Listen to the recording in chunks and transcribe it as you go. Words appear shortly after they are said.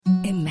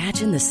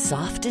Imagine the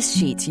softest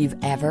sheets you've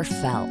ever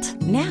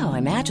felt. Now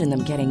imagine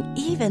them getting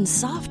even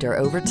softer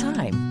over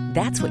time.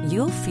 That's what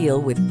you'll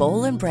feel with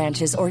Boll &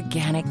 Branch's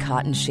organic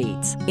cotton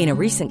sheets. In a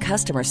recent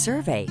customer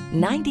survey,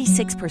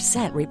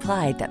 96%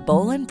 replied that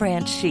Boll &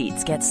 Branch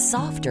sheets get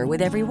softer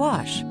with every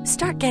wash.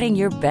 Start getting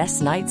your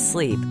best night's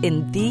sleep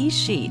in these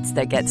sheets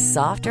that get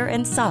softer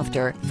and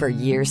softer for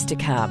years to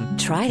come.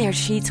 Try their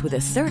sheets with a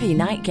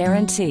 30-night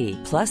guarantee.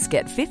 Plus,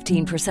 get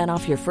 15%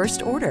 off your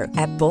first order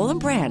at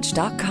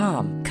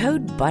bollandbranch.com.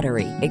 Code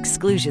BUTTERY.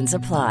 Exclusions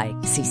apply.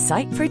 See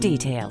site for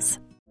details.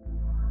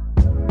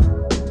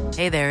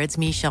 Hey there, it's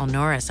Michelle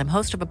Norris. I'm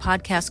host of a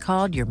podcast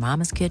called Your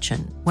Mama's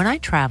Kitchen. When I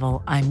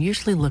travel, I'm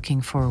usually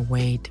looking for a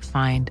way to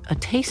find a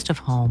taste of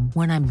home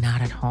when I'm not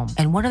at home.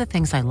 And one of the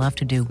things I love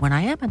to do when I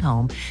am at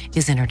home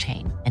is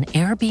entertain. And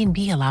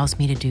Airbnb allows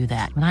me to do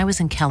that. When I was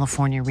in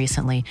California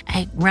recently,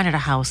 I rented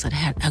a house that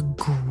had a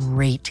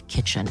great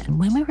kitchen. And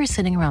when we were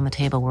sitting around the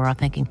table, we were all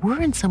thinking, we're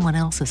in someone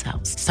else's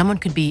house. Someone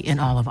could be in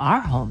all of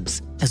our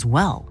homes as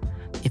well.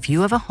 If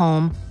you have a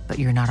home, but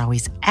you're not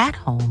always at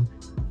home,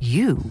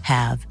 you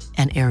have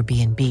an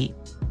Airbnb.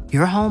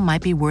 Your home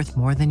might be worth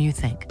more than you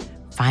think.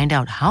 Find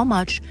out how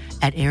much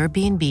at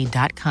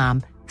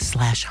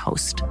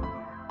airbnb.com/host.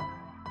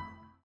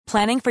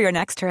 Planning for your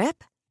next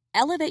trip?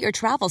 Elevate your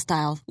travel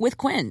style with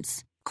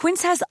Quince.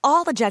 Quince has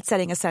all the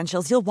jet-setting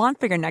essentials you'll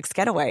want for your next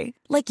getaway,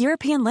 like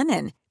European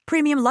linen,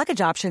 premium luggage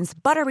options,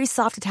 buttery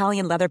soft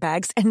Italian leather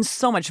bags, and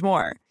so much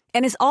more.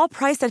 And is all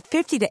priced at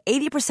 50 to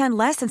 80%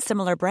 less than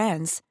similar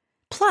brands.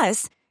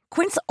 Plus,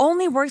 Quince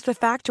only works with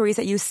factories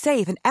that use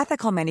safe and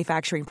ethical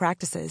manufacturing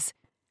practices.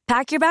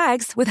 Pack your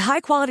bags with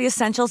high-quality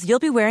essentials you'll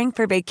be wearing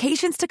for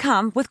vacations to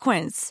come with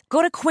Quince.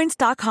 Go to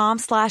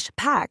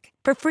quince.com/pack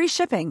for free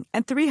shipping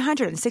and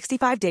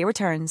 365-day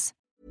returns.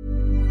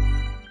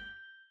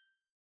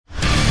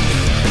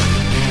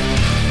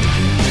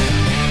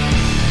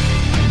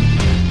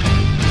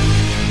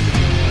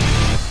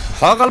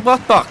 Harald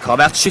Brattbakk har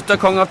vært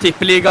skytterkonge av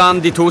tippeligaen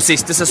de 2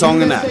 siste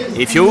sesongene.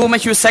 I fjor med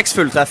 26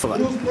 fulltreffere.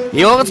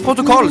 I årets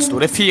protokoll sto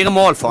det 4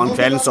 mål foran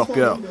kveldens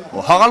oppgjør.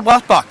 Og Harald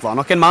Brattbakk var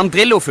nok en mann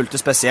Drillo fulgte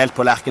spesielt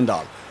på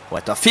Lerkendal. Og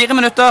etter 4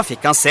 minutter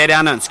fikk han se det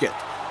han ønsket.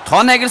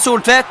 Trond Egil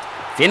Soltvedt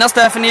finner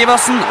Steffen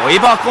Iversen, og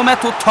i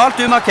bakrommet totalt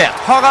umarkert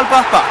Harald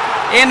Brattbakk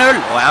 1-0,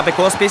 og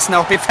RBK-spissen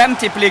er oppe i 5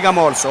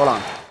 tippeligamål så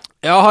langt.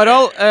 Ja,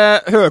 Harald,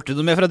 hørte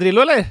du med fra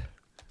Drillo, eller?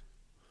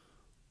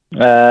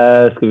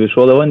 Skal vi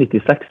se, det var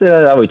 96. Det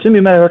var ikke så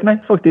mye mer jeg hørt, nei,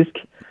 faktisk.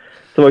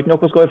 Så det var ikke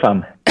nok å skåre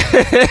 5.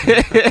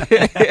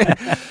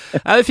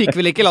 Nei, du fikk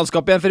vel ikke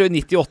landskapet igjen før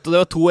 98, det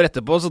var 2 år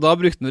etterpå, så da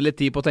brukte du litt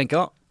tid på å tenke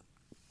da.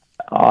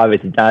 Ja, jeg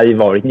vet ikke, jeg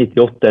var vel ikke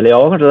 98, eller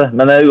ja, kanskje det.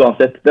 Men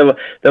uansett,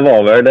 det var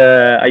vel,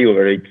 jeg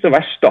gjorde vel ikke så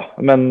verst da,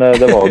 men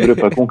det var å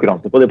bruke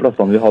konkurranse på de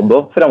plassene vi hadde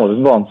da. Fremover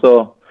på banen, så,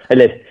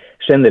 eller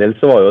generelt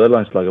så var jo det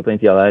landslaget på den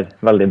tiden der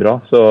veldig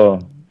bra, så...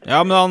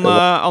 Ja, men han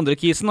andre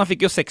kisen, han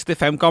fikk jo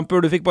 65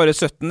 kamper, du fikk bare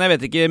 17. Jeg vet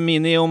ikke,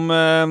 Mini, om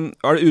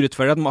er det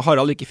urettferdig at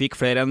Harald ikke fikk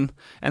flere enn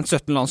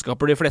 17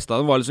 landskaper? De fleste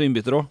av dem var litt så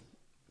innbytter også.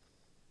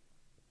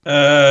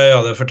 Ja,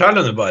 det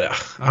forteller du bare.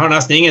 Jeg har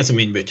nesten ingen som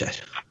innbytter.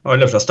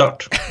 Alle fra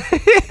start.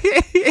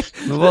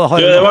 Det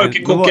var jo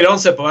ikke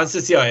konkurranse på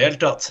venstresiden i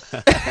hele tatt.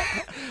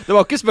 Det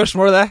var ikke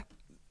spørsmålet det.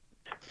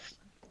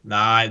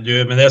 Nei,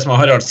 men det som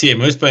Harald sier,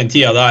 men husk på den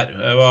tiden der,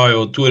 det var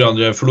jo Tor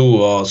André Flo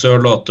og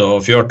Sørloth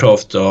og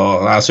Fjørtoft,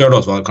 og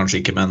Sørloth var det kanskje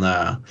ikke, men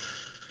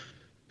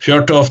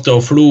Fjørtoft og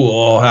Flo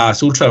og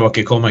Solskjær var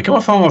ikke kommet. Hvem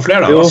var faen var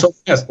flere da? Jo,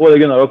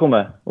 Ole Gunnar var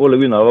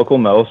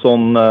kommet, og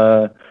sånn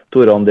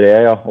Tor André,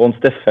 ja, og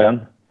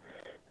Steffen.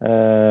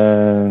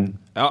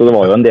 Så det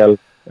var jo en del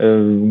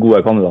gode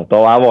kandidater,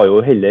 og jeg var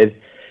jo heller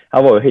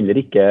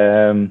ikke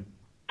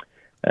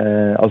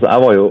altså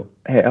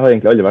jeg har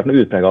egentlig aldri vært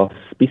noe utpreget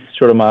spiss,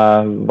 selv om jeg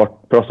ble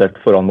plassert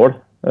foran mål,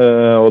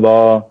 og da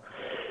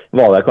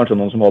var det kanskje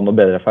noen som hadde noe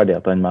bedre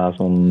ferdigheter enn meg,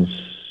 sånn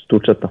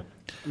stort sett da.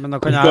 Men da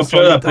kan jeg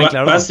prøve deg på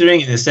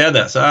venstrevingen i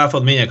stedet, så jeg har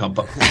fått mine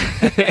kamper.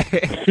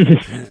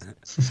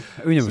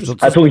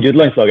 Jeg tok ut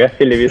landslaget,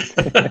 heldigvis.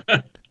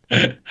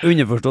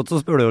 Underforstått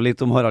så spør du jo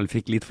litt om Harald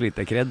fikk litt for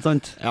lite kred,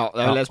 sant? Ja,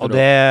 det vil jeg spørre om. Og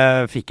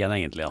det fikk han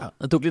egentlig, ja.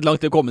 Det tok litt langt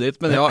til å komme dit,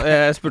 men ja,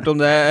 jeg spurte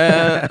om det.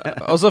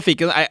 Og så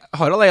fikk han,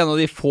 Harald en av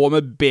de få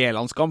med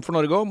B-landskamp for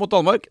Norge mot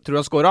Danmark. Tror du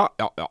han skåret?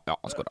 Ja,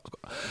 han skåret.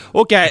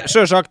 Ok,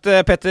 selvsagt,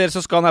 Petter, så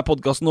skal denne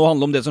podcasten nå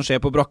handle om det som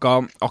skjer på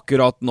brakka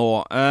akkurat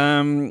nå.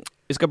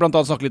 Vi skal blant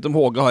annet snakke litt om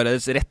Håge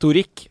Hareides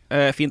retorikk.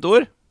 Fint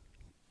ord?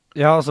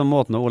 Ja, altså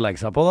måten å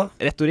ordlegge seg på da.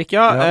 Retorikk,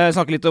 ja.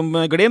 Snakke litt om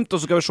Glimt,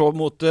 og så skal vi se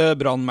mot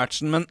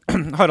Brann-matchen. Men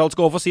Harald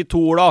skal også få si 2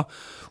 ord da,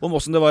 om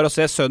hvordan det var å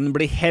se sønnen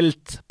bli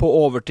helt på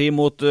overtid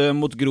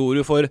mot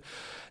Grorud for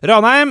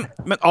Ranheim.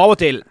 Men av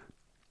og til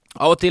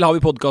har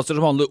vi podcaster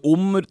som handler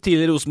om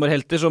tidligere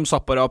Rosenborg-helter som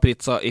Zappara og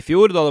Pritza i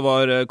fjor, da det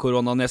var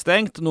korona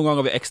nedstengt. Noen ganger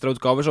har vi ekstra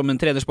utgaver som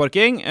en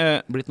trenersparking.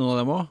 Blitt noen av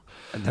dem også?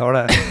 Det har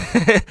det.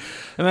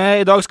 Men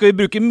i dag skal vi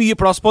bruke mye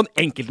plass på en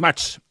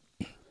enkeltmatch.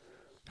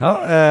 Ja,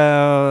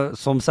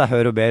 som seg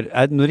hør og ber.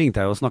 Nå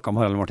ringte jeg og snakket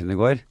med Harald Martin i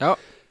går. Ja.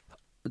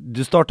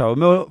 Du startet jo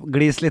med å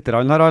glise litt,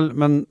 Harald,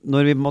 men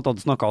når vi på en måte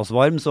hadde snakket oss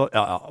varm, så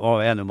var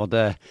vi enige om at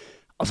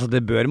Altså,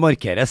 det bør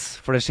markeres,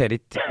 for det skjer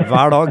ikke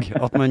hver dag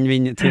at man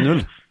vinner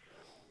 10-0.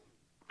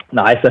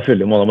 Nei,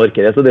 selvfølgelig må det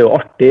markeres, og det er jo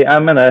artig. Jeg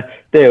mener,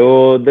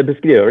 det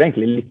beskriver jo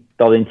egentlig litt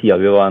av den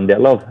tiden vi var en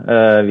del av.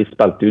 Vi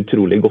spilte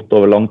utrolig godt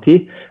over lang tid,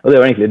 og det er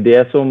jo egentlig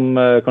det som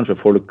kanskje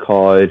folk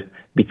har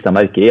bitt seg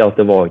merke i, at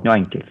det var ikke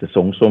noe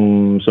enkeltsesong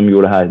som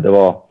gjorde det her. Det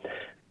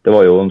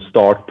var jo en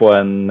start på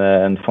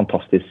en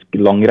fantastisk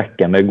lang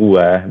rekke med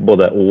gode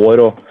både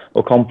år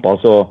og kamper,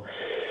 så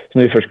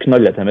når vi først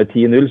knaller til med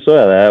 10-0, så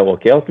er det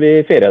ok at vi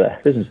feirer det,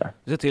 det synes jeg.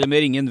 Vi skal til og med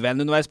ringe en venn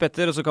underveis,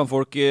 Petter, og så kan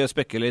folk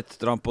spekke litt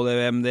på det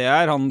hvem det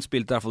er. Han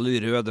spilte i hvert fall i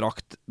rød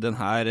drakt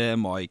denne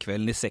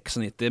mai-kvelden i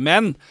 96.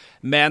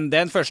 Men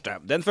den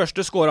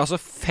første skårer altså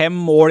 5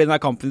 mål i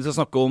denne kampen vi skal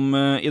snakke om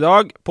i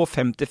dag, på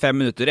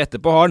 55 minutter.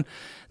 Etterpå har han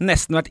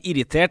nesten vært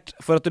irritert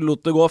for at du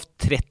lot det gå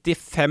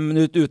 35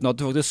 minutter uten at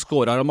du faktisk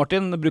skårer,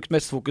 Martin. Brukt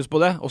mest fokus på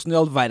det. Hvordan i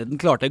all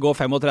verden klarte jeg å gå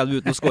 35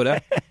 uten å skåre?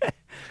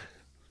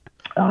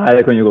 Nei,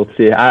 det kan du godt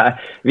si.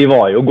 Vi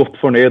var jo godt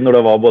fornøyd når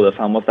det var både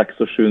 5 og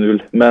 6 og 7-0.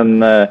 Men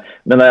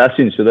jeg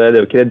synes jo det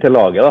er jo kred til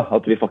laget da,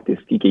 at vi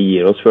faktisk ikke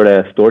gir oss før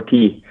det står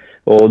 10.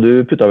 Og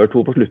du puttet vel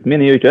 2 på slutten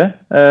min i uke,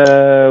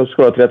 og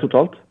skåret 3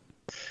 totalt.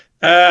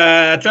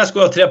 Jeg tror jeg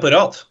skåret 3 på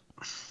rad.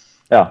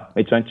 Ja,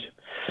 ikke sant?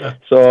 Ja.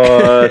 Så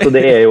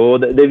det er jo,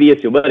 det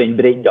viser jo bare den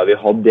bredda vi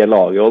hadde det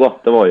laget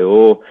også da.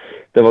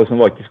 Det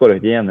var ikke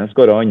skåret ikke ene,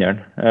 skåret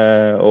andre.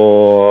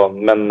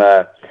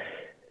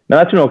 Men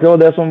jeg tror nok det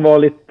var det som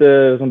var litt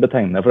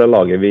betegnende for det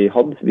laget vi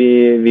hadde.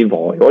 Vi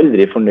var jo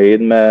aldri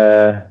fornøyd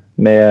med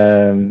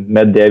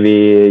det vi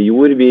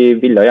gjorde. Vi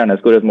ville gjerne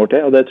skåre et mål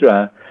til, og det tror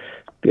jeg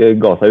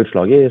ga seg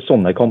utslag i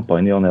sånne kamper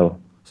i ny og ne.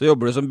 Så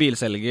jobber du som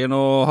bilselger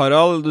nå,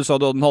 Harald. Du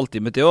sa du hadde en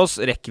halvtime til oss.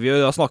 Rekker vi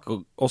å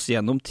snakke oss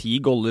gjennom 10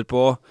 goller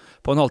på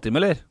en halvtime,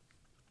 eller?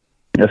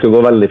 Det skal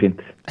gå veldig fint.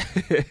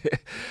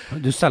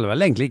 Du selger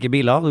vel egentlig ikke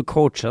biler? Du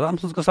coacher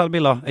dem som skal selge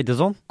biler, ikke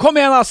sånn? Kom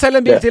igjen da,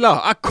 selg en bil til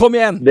da! Kom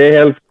igjen! Det er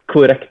helt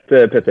korrekt,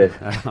 Petter.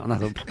 Ja,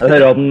 nettopp. Jeg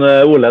hører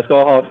at Ole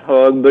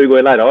bør gå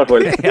i lære i hvert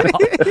fall. Ja,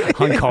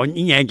 han kan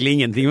egentlig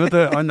ingenting, vet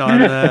du.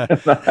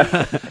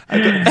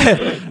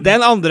 Den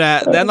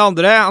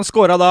andre, han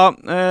skåret da,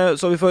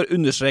 så vi får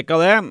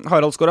understreket det.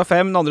 Harald skåret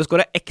 5, den andre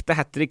skåret ekte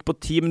hat-trick på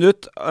 10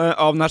 minutter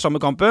av denne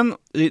samme kampen.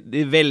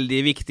 De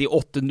veldig viktige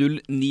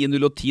 8-0,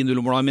 9-0 og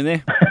 10-0-målene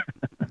mine.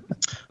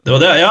 Det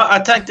var det, ja.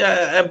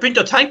 Jeg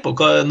begynte å tenke på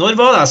når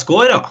var det jeg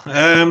skåret?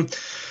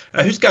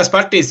 Jeg husker jeg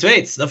spilte i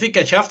Sveits. Da fikk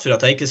jeg kjeft for at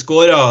jeg ikke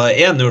skåret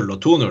 1-0 og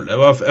 2-0.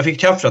 Jeg fikk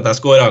kjeft for at jeg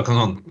skåret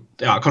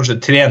kanskje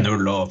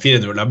 3-0 og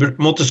 4-0. Jeg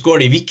måtte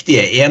skåre de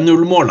viktige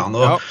 1-0-målene.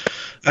 Og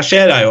her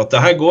ser jeg jo at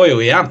det her går jo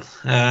igjen.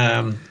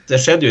 Det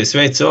skjedde jo i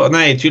Sveits,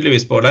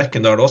 tydeligvis på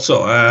Lerkendal også.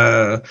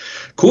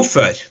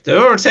 Hvorfor? Det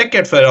var vel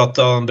sikkert for at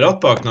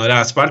Brattbakk, når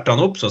jeg spilte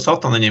han opp, så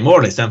satte han den i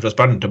mål i stedet for å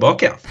spille den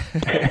tilbake igjen.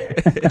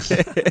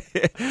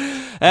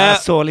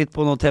 Jeg så litt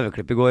på noen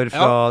TV-klipp i går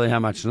fra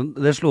denne matchen.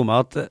 Det slo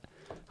meg at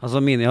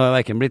Mini har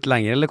hverken blitt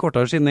lengre eller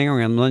kortere siden den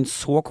gangen, men han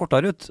så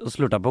kortere ut, og så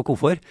lurte jeg på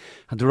hvorfor.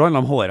 Jeg tror det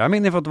handlet om håret,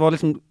 Mini, for at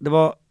det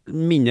var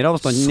mindre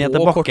avstand ned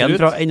til bakken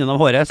fra enden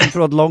av håret, som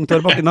trodde langt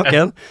hår bak i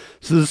nakken,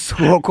 så det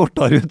så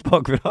kortere ut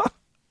bakfra.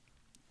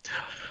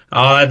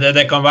 Ja,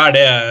 det kan være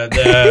det.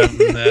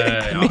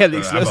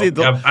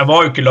 Jeg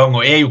var jo ikke lang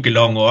og er jo ikke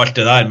lang og alt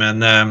det der, men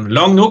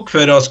lang nok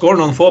for å skåre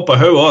noen få på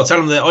høy også,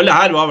 selv om alle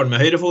her var vel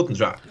med høyrefoten,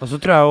 tror jeg. Og så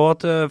tror jeg jo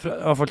at, i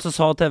hvert fall så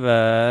sa TV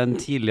en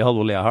tidlig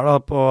halvålige her da,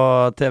 på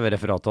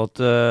TV-referatet, at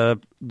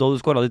da du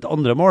skåret ditt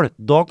andre mål,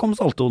 da kom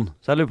saltoen.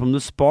 Så jeg lurer på om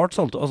du sparte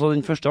saltoen. Altså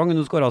den første gangen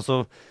du skåret,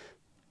 så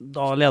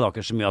da leder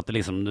dere så mye at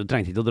du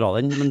trengte ikke å dra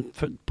den, men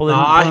på den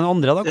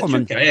andre da kom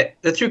den.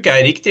 Det tror ikke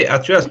jeg er riktig. Jeg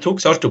tror jeg tok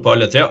salto på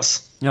alle 3,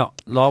 ass. Ja,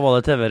 da var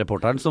det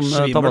TV-reporteren som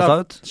tabbet seg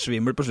ut.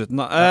 Svimmel på slutten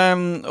da.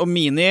 Og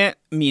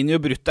Mini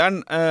og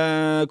Brutteren,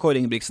 Kåre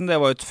Ingebrigtsen,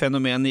 det var et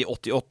fenomen i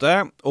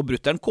 88, og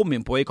Brutteren kom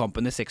inn på i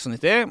kampen i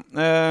 96.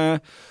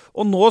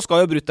 Og nå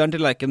skal jo Brutteren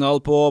til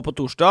Lerkendal på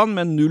torsdagen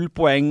med 0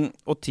 poeng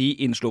og 10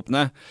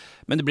 innslupne.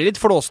 Men det blir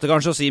litt flåste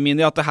kanskje å si,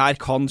 Mini, at det her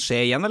kan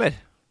skje igjen, eller?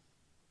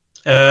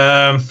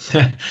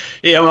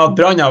 I og med at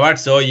Brann har vært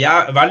så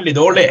veldig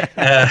dårlig,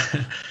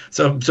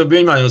 så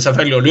begynner man jo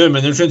selvfølgelig å lure,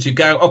 men nå synes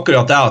ikke jeg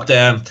akkurat det at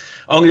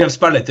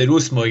angrepsspillet til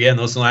Rosenborg er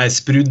noe sånne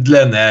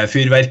sprudlende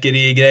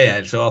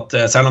fyrverkerigreier, så at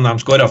selv om de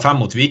skåret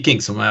 5 mot Viking,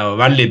 som er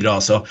veldig bra,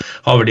 så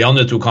har vel de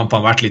andre 2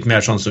 kampene vært litt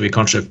mer sånn som vi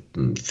kanskje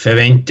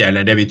forventer,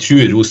 eller det vi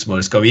tror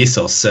Rosenborg skal vise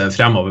oss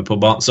fremover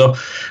på banen. Så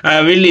jeg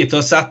er villig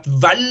til å sette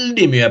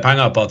veldig mye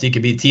penger på at det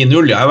ikke blir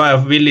 10-0, jeg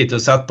er villig til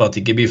å sette på at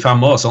det ikke blir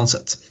 5 år, sånn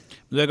sett.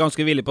 Du er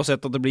ganske villig på å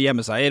sette at det blir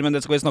hjemmeseier, men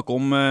det skal vi snakke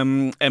om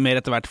mer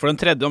etter hvert. For den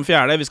 3. og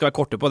 4, vi skal være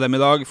korte på dem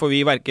i dag, for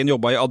vi hverken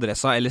jobbet i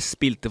Adressa eller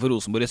spilte for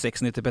Rosenborg i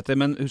 96, Petter,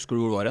 men husker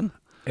du hvor det var den?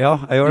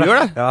 Ja, jeg gjør det. Du gjør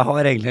det? Jeg har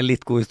egentlig en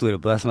litt god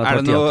historie på det, som jeg tar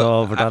tid til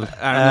å fortelle.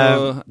 Er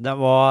det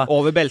noe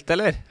over beltet,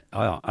 eller?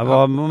 Ja. Jeg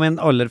var med min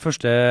aller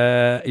første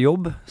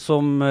jobb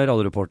som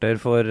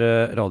radioreporter for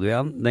Radio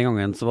 1. Den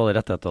gangen så var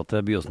det rett etter til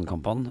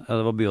Byåsen-kampene.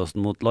 Det var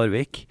Byåsen mot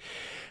Larvik.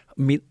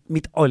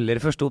 Mitt aller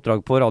første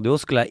oppdrag på radio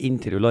skulle jeg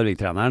intervjue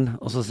Larvik-treneren,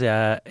 og så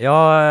sier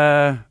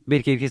jeg,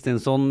 Birker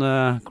Kristinsson,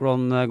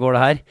 hvordan går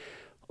det her?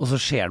 og så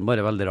ser han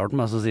bare veldig rart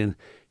med meg, så sier han,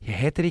 jeg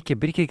heter ikke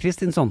Birker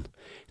Kristinsson,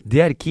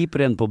 det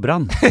keeperen på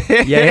Brann.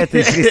 Jeg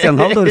heter Christian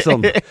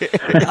Haldorsson.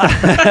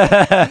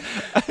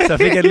 Så jeg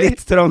fikk en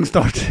litt trang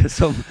start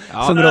som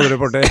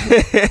radioreporter.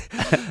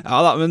 Ja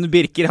da, men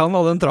Birker han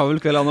hadde en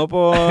travel kveld han også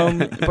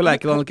på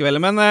Lerkendal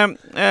kveld. Men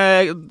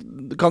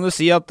kan du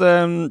si at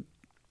du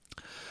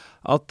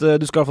skal i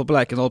hvert fall på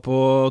Lerkendal på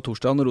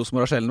torsdag, og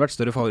Rosenborg har sjelden vært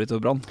større favoritt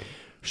over Brann?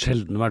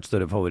 Sjelden vært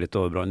større favoritt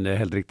over Brann,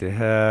 det helt riktig.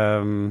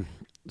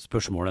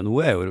 Spørsmålet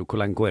nå jo hvor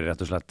lenge Kåre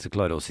rett og slett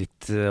klarer å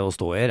sitte og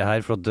stå i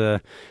her, for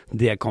at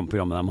det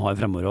kampprogrammet de har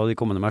fremover og de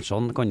kommende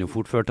matchene kan jo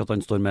fort føre til at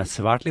han står med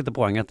svært lite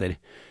poeng etter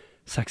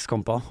 6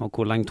 kamper, og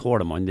hvor lenge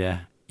tåler man det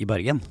i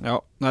Bergen?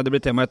 Ja, nei, det blir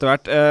tema etter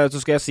hvert.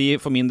 Så skal jeg si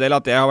for min del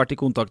at jeg har vært i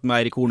kontakt med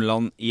Eirik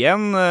Horneland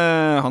igjen.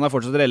 Han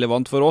fortsatt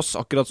relevant for oss,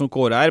 akkurat som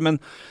Kåre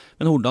men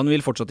Horneland vil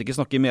fortsatt ikke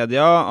snakke i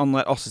media. Han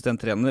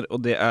assistenttrener,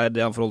 og det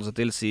det han forholder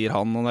seg til, sier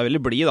han. Han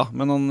veldig blid da,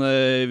 men han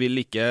vil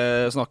ikke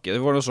snakke.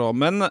 Det får vi se.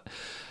 Men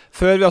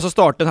før vi altså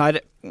starter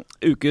denne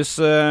ukes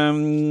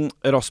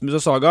Rasmus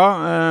og Saga,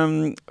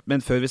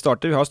 men før vi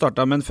starter, vi har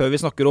startet, men før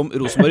vi snakker om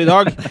Rosenborg i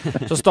dag,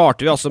 så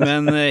starter vi altså med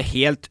en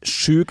helt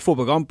sjuk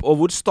fotballkamp.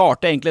 Og hvor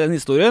starter egentlig den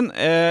historien?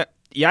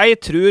 Jeg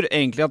tror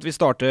egentlig at vi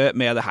starter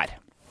med det her.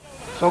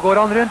 Så går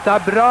han rundt,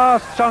 det bra,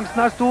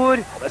 sjansen stor.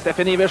 Det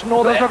Steffen Iversen nå,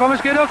 det. Så kommer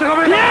skuddet, og så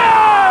kommer det!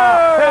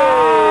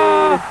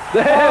 Ja!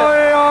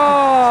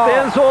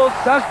 Stensås!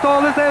 Der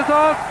Ståle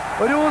Stensås,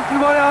 og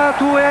Rosenborg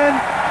 2-1.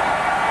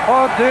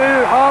 Og du,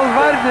 all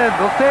verden,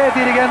 og se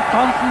dirigent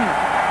Hansen.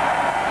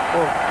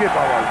 Gud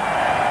av alt.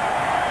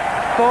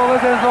 Ståle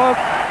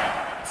Stensås.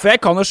 For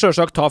jeg kan jo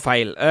selvsagt ta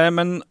feil,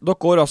 men dere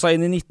går altså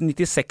inn i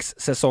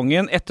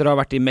 1996-sesongen etter å ha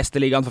vært i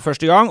Mesterligaen for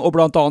første gang, og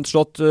blant annet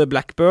slått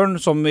Blackburn,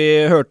 som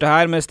vi hørte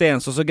her, med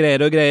Stensås og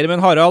greier.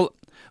 Men Harald,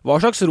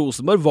 hva slags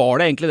Rosenborg var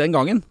det egentlig den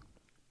gangen?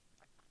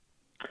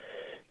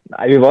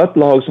 Nei, vi var et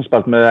lag som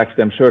spilte med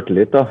ekstrem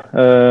selvtillit da.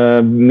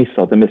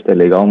 Misset til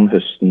Mesterligaen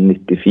høsten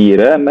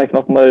 94 med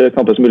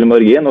knappest mulig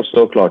margin, og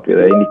så klarte vi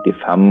det i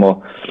 95,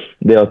 og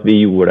det at vi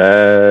gjorde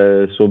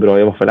det så bra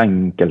i hvert fall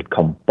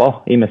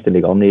enkeltkamper i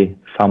Mesterligaen i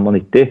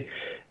 95,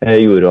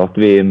 gjorde at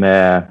vi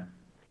med,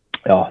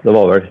 ja, det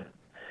var vel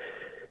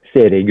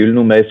seriegull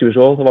nummer, skal vi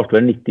se, det ble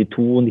vel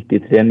 92,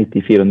 93,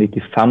 94 og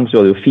 95, så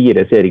var det jo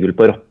 4 seriegull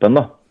på rappen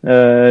da,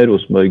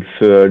 Rosenborg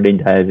før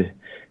den der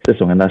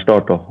sesongen der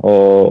startet,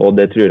 og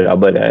det tror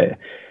jeg bare,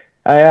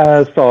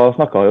 jeg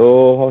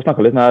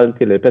snakket litt med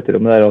tidligere Petter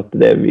om det der, at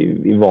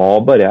vi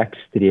var bare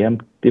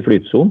ekstremt i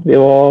flytsonen, vi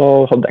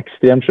hadde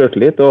ekstremt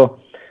selvtillit, og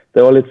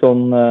det var litt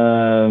sånn,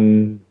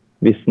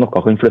 hvis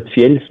noe kan flytte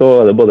fjell,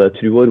 så det både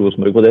tro og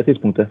Rosenborg på det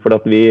tidspunktet, for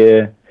at vi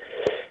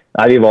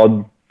var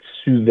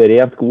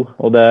suverent gode,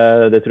 og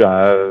det tror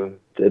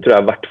jeg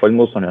i hvert fall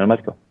motstanderne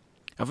merket.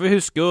 Ja, for vi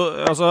husker jo,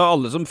 altså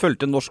alle som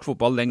følte norsk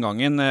fotball den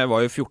gangen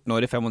var jo 14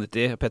 år i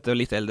 95, Petter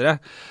litt eldre,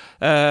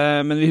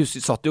 men vi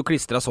satt jo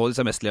klistret så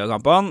disse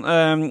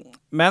Mesterliga-kampene,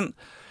 men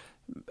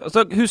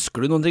altså, husker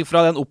du noen ting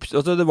fra den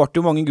altså, det ble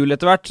jo mange gull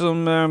etter hvert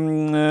som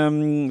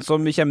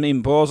vi kommer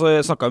inn på, og så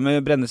snakket vi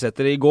med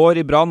Brennesetter i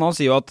går i Brann, han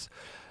sier jo at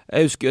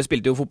jeg husker jeg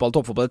spilte jo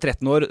toppfotball i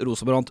 13 år,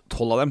 Rosenborg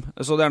 12 av dem,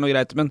 så det noe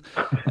greit, men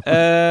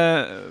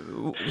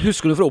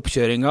husker du fra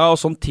oppkjøringen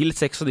og sånn til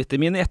 96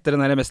 min etter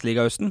den her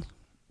Mesterliga-høsten?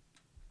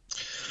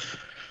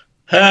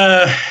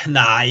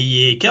 Nei,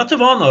 ikke at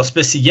det var noe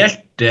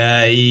spesielt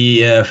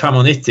i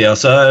 95,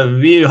 altså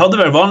vi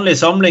hadde vel vanlig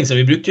samling som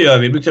vi brukte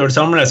vel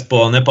samles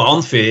nede på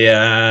Anfi,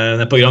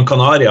 nede på Gran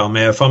Canaria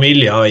med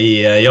familier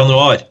i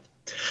januar.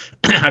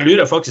 Jeg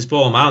lurer faktisk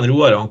på om jeg,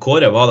 Roar og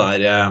Kåre var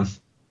der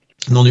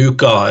noen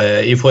uker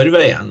i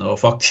forveien, og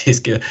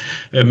faktisk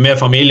med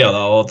familier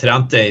da, og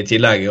trente i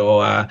tillegg,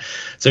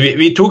 så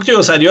vi tok det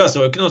jo seriøst,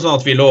 det var ikke noe sånn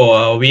at vi lå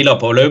og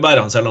hvilet på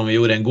laurbærene, selv om vi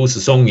gjorde en god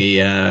sesong i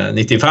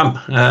 95.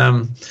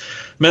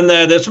 Men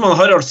det som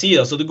Harald sier,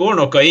 altså det går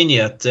noe inn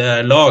i et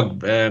lag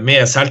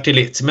med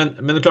selvtillit, men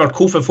det er klart,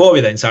 hvorfor får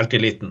vi den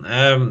selvtilliten?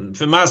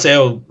 For meg så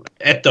jo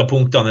et av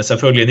punktene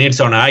selvfølgelig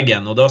Nils Arne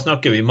Eggen, og da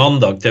snakker vi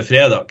mandag til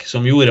fredag,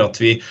 som gjorde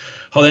at vi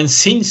hadde en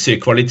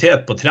sinnssyk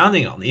kvalitet på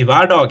treningene i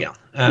hverdagen.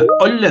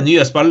 Alle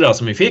nye spillere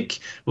som vi fikk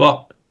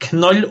var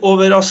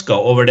knalloverrasket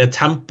over det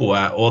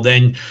tempoet og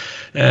den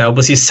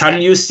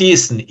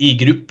selvjustisen i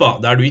gruppa,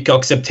 der du ikke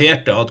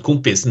aksepterte at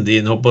kompisen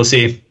din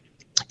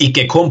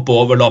ikke kom på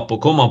overlapp, og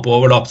kom han på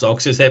overlapp, så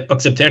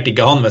aksepterte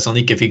ikke han hvis han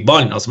ikke fikk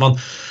ballen. Altså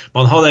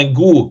man hadde en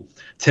god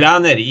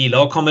trener i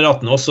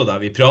lagkameraten også, der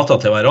vi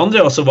pratet til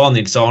hverandre, og så var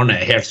Nils Arne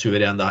helt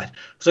suveren der.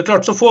 Så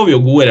klart så får vi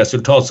jo gode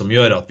resultat som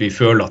gjør at vi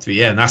føler at vi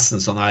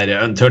nesten sånn her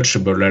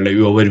untouchable eller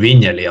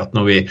uovervinnelig, at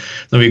når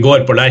vi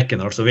går på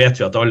Lerkendal så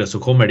vet vi at alle som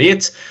kommer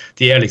dit,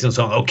 de liksom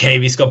sånn, ok,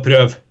 vi skal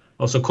prøve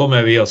og så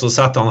kommer vi, og så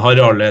setter han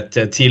Harald et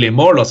tidlig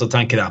mål, og så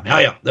tenker de,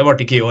 ja, det ble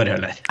ikke i år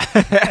heller.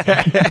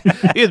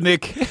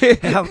 Ydmyk.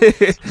 Ja,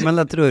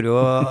 men jeg tror jo,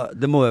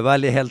 det må jo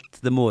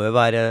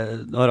være,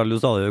 Harald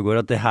jo sa det jo i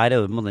går, at det her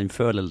jo den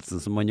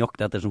følelsen som man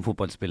jakter etter som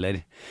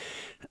fotballspiller.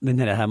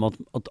 Den her med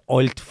at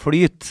alt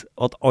flyter,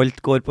 at alt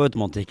går på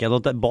automatikken,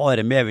 at det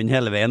bare medvind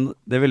hele veien.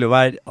 Det vil jo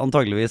være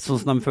antageligvis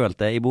sånn som de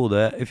følte i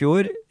Bodø i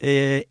fjor,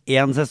 i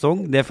en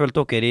sesong. Det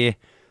følte dere i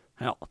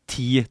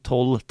 10,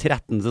 12,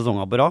 13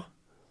 sesonger på rad?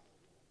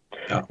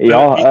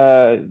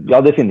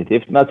 Ja,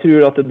 definitivt. Men jeg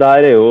tror at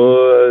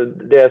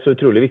det er så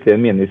utrolig viktig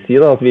Mini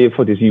sier at vi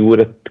faktisk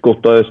gjorde et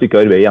godt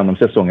stykke arbeid gjennom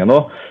sesongen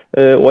også,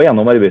 og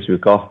gjennom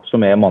arbeidsuka,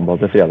 som mandag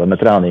til fredag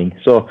med trening.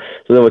 Så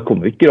det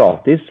kommer jo ikke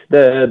gratis.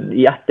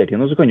 I ettertid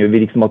så kan det jo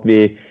virke som at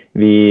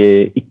vi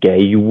ikke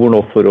gjorde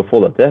noe for å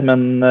få det til,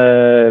 men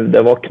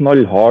det var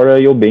knallhard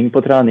jobbing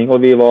på trening,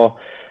 og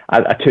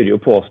jeg tør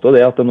jo påstå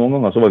det at noen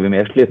ganger så var vi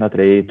mer sliten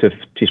etter en tøff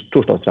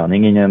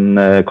torsdagstrening enn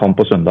en kamp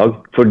på søndag,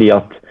 fordi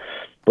at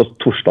på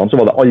torsdagen så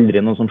var det aldri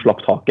noen som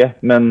slapp taket,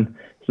 men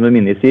som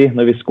Mini sier,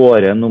 når vi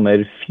skårer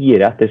nummer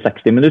 4 etter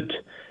 60 minutter,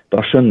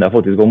 da skjønner jeg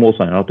faktisk om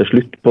motstanderen at det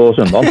slutt på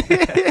søndagen.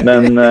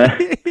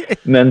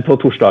 Men på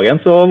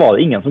torsdagen så var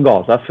det ingen som ga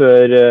seg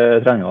før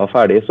treningen var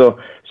ferdig,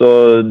 så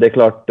det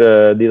klart,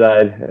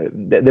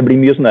 det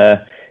blir mye sånne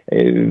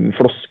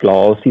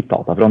floskler og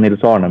sitater fra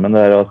Nils Arne, men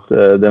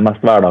det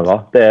mest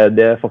hverdager,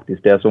 det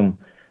faktisk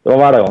det var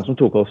hverdagene som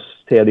tok oss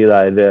til de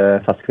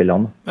der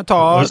festkveldene.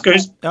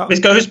 Vi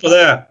skal huske på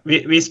det,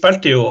 vi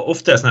spilte jo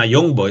ofte sånne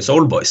young boys,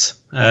 old boys,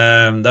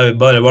 der vi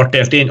bare var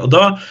delt inn, og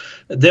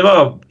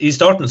i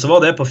starten så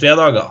var det på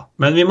fredager,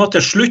 men vi måtte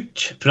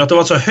slutte, for at det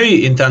var så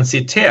høy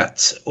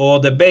intensitet,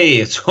 og det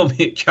ble så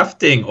mye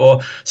kjefting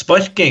og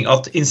sparking,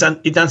 at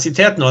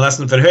intensiteten var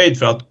nesten for høyd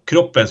for at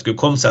kroppen skulle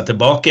komme seg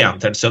tilbake igjen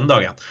til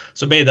søndagen.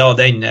 Så ble da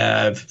den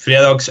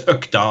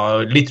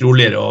fredagsøkta litt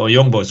roligere, og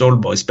young boys,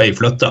 old boys ble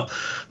flyttet.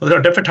 Og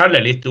det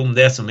forteller litt om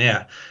det som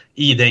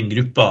i den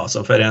gruppa,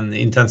 altså for en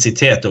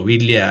intensitet og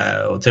vilje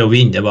til å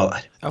vinne, det var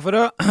der. Ja,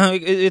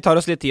 vi tar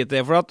oss litt tid til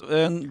det, for at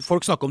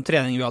folk snakker om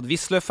trening. Vi har hatt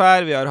Wisløff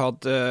her, vi har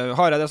hatt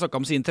Hareide har snakket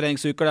om sin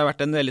treningsuker. Det har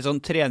vært en veldig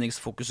sånn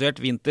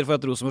treningsfokusert vinter for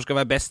at Rosenborg skal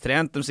være best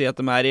trent. De sier at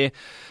de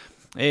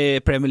i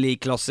Premier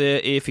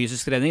League-klasse i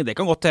fysisk trening. Det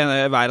kan godt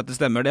være at det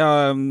stemmer.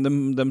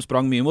 De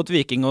sprang mye mot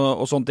Viking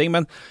og sånne ting,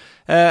 men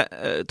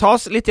ta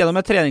oss litt gjennom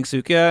en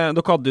treningsuke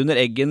dere hadde under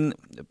Eggen,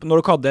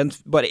 når dere hadde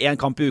bare en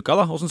kamp i uka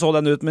da. Hvordan så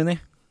den ut,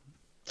 Mini?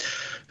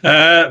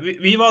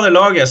 Vi var det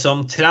laget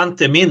som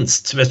trente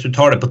minst hvis du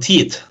tar det på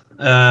tid.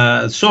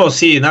 Så å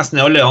si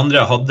nesten alle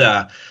andre hadde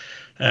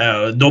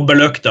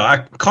dobbeløkter.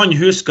 Jeg kan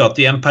huske at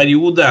i en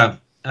periode,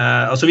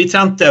 altså vi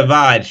trente det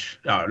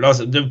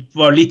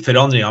var litt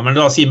forandringer, men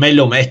la oss si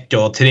mellom 1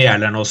 og 3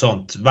 eller noe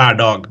sånt, hver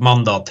dag,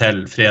 mandag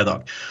til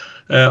fredag.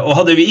 Og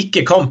hadde vi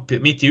ikke kamp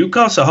midt i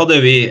uka, så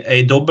hadde vi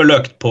en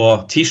dobbeløkt på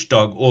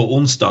tirsdag og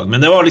onsdag,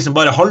 men det var liksom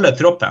bare halve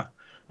troppen.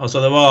 Altså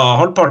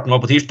halvparten var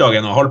på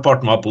tirsdagen og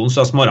halvparten var på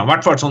onsdagsmorgen. I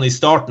hvert fall sånn i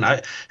starten.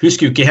 Jeg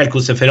husker jo ikke helt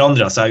hvordan det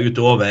forandret seg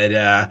utover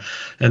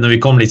når vi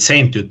kom litt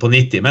sent ut på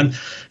 90. Men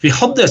vi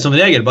hadde som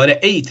regel bare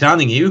en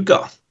trening i uka.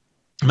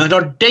 Men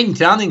klart, den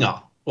treningen,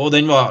 og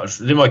den var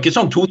ikke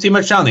sånn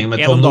 2-timerstrening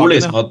med Tom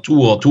Nordli som var 2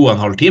 og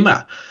 2,5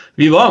 timer.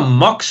 Vi var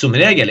maks som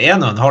regel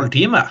 1,5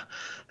 time.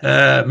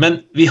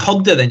 Men vi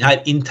hadde den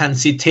her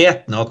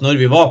intensiteten at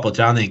når vi var på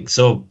trening,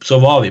 så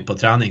var vi på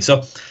trening.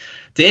 Så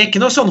det ikke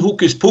noe sånn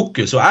hokus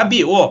pokus, og jeg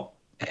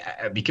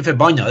blir ikke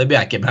forbannet, det blir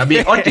jeg ikke, men jeg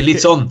blir alltid litt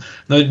sånn,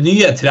 når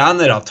nye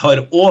trenere tar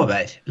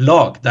over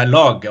lag, der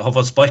lag har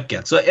fått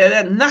sparken, så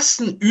det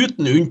nesten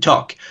uten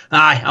unntak.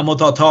 Nei, jeg må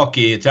ta tak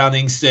i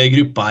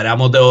treningsgruppa her,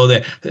 og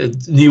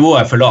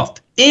nivået for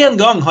lavt. En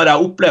gang har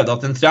jeg opplevd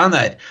at en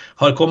trener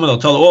har kommet og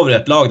tatt over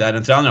et lag der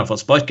en trener har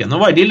fått sparken. Nå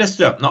var i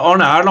Lillestrøm, når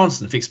Arne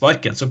Erlandsen fikk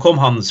sparken, så kom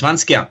han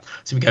svensken,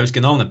 som ikke jeg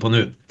husker navnet på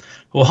nå.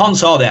 Og han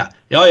sa det,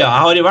 jeg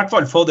har i hvert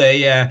fall fått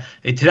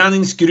en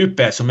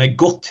treningsgruppe som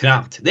godt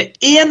trent. Det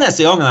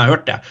eneste gangen jeg har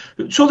hørt det.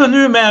 Så det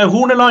nå med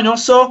Horneland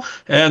også,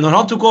 når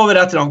han tok over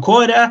etter han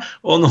Kåre,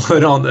 og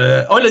når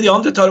alle de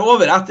andre tar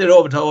over etter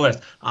over.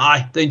 Nei,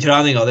 den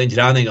treningen.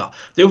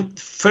 Det jo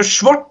for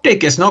svarte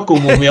ikke snakk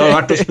om vi har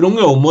vært og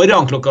sprunget om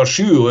morgenen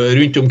 7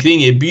 rundt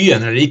omkring i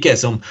byen eller ikke,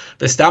 som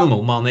bestemmer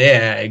om man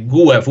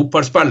gode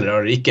fotballspillere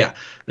eller ikke.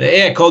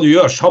 Det hva du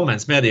gjør sammen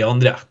med de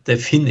andre,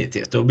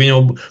 definitivt. Og begynne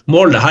å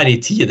måle det her i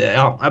tid,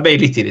 jeg ble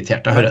litt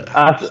irritert, jeg hører det.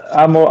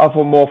 Jeg må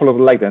få lov til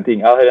å legge til en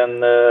ting. Jeg har en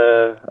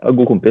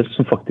god kompis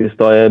som faktisk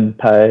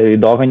i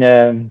dag,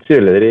 han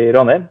styreleder i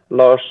Ranheim,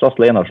 Lars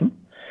Asle Einarsen.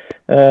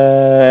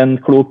 En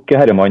klok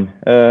herremann.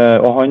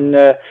 Og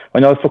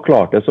han har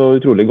forklart det så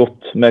utrolig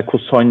godt med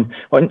hvordan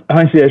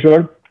han sier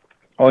selv,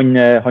 han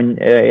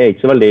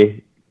ikke så veldig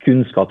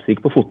kunnskapsrik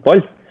på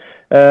fotball,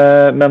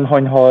 men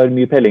han har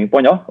mye peiling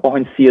på annet, og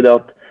han sier det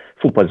at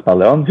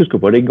fotballspillerne husker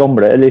på de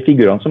gamle eller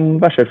figurene som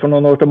verserte for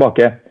noen år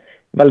tilbake,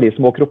 veldig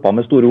små kropper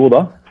med store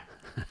hoder.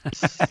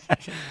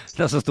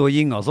 Det så stå og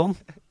gynge sånn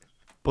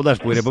på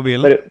dashbordet på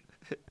bilen.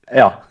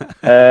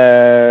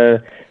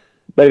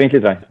 Bare vent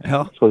litt.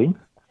 Ja. Skal du inn?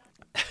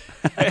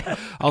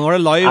 Han var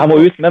det live. Jeg må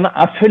ut, men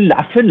jeg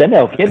følger med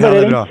dere.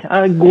 Bare vent.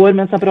 Jeg går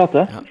mens jeg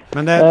prater. Ja.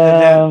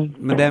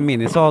 Men det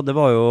Mini sa, det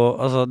var jo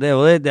altså, det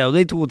er jo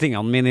de to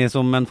tingene Mini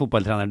som en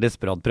fotballtrener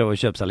desperat prøver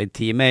å kjøpe seg litt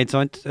tid med, ikke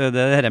sant?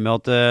 Det er det med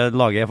at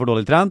laget er for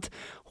dårlig trent,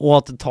 og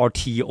at det tar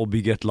tid å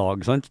bygge et lag,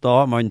 sant?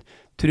 Da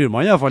tror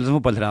man i hvert fall som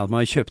fotballtrener at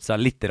man har kjøpt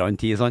seg litt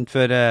tid, sant?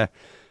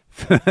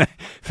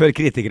 For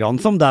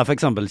kritikerne som der for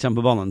eksempel kommer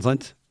på banen,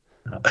 sant?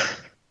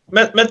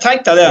 Men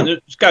tenk deg det, nå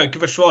skal jeg jo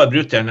ikke forsvare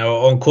Brutter'n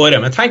og Kåre,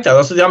 men tenk deg,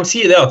 altså, de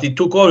sier det at de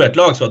tok over et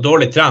lag som var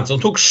dårlig trent, som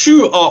tok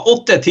 7 av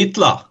 8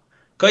 titler.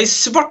 Hva i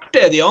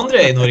svarte de andre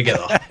i Norge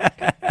da?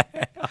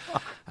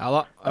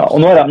 Ja, og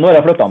nå har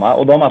jeg flyttet meg,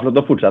 og da må jeg få lov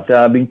til å fortsette.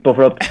 Jeg begynte på,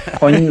 for at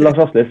han, Lars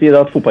Asle, sier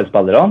at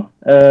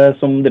fotballspillerne,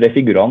 som de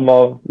figurene,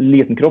 var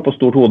liten kropp og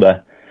stort hode.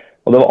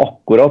 Og det var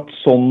akkurat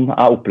sånn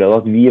jeg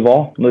opplevde at vi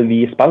var når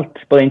vi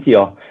spilte på den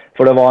tida.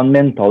 For det var en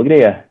mental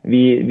greie.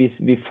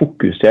 Vi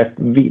fokuserte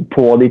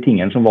på de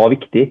tingene som var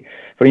viktige.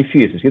 For den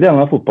fysiske delen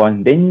av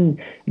fotballen, det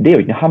er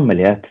jo ikke en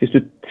hemmelighet. Hvis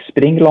du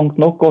springer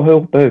langt nok og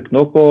hopper høyt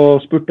nok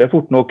og spurter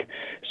fort nok,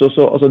 så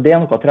altså det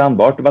er noe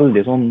trenbart,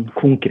 veldig sånn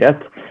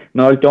konkret.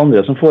 Men alt det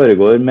andre som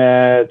foregår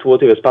med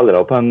 22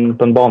 spillere på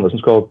en bane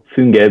som skal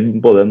fungere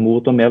både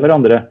mot og med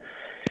hverandre,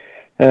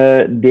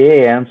 det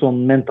er en sånn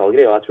mental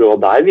greie, og jeg tror det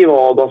var der vi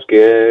var ganske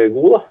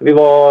gode. Da. Vi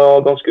var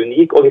ganske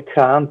unike, og vi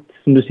trente,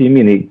 som du sier,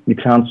 Mini, vi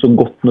trente så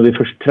godt når vi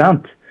først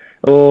trente.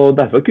 Og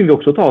derfor kunne vi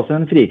også ta oss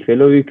en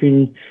frikveld, og vi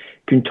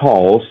kunne ta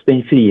oss den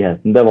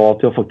friheten det var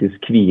til å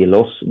faktisk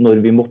hvile oss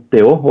når vi måtte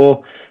det også. Og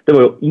det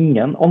var jo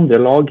ingen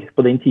andre lag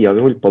på den tida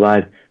vi holdt på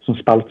der som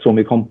spilte så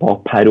mye kamper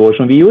per år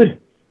som vi gjorde.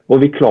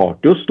 Og vi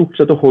klarte jo stort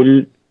sett å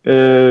holde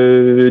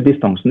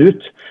distansen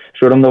ut.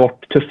 Selv om det var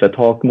tøffe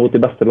tak mot de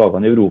beste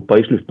lagene i Europa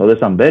i slutten av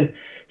desember,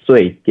 så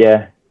er ikke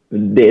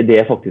det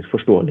er faktisk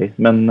forståelig.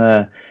 Men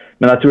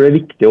jeg tror det er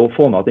viktig å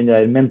få med at den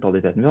der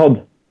mentaliteten vi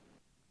hadde,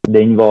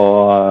 den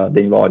var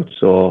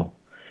altså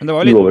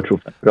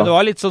uovertruffen. Det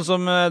var litt sånn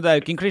som, det er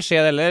jo ikke en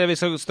klisjé heller, vi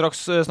skal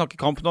straks snakke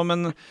kamp nå,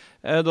 men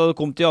da det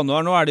kom til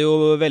januar nå er det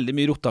jo veldig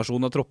mye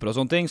rotasjon av tropper og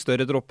sånne ting,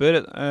 større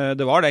tropper.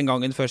 Det var den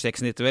gangen før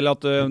 96 vel,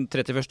 at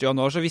 31.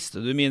 januar så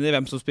visste du, Mini,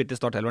 hvem som spilte i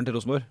starthelveren til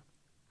Rosenborg.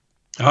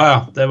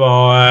 Ja, det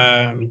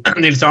var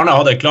Nils Arne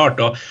hadde klart,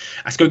 og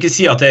jeg skal jo ikke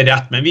si at det er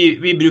rett, men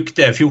vi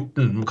brukte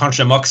 14,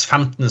 kanskje maks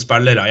 15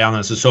 spillere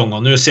gjennom en sesong,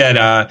 og nå ser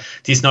jeg,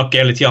 de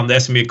snakker hele tiden om det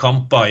er så mye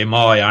kamper i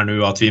mai her nå,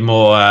 at vi må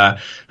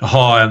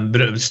ha en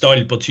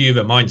stall på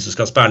 20 mann som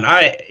skal spille.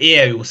 Jeg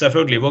er jo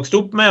selvfølgelig vokst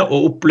opp med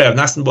og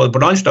opplevd nesten både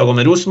på landslag og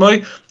med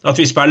Rosenborg,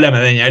 at vi spiller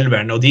med den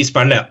elveren, og de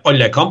spiller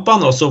alle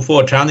kampene, og så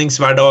får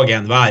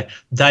treningshverdagen være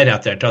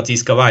deretter til at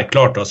de skal være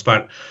klart til å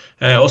spille.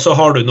 Og så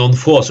har du noen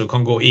få som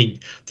kan gå inn.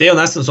 Det er jo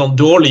nesten sånn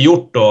dårlig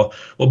gjort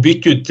å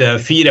bytte ut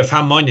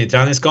 4-5 mann i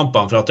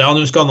treningskampene for at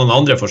nå skal noen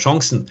andre få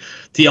sjansen.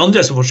 De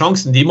andre som får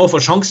sjansen, de må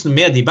få sjansen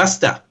med de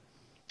beste.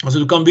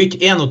 Altså du kan bytte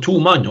 1 og 2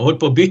 mann og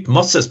holde på å bytte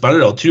masse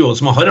spillere og tro,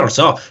 som Harald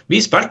sa,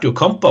 vi spilte jo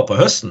kamper på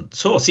høsten,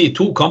 så å si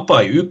 2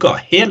 kamper i uka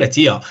hele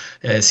tiden.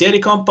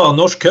 Seriekamper,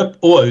 Norsk Cup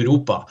og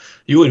Europa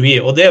gjorde vi,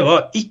 og det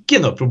var ikke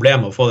noe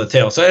problem å få det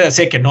til. Og så er det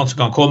sikkert noen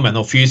som kan komme med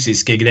noen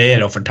fysiske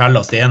greier og fortelle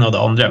oss det ene og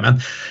det andre, men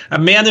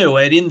jeg mener jo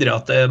å erindre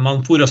at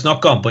man får å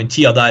snakke om på en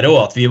tida der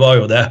også, at vi var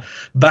jo det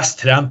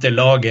best trente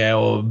laget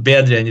og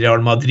bedre enn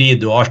Real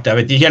Madrid og alt. Jeg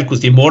vet ikke helt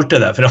hvordan de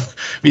målte det, for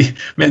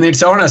med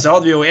Nils Arne så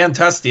hadde vi jo en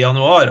test i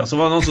januar, og så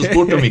var det noen som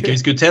spurte om ikke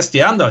vi skulle teste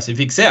igjen da, så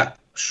vi fikk se.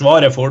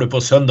 Svaret får du på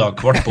søndag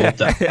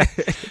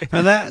 7:15.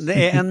 Men det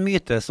er en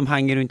myte som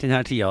henger rundt denne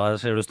tida. Jeg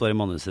ser du står i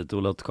manuset,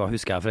 Ole, hva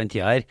husker jeg fra den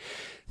tida her?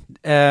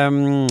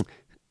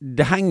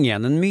 Det henger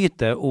igjen en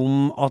myte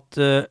om at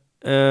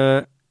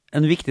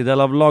en viktig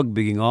del av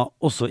lagbygginga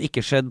også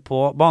ikke skjedde på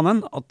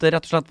banen. At det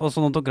rett og slett var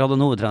sånn at dere hadde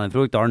en hovedtrener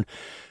fra Orkdalen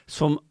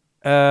som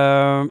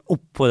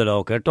oppfordret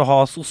dere til å ha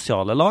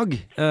sosiale lag,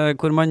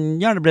 hvor man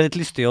gjerne ble litt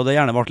lystig, og det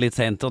gjerne ble litt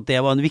sent, at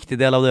det var en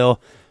viktig del av det å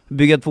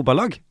bygge et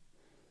fotballag.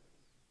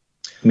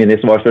 Mini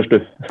svar først, du.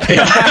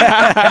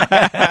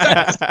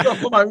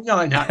 Få meg unna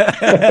den her.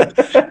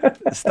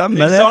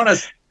 Stemmer det.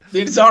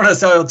 Nils Arne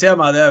sa jo til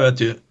meg det, vet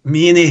du.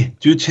 Mini,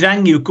 du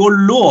trenger jo ikke å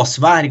låse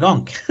hver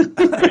gang.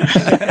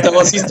 Det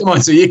var siste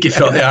mann som gikk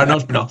ifra det her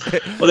nachspielet.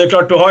 Og det er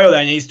klart, du har jo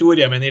den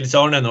historien med Nils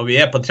Arne når vi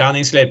er på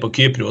treningsleir på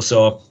Kypros,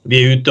 og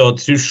vi er ute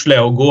og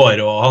trusler og går,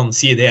 og han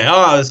sier det, ja,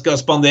 jeg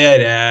skal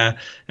spandere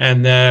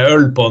en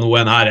øl på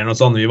noen her, eller noe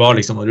sånt. Vi var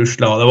liksom og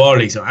ruslet, og det var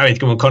liksom, jeg vet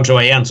ikke om det kanskje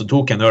var en som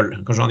tok en øl,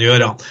 kanskje han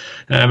gjør han,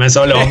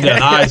 mens alle andre,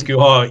 nei, jeg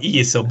skulle ha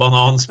is og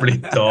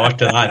banansplitt og alt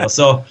det der, og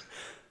så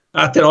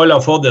etter alle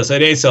har fått det, så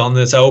reiser han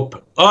seg opp.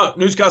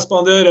 Nå skal jeg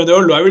spandere en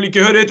øl, og jeg vil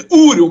ikke høre et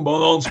ord om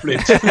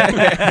banansplitt.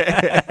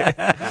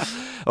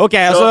 Ok,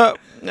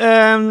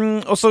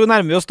 og så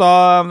nærmer vi oss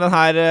da den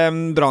her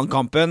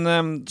brannkampen.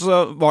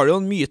 Så var det jo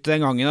en myte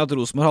den gangen at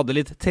Rosenborg hadde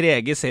litt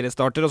trege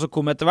seriestarter, og så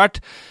kom etter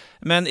hvert.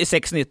 Men i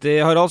 96,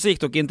 Harald, så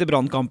gikk dere inn til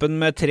brannkampen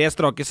med 3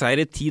 strake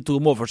seier,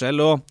 10-2 målforskjell,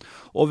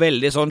 og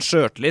veldig sånn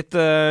skjørtlitt.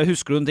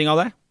 Husker du noen ting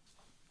av det?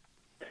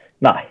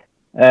 Nei.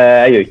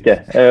 Jeg gjør ikke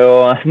det,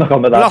 og jeg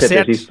snakket med deg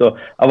Petter sist, og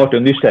jeg ble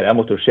jo nysgjerrig, jeg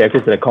måtte jo se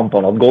hvordan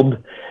kampene hadde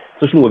gått,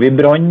 Så slo vi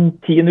Brann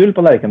 10-0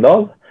 på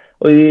Lerkendal,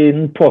 og i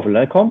den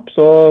påfølgende kamp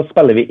så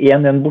spiller vi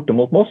 1-1 borte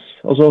mot Moss,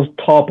 og så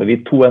taper vi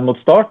 2-1 mot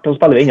Start, og så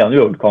spiller vi enda en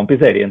uavgjort-kamp i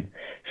serien,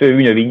 før vi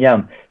begynner å vinne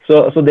igjen.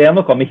 Så det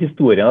noe med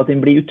historien, at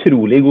den blir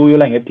utrolig god jo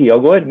lenger tida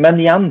går. Men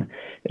igjen,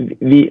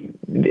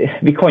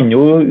 vi kan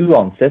jo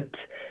uansett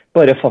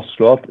bare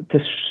fastslå at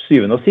til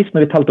syvende og sist,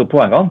 når vi telte opp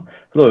poengene,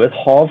 så var vi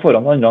et hav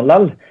foran andre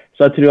lell.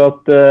 Så jeg tror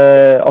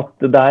at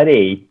det der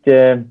ikke...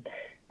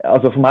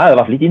 Altså for meg er det i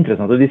hvert fall ikke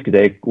interessant å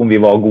diskutere om vi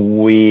var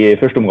gode i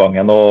første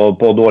omgangen og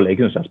på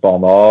dårlige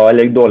kunstgressbaner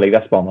eller dårlige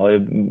gressbaner i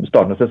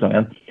starten av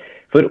sesongen.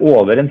 For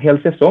over en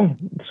hel sesong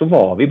så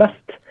var vi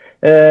best.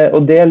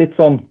 Og det er litt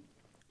sånn,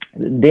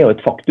 det er jo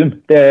et faktum.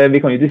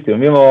 Vi kan jo diskutere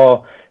om vi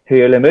var høy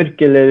eller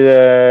mørk, eller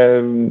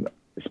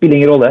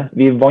spiller ingen rolle.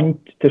 Vi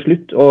vant til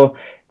slutt, og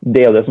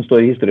det er jo det som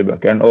står i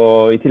historiebøkene.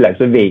 Og i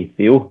tillegg så vet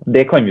vi jo,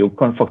 det kan vi jo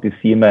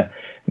faktisk si med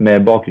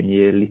bakgrunn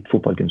i litt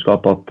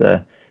fotballkunnskap, at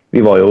vi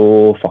var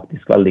jo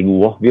faktisk veldig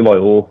gode.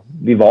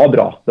 Vi var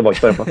bra, det var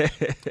ikke bare plass.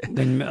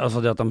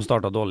 Altså det at de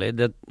startet dårlig,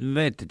 det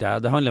vet ikke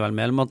jeg. Det handler vel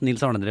mer om at Nils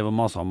Arne drev og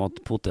maset om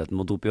at poteten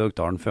måtte opp i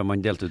Orkdalen før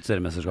man delte ut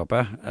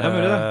seriemesterskapet. Ja,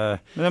 mulig det.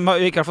 Men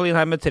de gikk i hvert fall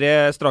inn her med 3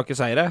 strake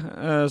seire,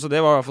 så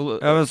det var i hvert fall...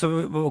 Ja, men så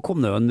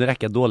kom det jo en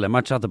rekke dårlige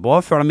matcher etterpå,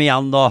 før de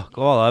igjen da.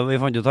 Hva var det? Vi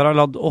fant ut her,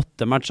 hadde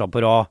 8 matcher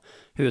på rad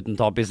uten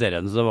tap i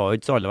serien, så det var jo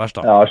ikke så aller verst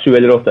da. Ja, 7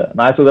 eller 8.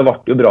 Nei, så det ble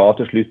jo bra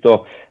til slutt.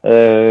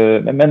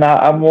 Men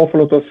jeg må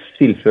få lov til å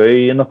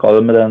tilføye noe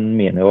med den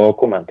mine og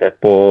kommentere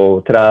på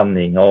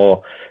trening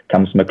og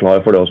hvem som er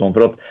klar for det og sånn.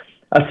 For at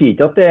jeg sier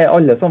ikke at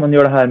alle sammen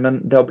gjør det her, men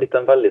det har blitt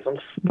en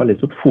veldig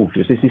stort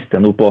fokus i siste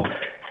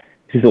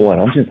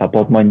årene, synes jeg,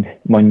 på at man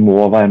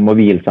må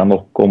hvile seg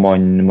nok, og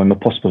man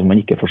må passe på så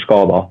man ikke får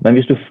skader. Men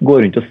hvis du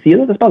går rundt og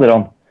sier det til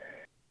spillerne,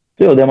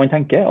 så er jo det man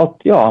tenker,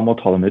 at ja, jeg må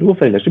ta det med ro,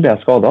 for ellers så blir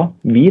jeg skadet.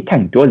 Vi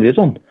tenkte jo aldri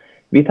sånn.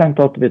 Vi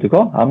tenkte at, vet du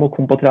hva, jeg må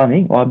komme på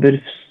trening, og jeg bør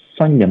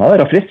sannelig meg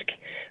være frisk.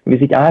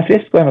 Hvis ikke jeg er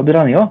frisk og er med på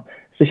treninga,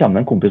 så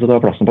kommer en kompis og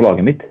tar plassen på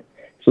laget mitt.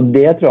 Så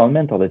det tror jeg er en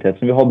mentalitet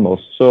som vi hadde med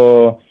oss. Så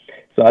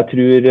jeg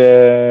tror,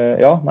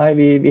 ja, nei,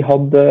 vi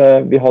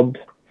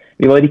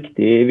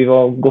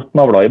var godt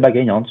navla i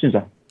begge endene, synes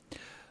jeg.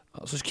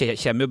 Så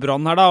kommer jo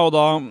Brann her da,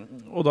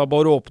 og da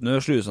bare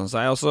åpner slusene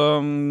seg.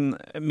 Altså,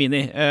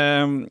 Mini,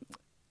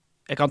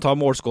 jeg kan ta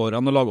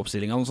målskårene og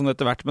lagoppstillingene og sånn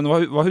etter hvert, men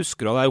hva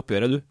husker du av det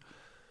oppgjøret, du?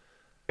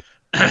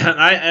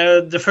 Nei,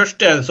 det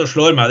første som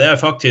slår meg, det er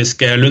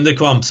faktisk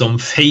Lundekvam som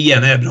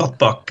feier ned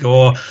Brattbakk,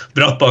 og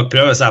Brattbakk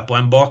prøver seg på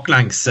en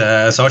baklengs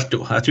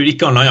salto. Jeg tror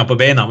ikke han landet på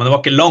beina, men det var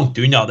ikke langt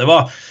unna. Det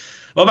var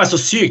bare så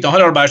sykt.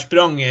 Harald Berg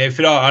sprang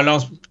ifra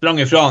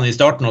han i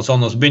starten og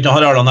sånn, og så begynte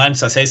Harald å nærme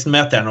seg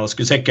 16-meteren og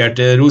skulle sikkert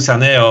ro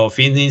seg ned og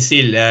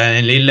fininnstille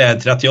en lille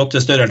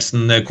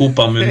 38-størrelsen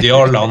Copa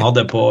Mundial han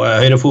hadde på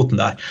høyrefoten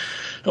der.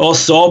 Og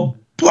så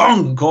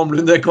bang kom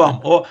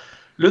Lundekvam, og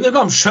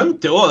Lundekvam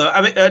skjønte også,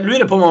 jeg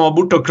lurer på om han var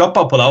borte og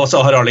klappet på deg, og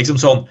så har han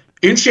liksom sånn,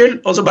 unnskyld,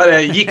 og så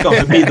bare gikk han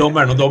forbi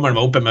dommeren, og dommeren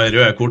var oppe med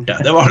røde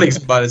kortet. Det var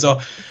liksom bare så,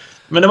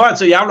 men det var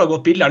et så jævla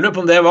godt bilde. Jeg lurer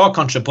på om det var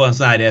kanskje på en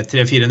sånn her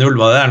 3-4-0,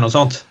 var det eller noe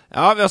sånt?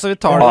 Ja, altså vi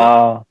tar det.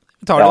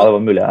 Ja, det var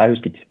mulig, jeg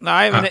husker ikke.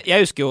 Nei, men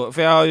jeg husker jo, for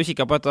jeg har jo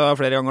kikket på dette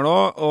flere ganger nå,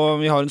 og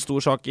vi har en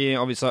stor sak i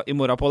avisa i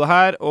morgen på det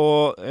her,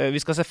 og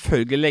vi skal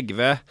selvfølgelig legge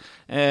ved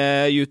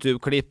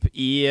YouTube-klipp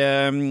i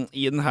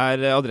denne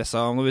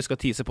adressa når vi skal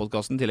tease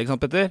podcasten til, ikke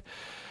sant, Petter?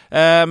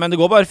 Men det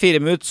går bare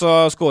 4 minutter,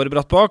 så skårer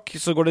Brattbakk,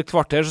 så går det et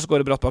kvarter, så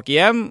skårer Brattbakk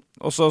igjen,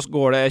 og så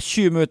går det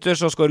 20 minutter,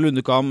 så skårer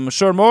Lundekvam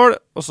selvmål,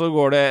 og så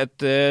går det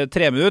et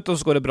 3 minutter, og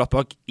så skårer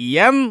Brattbakk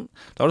igjen.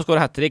 Da har du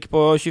skåret hat-trick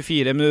på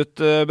 24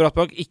 minutter,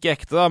 Brattbakk, ikke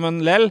ekte da,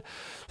 men lell.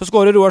 Så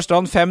skårer Roar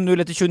Strand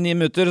 5-0 etter 29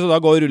 minutter, så da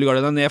går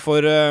rullegardene ned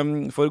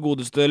for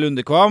godeste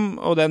Lundekvam,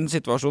 og den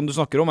situasjonen du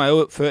snakker om er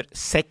jo før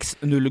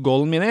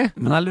 6-0-gålen, Mini.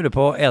 Men jeg lurer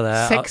på, er det...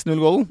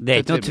 6-0-gålen? Det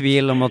er ikke noe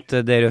tvil om at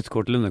det er rødt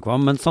kort til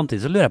Lundekvam, men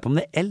samtidig så lurer jeg på om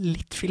det er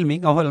litt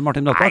filming av Harald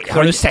Martin Brattbakk.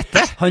 Har du sett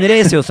det? Han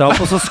reiser jo seg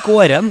opp, og så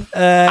skårer han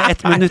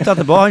 1 minutt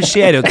etterpå. Han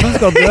ser ut som han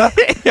skal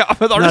dø. Ja,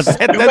 men har du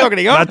sett det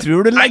taklinga? Jeg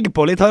tror du legger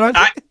på litt, Harald.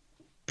 Nei,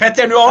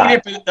 Petter, du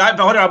angriper... Nei,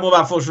 Harald må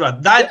være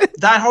forstått.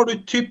 Der har du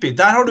typisk.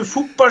 Der har du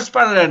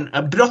fotballspilleren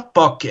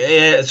Brattbakk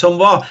som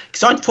var...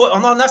 Ikke sant?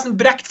 Han har nesten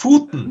brekt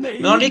foten,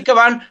 men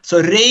allikevel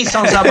så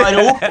reiser han seg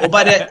bare opp og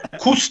bare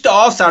koster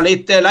av seg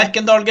litt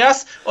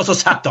Lerkendal-gress, og så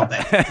setter han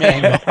det med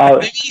en gang. Ja,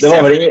 det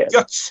viser vel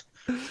guts.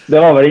 Det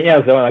var vel den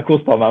eneste gangen jeg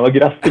kostet meg noe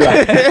gress til deg.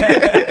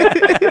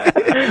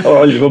 Og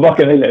aldri på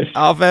bakken ellers.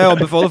 Ja, for jeg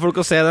anbefaler folk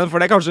å se den, for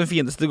det er kanskje den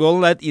fineste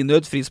gålen. Det er et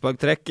innødt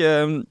frisparktrekk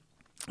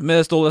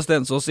med Ståle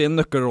Stensås i en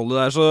nøkkelrolle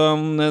der, så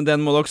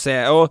den må dere se.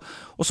 Og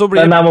så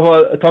blir... Men jeg må få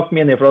takk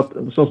Mini, for at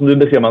sånn som du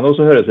beskriver meg nå,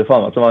 så høres det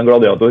faen meg som en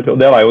gladiator,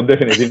 og det var jeg jo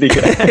definitivt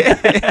ikke.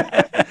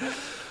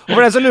 Og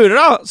for den som lurer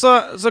da,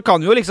 så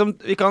kan vi jo liksom,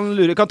 vi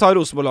kan ta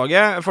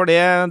Rosenborg-laget, for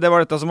det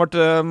var dette som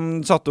ble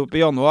satt opp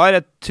i januar.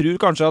 Jeg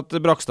tror kanskje at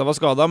Brakstad var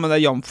skadet, men det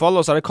er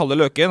Jamfall, og så er det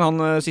Kalle Løken,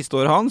 han siste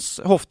året hans.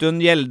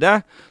 Hoftun Gjelde,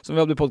 som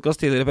vi hadde i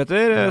podcast tidligere,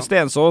 Petter. Ja.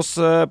 Stensås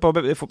på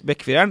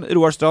Bekkfireren.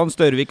 Roar Strand,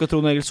 Størvik og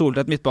Trond Egil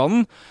Soltvedt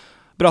midtbanen.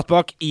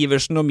 Brattbakk,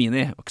 Iversen og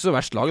Mini. Det var ikke så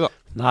verst lag, da.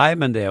 Nei,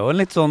 men det jo en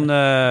litt sånn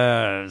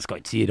skal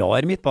ikke si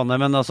rar midtbane,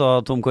 men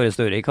altså Tom Kåre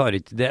Størvik har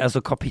ikke det,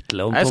 altså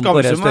kapitlet om Tom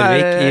Kåre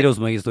Størvik i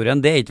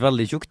Rosenborg-historien, det ikke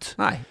veldig tjukt.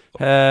 Nei.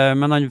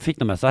 Men han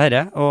fikk noe med seg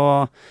herre,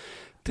 og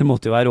det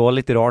måtte jo være også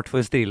litt rart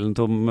for stilen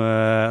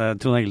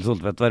Trond Egil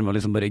Soltvedt være med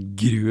liksom bare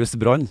grus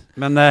Brann.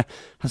 Men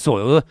han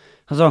så jo,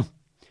 altså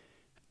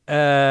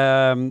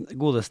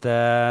godeste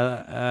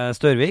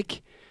Størvik,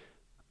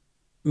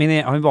 men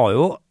han var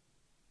jo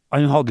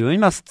han hadde jo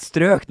den mest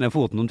strøkne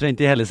foten omtrent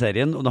i hele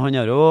serien, og han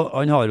har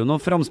jo noen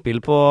framspill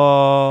på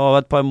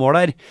et par mål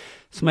der,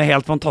 som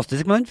helt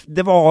fantastisk, men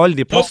det var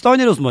aldri plass da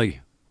han i Rosenborg.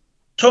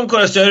 Tom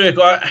Kåre Størvik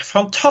var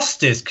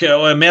fantastisk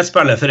og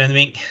medspiller for en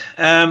ving.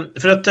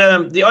 For at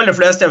de aller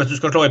fleste, hvis du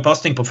skal slå i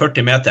passning på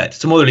 40 meter,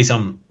 så må du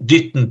liksom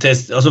dytte den til,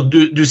 altså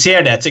du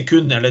ser det et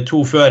sekund eller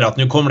to før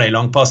at nå kommer det i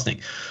langpassning.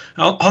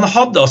 Han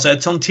hadde altså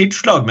et sånn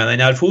tilslag med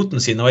den her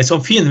foten sin, og en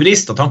sånn fin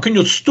vrist at han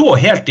kunne jo stå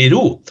helt i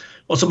ro,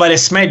 og så bare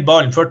smelle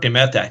ballen 40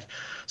 meter.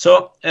 Så,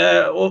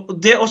 og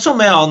det også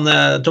med han,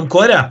 Tom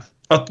Kåre,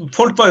 at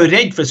folk var jo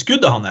redd for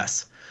skuddet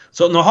hans.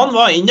 Så når han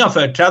var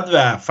innenfor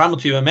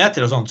 30-25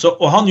 meter og sånt,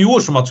 og han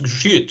gjorde som at han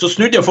skulle skyte, så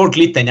snudde folk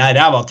litt den her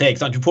ræva til,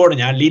 ikke sant? Du får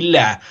den her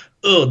lille,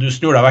 du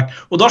snur deg vekk.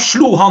 Og da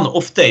slo han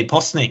ofte i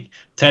passning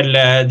til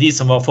de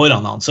som var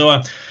foran han. Så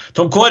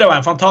Tom Kåre var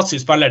en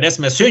fantastisk spiller. Det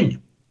som synd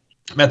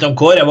med Tom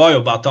Kåre var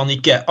jo at han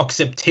ikke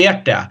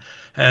aksepterte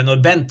når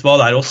Bent var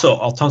der også,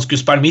 at han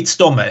skulle spille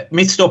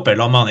midtstopper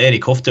la med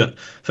Erik Hoftun.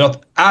 For at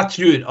jeg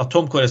tror at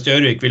Tom Kåre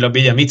Størvik ville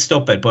bli en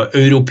midtstopper på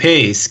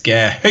europeisk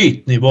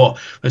høyt nivå.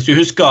 Hvis du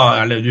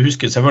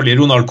husker selvfølgelig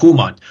Ronald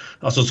Koeman,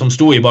 altså som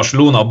sto i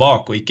Barcelona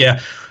bak og ikke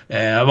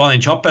var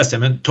den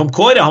kjappeste, men Tom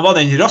Kåre han var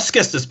den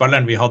raskeste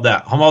spilleren vi hadde.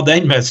 Han var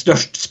den med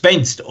størst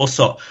spenst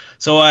også.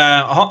 Så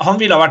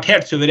han ville ha vært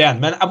helt suveren.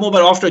 Men jeg må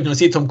bare avslutte med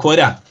å si Tom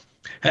Kåre,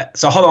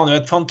 så hadde han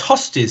jo et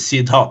fantastisk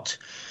sitat.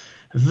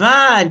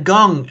 Hver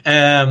gang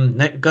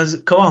hva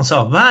var han sa?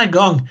 Hver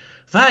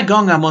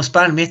gang jeg må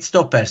spille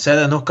midtstopper, så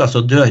det noe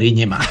som dør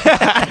inni meg.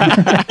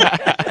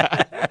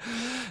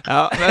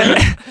 Ja,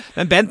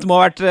 men Bent må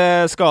ha vært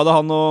skadet,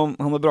 han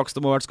og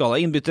Brakstad må ha vært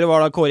skadet. Innbyttere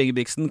var da Kåre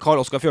Ingebrigtsen,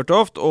 Karl Oskar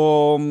Fjørtoft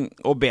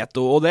og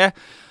Beto, og det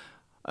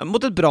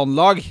mot et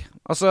Brannlag.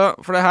 Altså,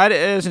 for det her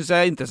synes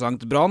jeg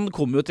interessant. Brann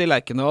kom jo til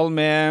Lerkendal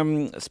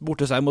med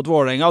borteseier mot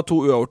Vålerenga, 2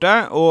 uavgjorte,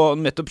 og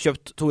nettopp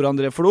kjøpt Tor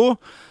André Flo.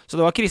 Så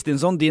det var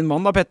Kristinsson, din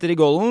mann da, Petter i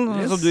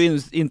Golden, som du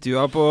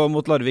intervjuet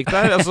mot Larvik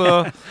der.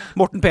 Altså,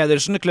 Morten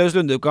Pedersen, Klaus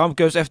Lundeukamp,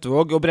 Klaus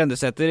Eftervåg og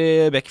Brendesetter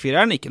i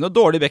Bekkfireren. Ikke noe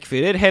dårlig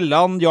Bekkfirer.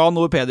 Helland, Jan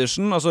Ove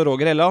Pedersen, altså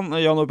Roger Helland,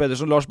 Jan Ove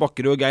Pedersen, Lars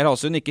Bakkerud og Geir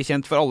Hasund. Ikke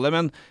kjent for alle,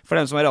 men for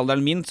dem som er i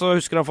alderen min, så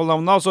husker jeg i hvert fall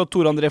navnet. Altså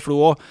Tor André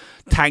Flo og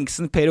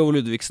Tanksen, Per Ove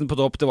Ludvigsen på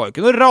topp. Det var jo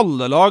ikke noe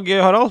rallelag,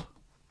 Harald.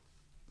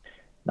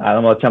 Nei,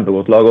 de var et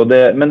kjempegodt lag,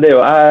 men det er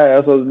jo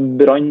altså,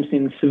 Brann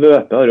sin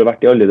svøpe har jo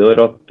vært i alle de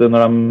år at når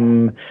de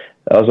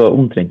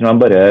omtrent når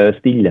de bare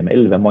stiller med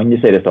 11 mann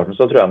i seriestarten,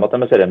 så tror jeg at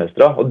de er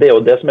seriemestere, og det er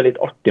jo det som er litt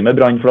artig med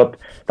Brann, for at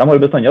de har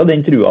jo bestandig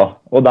den trua,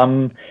 og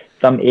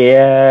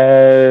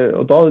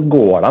og da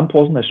går de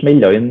på sånne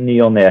smeller i ny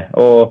og ned,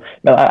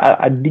 men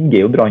jeg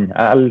digger jo Brann,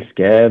 jeg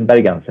elsker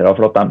bergensere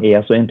for at de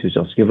er så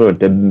entusiastiske i forhold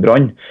til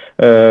Brann,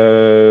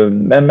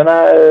 men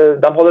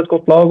de hadde et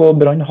godt lag, og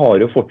Brann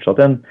har jo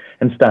fortsatt en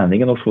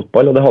standing i norsk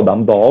fotball, og det hadde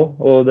de da også,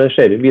 og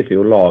det viser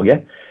jo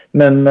laget,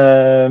 men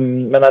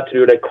jeg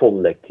tror det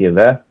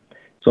kollektivet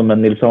som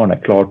en Nils Arne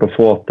klarte å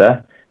få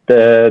til,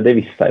 det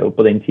visste jeg jo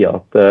på den tida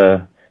at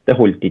det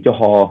holdt ikke å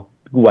ha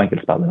gode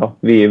enkeltspillere.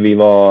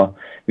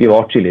 Vi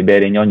var atskillig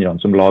bedre enn andre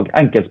som lag.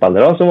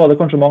 Enkeltspillere, så var det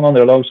kanskje mange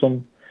andre lag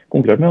som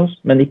konkurrerte med oss,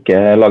 men ikke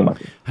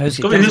lagmessig.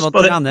 Skal vi huske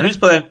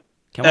på det?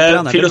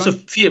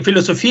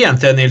 Filosofien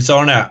til Nils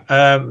Arne,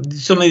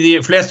 som i de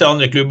fleste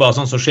andre klubber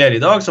sånn som skjer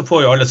i dag, så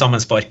får jo alle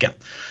sammen sparken.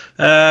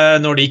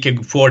 Når de ikke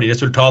får de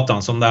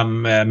resultatene som de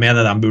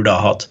mener de burde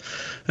ha hatt.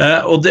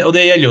 Og det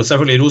gjelder jo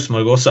selvfølgelig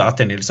Rosenborg også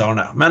etter Nils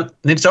Arne. Men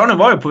Nils Arne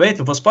var jo på vei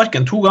til å få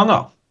sparken 2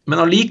 ganger. Men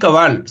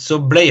allikevel så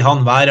ble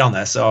han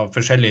værende av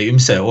forskjellige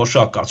ymse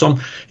årsaker, som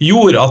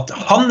gjorde at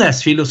hans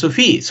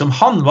filosofi, som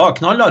han var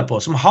knallhard på,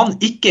 som han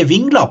ikke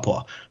vingla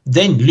på,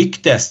 den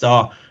lyktes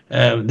da.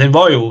 Den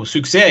var jo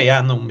suksess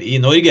gjennom i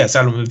Norge,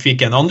 selv om vi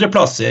fikk en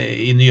andreplass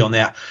i ny og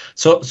ned.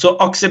 Så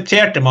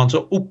aksepterte man,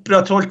 så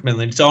opprettholdt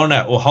med Nils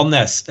Arne og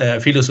hans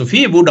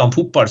filosofi, hvordan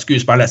fotball skulle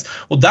spilles.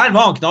 Og der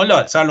var han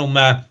knallhard, selv om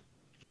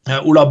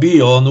Ola By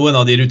og noen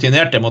av de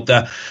rutinerte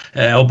måtte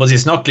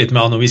snakke litt med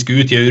han når vi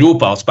skulle ut i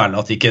Europa og spille,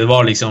 at det ikke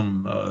var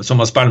liksom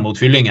som å spille mot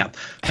fyllingen.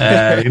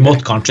 Vi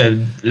måtte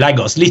kanskje legge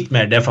oss litt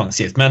mer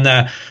defensivt, men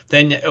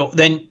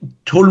den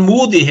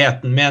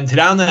tålmodigheten med en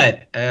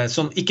trener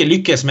som ikke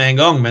lykkes med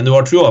en gang, men du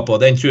har troa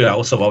på, den tror jeg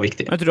også var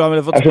viktig. Jeg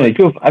skjønner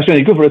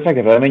ikke hvorfor du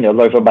tenker fra et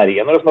lag fra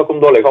Bergen når du snakker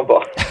om dårlige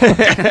kamper.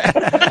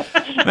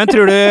 Men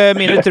tror du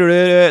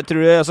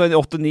altså i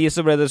 89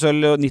 så ble det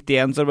sølv, og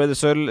 91 så ble det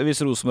sølv,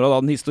 hvis Rosenborg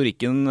hadde den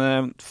historikken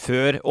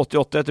før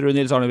 88, tror du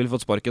Nils Arne ville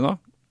fått sparken da?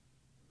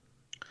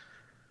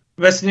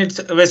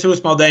 Hvis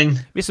Rosenborg hadde den...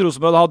 Hvis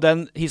Rosenborg hadde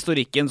den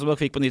historikken som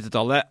dere fikk på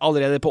 90-tallet,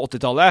 allerede på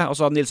 80-tallet, og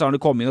så hadde Nils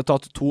Arne kommet inn og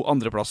tatt 2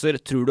 andreplasser,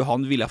 tror du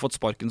han ville ha fått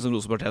sparken som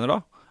Rosenborg-trener da?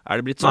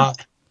 Det blitt sånn?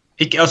 Nei.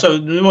 Ikke, altså,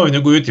 nå må vi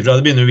jo gå ut ifra,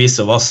 det begynner å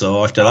vise og vasse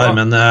og alt det der,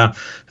 men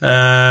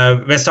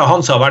hvis det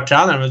han som har vært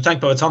trener, men du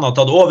tenker på hvis han har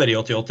tatt over i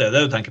 88,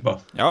 det du tenker på?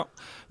 Ja,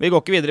 vi går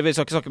ikke videre, vi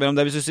skal ikke snakke mer om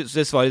det. Hvis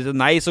du svarer til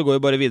nei, så går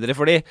vi bare videre,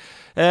 fordi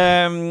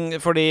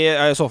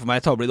jeg så for meg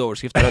et tabloid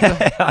overskrift. Jeg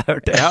har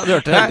hørt det. Ja, du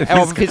hørte det? Jeg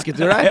var på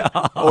fisketur der.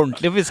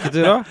 Ordentlig på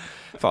fisketur også.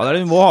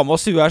 Fader, vi må ha med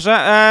oss hue her, så.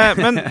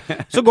 Men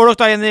så går dere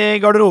da inn i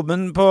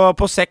garderoben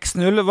på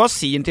 6-0. Hva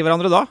sier han til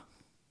hverandre da?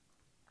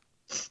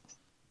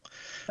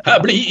 Her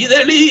blir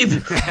det liv!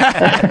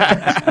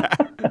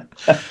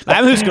 Nei,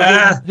 men husker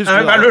du? Jeg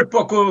har lurt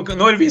på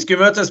når vi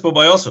skulle møtes på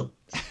Bajasso.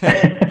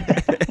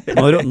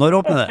 Når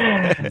åpner det?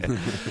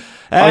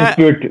 Han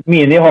spurte,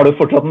 Mini, har du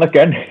fortsatt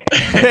nøkkelen?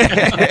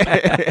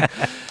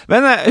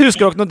 Men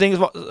husker dere noen ting?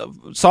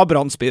 Sa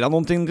Brann-spillerne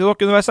noen ting til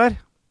dere underveis her?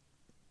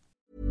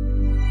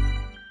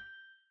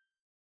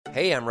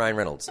 Hey, I'm Ryan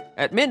Reynolds.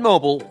 At Mint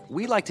Mobile,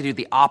 we like to do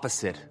the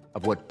opposite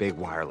of what Big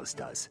Wireless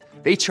does.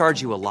 They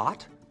charge you a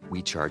lot.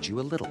 We charge you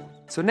a little.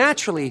 So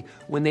naturally,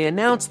 when they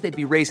announced they'd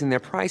be raising their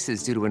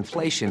prices due to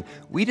inflation,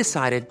 we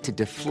decided to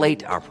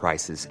deflate our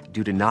prices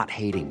due to not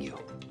hating you.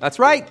 That's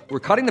right. We're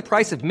cutting the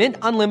price of Mint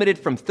Unlimited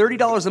from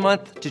 $30 a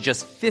month to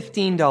just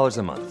 $15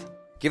 a month.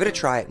 Give it a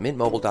try at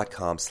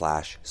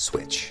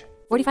mintmobile.com/switch.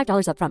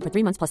 $45 up front for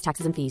 3 months plus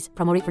taxes and fees.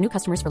 Promo rate for new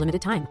customers for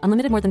limited time.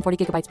 Unlimited more than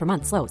 40 gigabytes per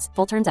month. Slows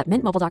full terms at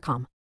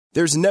mintmobile.com.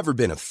 There's never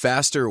been a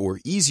faster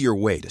or easier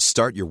way to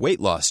start your weight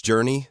loss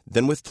journey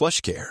than with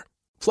PlushCare.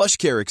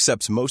 PlushCare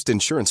accepts most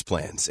insurance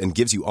plans and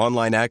gives you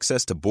online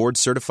access to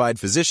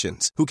board-certified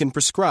physicians who can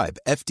prescribe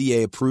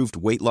FDA-approved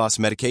weight loss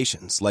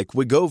medications like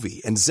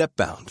Wegovy and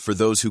Zepbound for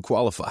those who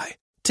qualify.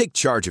 Take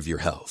charge of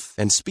your health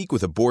and speak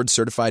with a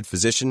board-certified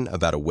physician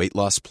about a weight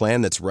loss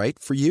plan that's right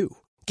for you.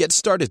 Get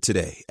started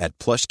today at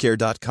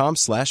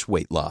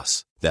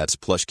plushcare.com/weight-loss. That's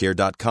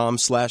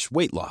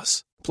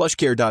plushcare.com/weight-loss.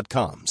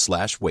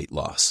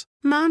 plushcare.com/weight-loss.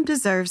 Mom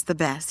deserves the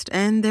best,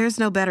 and there's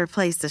no better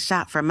place to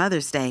shop for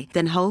Mother's Day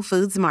than Whole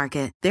Foods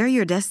Market. They're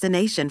your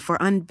destination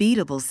for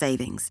unbeatable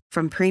savings,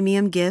 from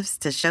premium gifts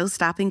to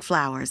show-stopping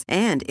flowers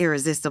and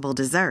irresistible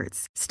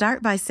desserts.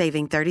 Start by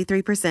saving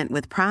 33%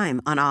 with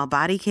Prime on all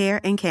body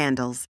care and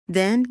candles.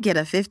 Then get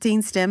a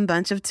 15-stem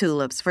bunch of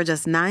tulips for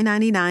just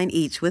 $9.99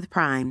 each with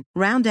Prime.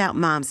 Round out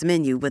Mom's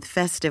menu with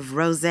festive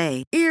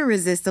rosé,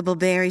 irresistible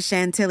berry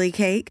chantilly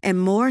cake,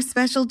 and more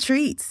special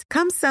treats.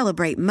 Come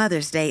celebrate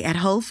Mother's Day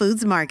at Whole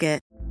Foods Market.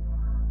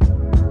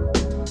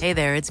 Hey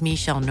there, it's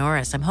Michelle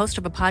Norris. I'm host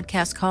of a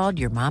podcast called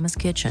Your Mama's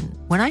Kitchen.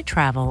 When I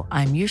travel,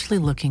 I'm usually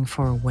looking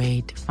for a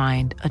way to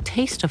find a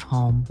taste of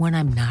home when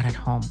I'm not at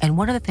home. And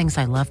one of the things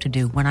I love to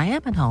do when I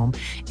am at home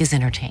is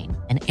entertain.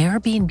 And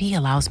Airbnb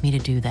allows me to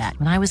do that.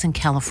 When I was in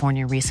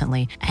California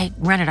recently, I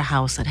rented a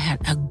house that had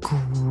a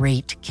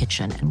great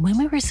kitchen. And when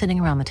we were sitting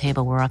around the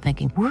table, we were all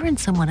thinking, we're in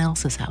someone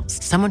else's house.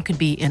 Someone could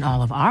be in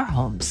all of our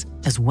homes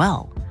as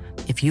well.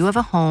 If you have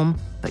a home,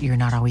 but you're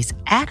not always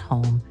at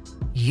home,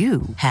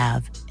 you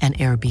have an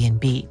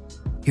Airbnb.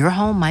 Your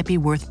home might be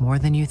worth more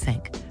than you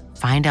think.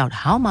 Find out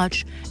how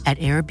much at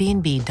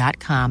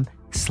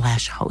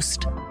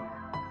airbnb.com/host.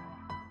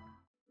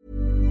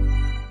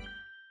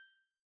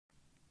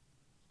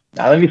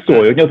 Nei, men vi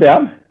så jo ikke noe til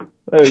dem.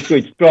 Det skal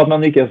ikke prate,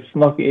 men ikke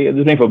snakke,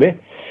 du trenger forbi.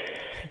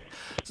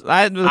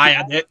 Nei,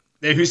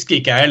 det husker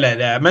ikke jeg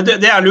heller. Men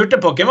det jeg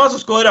lurte på, hvem var det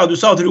som skåret? Du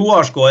sa at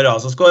Roar skåret,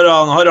 så skåret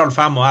han Harald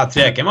 5 og jeg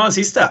 3. Hvem var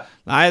den siste?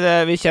 Nei,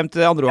 vi kommer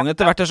til andre gangen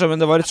etter hvert, men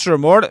det var et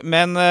selvmål.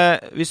 Men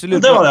hvis du lurer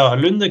på... Det var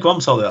det, Lunde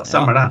Kvam sa det, ja.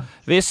 Stemmer det.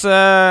 Hvis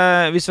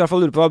vi i hvert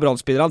fall lurer på hva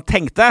Brann-spillerne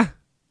tenkte,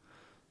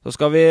 så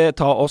skal vi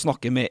ta og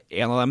snakke med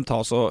en av dem. Ta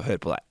oss og høre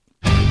på deg.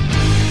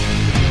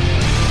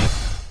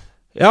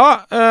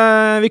 Ja,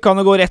 vi kan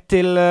jo gå rett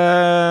til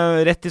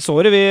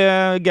såret.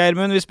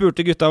 Geirmund, vi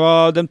spurte gutta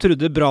hva de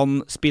trodde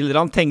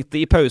Brann-spillerne tenkte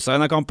i pausa i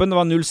denne kampen. Det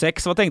var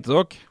 0-6. Hva tenkte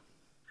dere?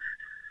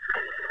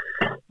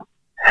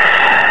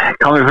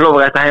 Kan vi få lov å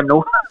rette hjem nå?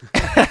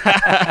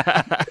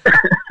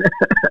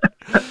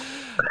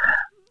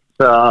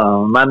 Så,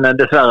 men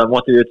dessverre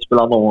måtte vi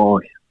utspille andre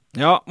også.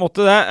 Ja,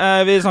 måtte det.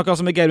 Vi snakket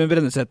altså med Geirmund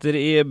Brennesetter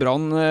i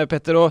Brann,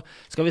 Petter, og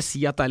skal vi si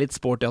at det er litt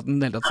sporty at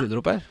den hele tatt stiller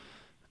opp her?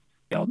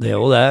 Ja, det er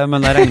jo det, men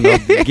jeg regner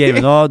at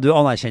Geirmund, du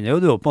anerkjenner jo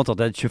du på en måte at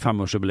det er et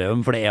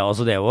 25-årsjubileum, for det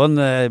er jo en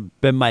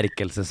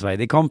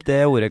bemerkelsesverdig kamp,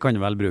 det ordet kan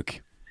du vel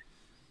bruke.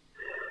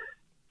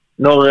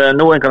 Når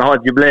noen kan ha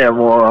et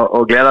jubileum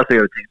og glede seg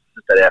over ting, så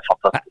synes jeg det er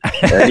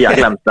fantastisk. Vi har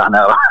glemt det her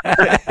nede.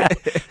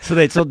 Så det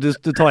er ikke sånn, du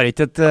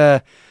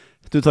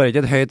tar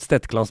ikke et høyt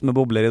stettklass med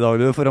bobler i dag,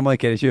 du, for å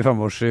markere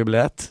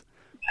 25-årsjubileet?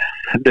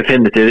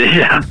 Definitivt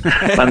ikke,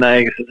 men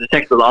jeg synes det er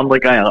kjekt å andre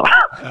greier.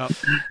 Ja.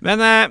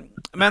 Men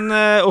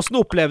hvordan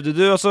opplevde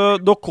du,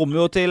 altså, dere kom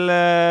jo til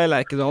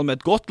Lerkendal med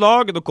et godt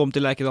lag, dere kom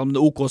til Lerkendal med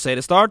en OK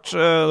seriestart,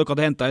 dere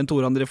hadde hentet inn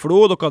Tor André Flo,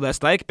 dere hadde en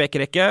sterk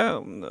bekkrekke.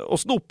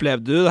 Hvordan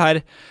opplevde du det her,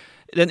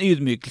 den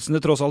ydmykelsen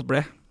det tross alt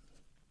ble?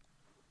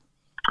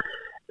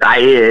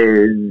 Nei,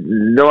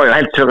 det var jo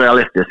helt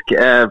surrealistisk.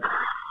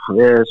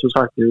 som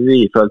sagt, vi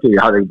følte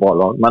vi hadde et bra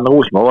lag, men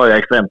Rosenborg var jo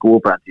ekstremt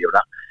gode på den tiden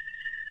der.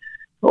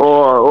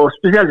 Og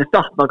spesielt i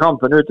starten av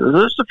kampen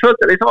så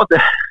følte jeg liksom at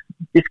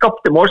de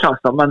skapte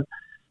målsjanser, men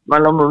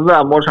mellom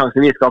hver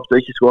målsjanse vi skapte og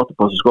ikke skårte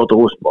på, så skårte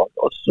Rosenborg.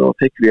 Og så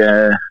fikk vi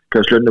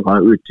Klaus Lunde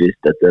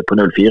utvist på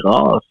 0-4,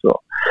 og så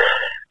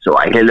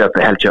var egentlig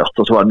løpet helt kjørt,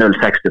 og så var det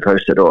 0-6 til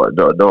pause,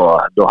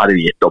 da hadde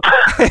vi gitt opp.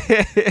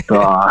 Så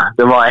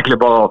det var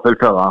egentlig bare å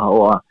fullføre,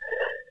 og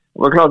det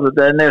var klart at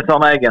Nils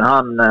Arne Eggen,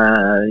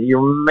 jo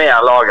mer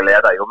laget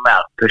leder, jo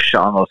mer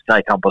pusher han og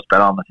skrek han på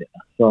spillerne sine.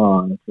 Så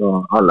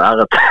all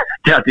ære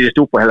til at de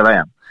stod på hele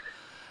veien.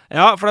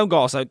 Ja, for de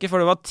ga seg jo ikke, for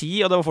det var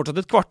 10, og det var fortsatt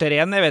et kvarter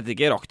igjen. Jeg vet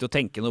ikke, jeg rakk til å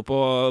tenke noe på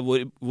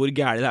hvor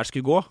gærlig det her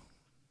skulle gå.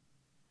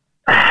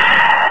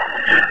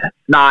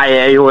 Nei,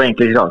 jeg gjorde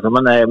egentlig ikke det,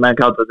 men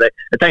klart at jeg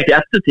tenkte i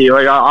ettertid, og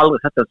jeg har aldri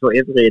sett det så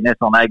ivrig i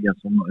Nils Arne Eggen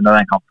som under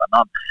den kampen.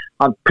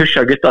 Han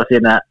pusher gutta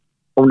sine,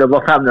 om det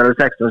var 5 eller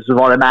 6, så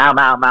var det mer.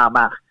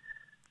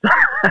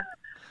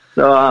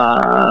 Så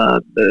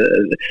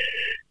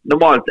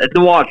et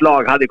normalt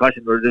lag hadde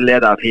kanskje når du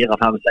leder 4,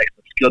 5, 6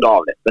 skrudd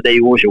av litt, men det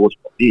gjorde ikke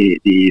Rosenborg.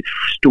 De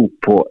sto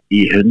på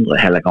i 100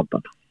 hele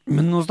kampen.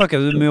 Men nå snakker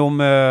du mye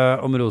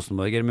om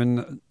Rosenborg, men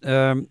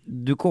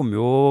du kom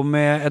jo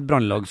med et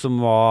brannlag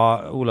som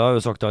var, Ola har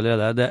jo sagt det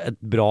allerede, det et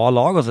bra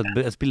lag, altså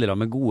et spillere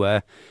med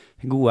gode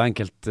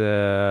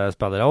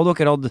enkeltspillere, og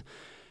dere hadde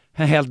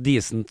en helt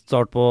decent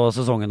start på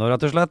sesongen nå,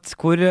 rett og slett.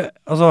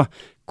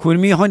 Hvor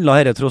mye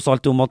handlet dette tross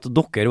alt om at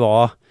dere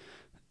var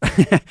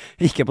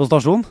ikke på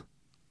stasjon?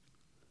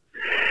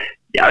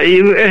 Ja,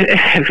 vi var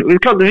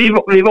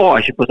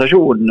ikke på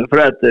stasjonen, for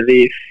at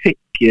vi fikk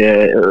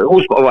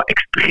Rosenborg var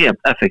ekstremt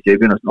effektiv i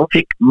begynnelsen, og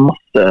fikk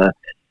masse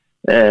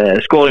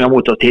skåringer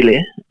mot oss tidlig,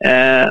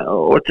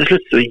 og til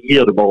slutt så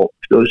gir du bare opp.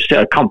 Du ser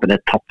at kampen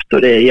tapt, og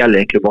det gjelder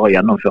egentlig bare å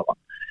gjennomføre.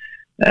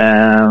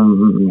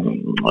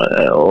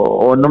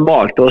 Og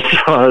normalt også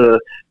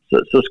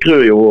så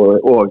skrur jo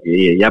også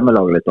i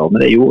hjemmelaget litt av, men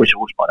det gjorde ikke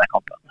Rosenborg den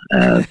kampen.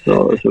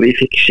 Så vi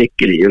fikk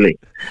skikkelig juling.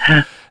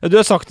 Du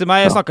har sagt til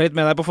meg, jeg snakket litt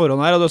med deg på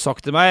forhånd her, og du har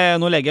sagt til meg,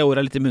 nå legger jeg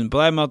ordet litt i munnen på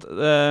deg, men at,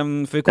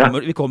 for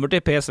vi kommer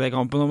til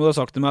PSV-kampen, og du har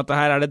sagt til meg at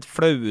dette er det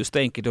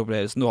flaueste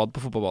enkeltopplevelsen du hadde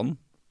på fotballbanen.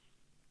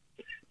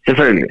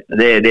 Selvfølgelig.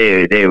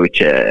 Det er jo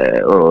ikke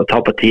å ta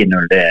på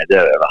 10-0, det er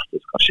det verste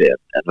som kan skje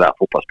enhver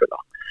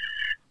fotballspiller.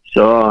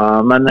 Så,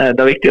 men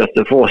det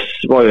viktigste for oss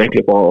var jo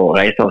egentlig bare å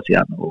reise oss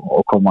igjen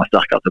og komme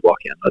sterkere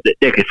tilbake igjen. Og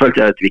det følte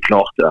jeg at vi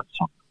klarte det.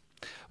 Sånn.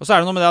 Og så er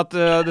det noe med det at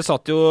det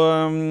satt jo,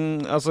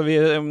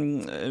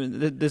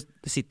 det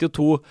sitter jo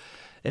to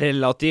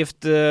relativt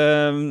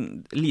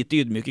lite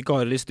ydmyke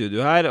karer i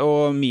studio her,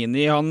 og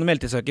Mini han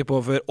meldte seg ikke på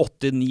for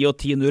 8, 9 og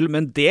 10-0,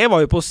 men det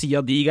var jo på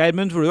siden av de,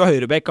 Geirmund, for du var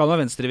høyrebekk, han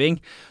var venstreving.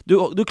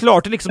 Du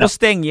klarte liksom å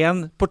stenge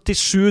igjen til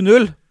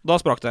 7-0, da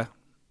sprakk det.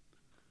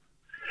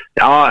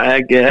 Ja,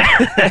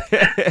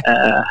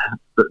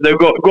 det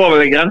går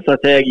vel en grense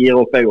til jeg gir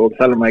opp, jeg også,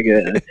 selv om jeg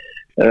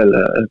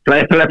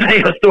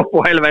pleier å stå på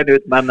hele veien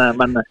ut,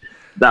 men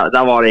der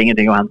var det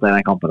ingenting å hente i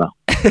den kampen der.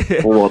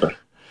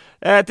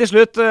 Til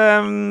slutt,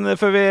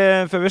 før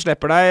vi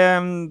slipper deg,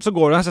 så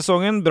går denne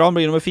sesongen. Brann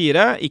blir nummer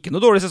 4, ikke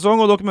noe dårlig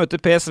sesong, og dere møter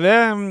PSV.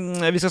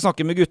 Vi skal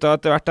snakke med gutta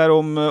etter hvert her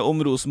om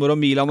Rosenborg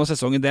og Milan og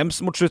sesongen dems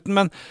mot slutten,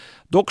 men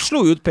dere slo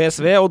ut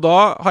PSV, og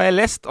da har jeg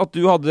lest at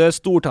du hadde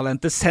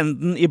stortalentet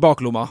Senden i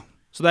baklomma.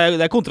 Så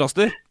det er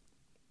kontraster.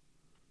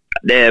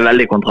 Det er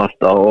veldig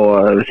kontraster,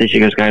 og hvis ikke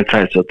jeg husker helt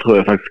feil, så tror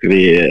jeg faktisk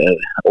vi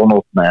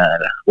ordner opp med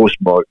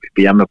Rosenborg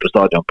hjemme på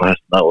stadion på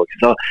høsten der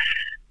også.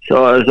 Så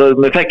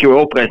vi fikk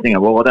jo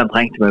oppreisningen vår, og den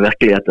trengte vi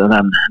virkelig etter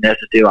den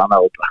nesestyveren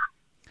der oppe.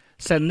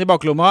 Senden i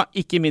baklomma,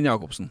 ikke Min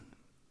Jakobsen.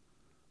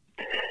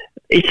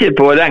 Ikke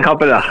på den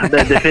kampen der, det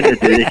er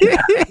definitivt ikke.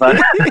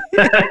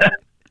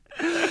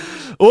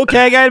 Ok,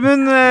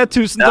 Geirmund,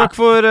 tusen takk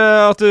for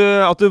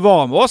at du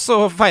var med oss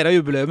og feiret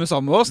jubileum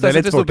sammen med oss. Det er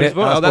litt sporty.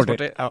 Ja, det er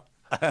sporty. Ja.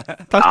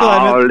 Takk skal du ha,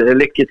 Geirmund.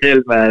 Lykke til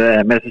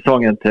med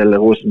sesongen til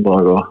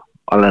Rosenborg og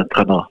alle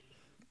trenere.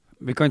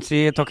 Vi kan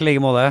si takk i like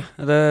måte.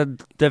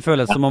 Det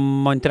føles som om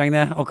man trenger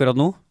det akkurat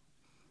nå.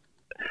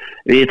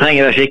 Vi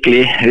trenger det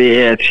skikkelig. Vi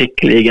er et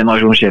skikkelig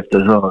generasjonsskifte,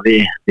 så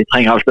vi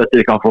trenger all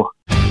støtte vi kan få.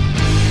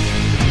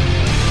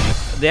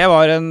 Det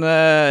var en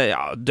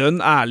dønn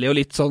ærlig og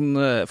litt sånn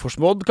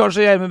forsmådd,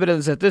 kanskje, Gjermund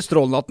Bredesæter.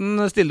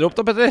 Strålnatten stiller opp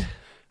da, Petter?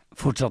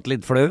 Fortsatt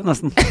litt flau,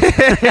 nesten.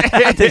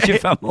 Etter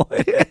 25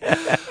 år.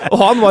 Og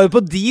han var jo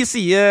på de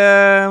side,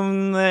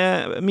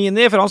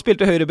 Mini, for han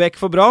spilte høyrebekk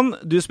for Brann.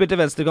 Du spilte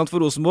venstrekant for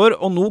Rosenborg,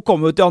 og nå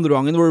kommer vi til andre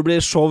gangen hvor det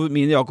blir show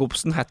Mini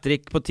Jakobsen,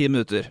 hat-trick på 10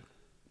 minutter.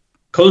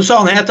 Hva du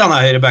sa han heter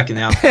han høyrebekken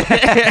igjen?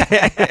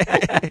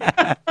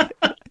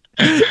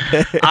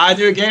 Nei,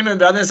 du, Geirmund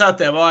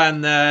Bredesæter var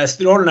en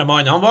strålende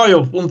mann. Han var jo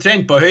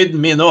omtrent på høyden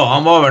min også.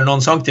 Han var vel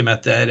noen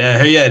centimeter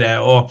høyere,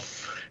 og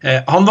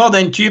han var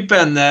den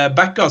typen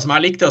backer som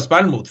jeg likte å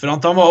spille mot, for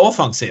han var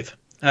offensiv.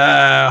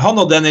 Han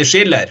og Dennis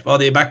Schiller var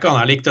de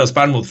backene jeg likte å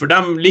spille mot, for de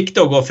likte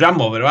å gå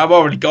fremover, og jeg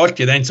var vel ikke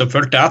alltid den som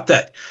følte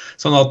etter.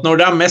 Sånn at når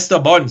de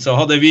mistet ballen, så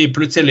hadde vi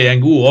plutselig en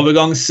god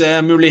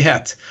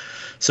overgangsmulighet.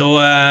 Så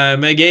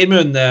med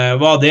Geirmund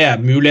var det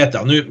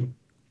muligheter. Nå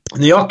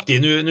nøyaktig.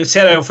 Nå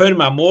ser jeg jo for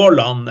meg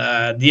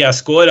målene de jeg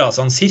skåret,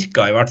 sånn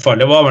cirka I hvert fall.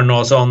 Det var vel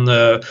noe sånn...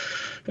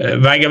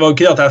 Det var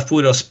ikke at jeg for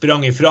og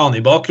sprang ifra han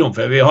I bakrom,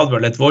 for vi hadde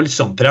vel et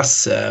voldsomt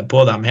press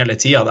på dem hele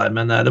tiden der,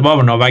 men det var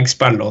vel noe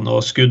veggspill og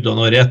noe skudd og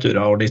noe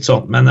returer og litt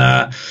sånt. Men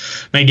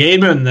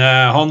Geirmund,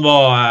 han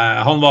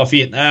var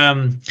fin.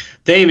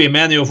 Davy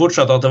mener jo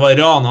fortsatt at det var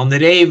ran. Han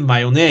reiv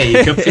meg jo ned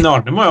I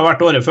cupfinalen. Det må jo ha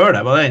vært året før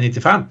det. Var det I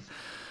 95?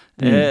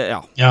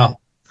 Ja.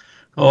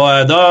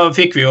 Og da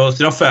fikk vi jo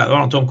straffe. Det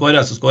var han Tom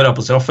Kåre som skåret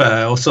på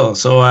straffe også,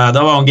 så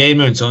da var han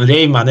Geirmund som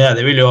reiv meg ned.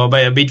 Det ville jo ha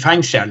blitt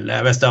fengsel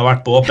hvis det har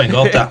vært på åpen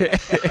gate.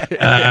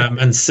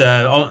 Mens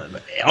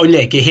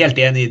alle ikke helt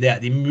enige I det.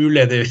 De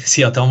mulige det vil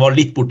si at han var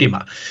litt borti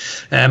meg.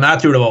 Men jeg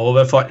tror det var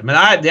overfall. Men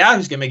det jeg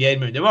husker med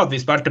Geirmund, det var at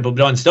vi spilte på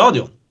Brann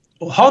stadion,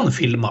 og han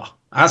filmet.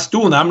 Jeg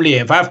sto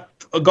nemlig, for jeg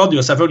gadd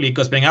jo selvfølgelig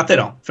ikke å springe etter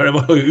han, for det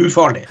var jo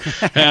ufarlig.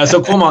 Så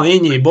kom han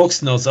inn I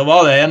boksen, og så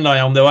var det en eller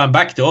annen, om det var en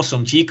back til oss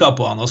som kikket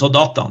på han, og så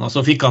datt han, og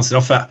så fikk han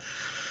straffe.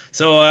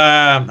 Så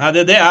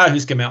det det jeg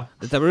husker med han.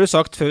 Dette ble jo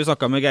sagt før vi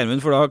snakket med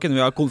Geirmund, for da kunne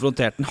vi ha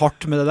konfrontert den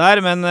hardt med det der,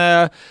 men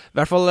I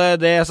hvert fall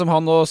det som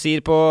han nå sier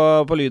på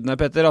lyden her,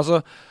 Petter,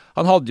 altså,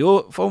 han hadde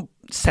jo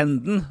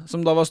Senden, som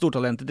da var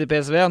stortalentet til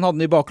PSV, han hadde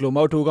den I baklomma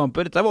over 2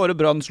 kamper. Dette var jo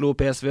Brann slo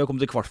PSV og kom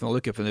til kvartfinale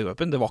I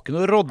cupen. Det var ikke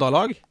noe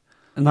roddalag.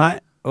 Nei,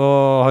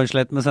 og han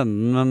slet med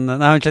Senden, men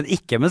han slet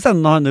ikke med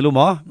Senden og han I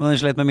lomma, men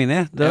han slet med Mini.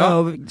 Det var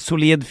jo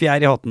solid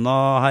fjær I hatten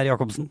av herr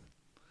Jakobsen.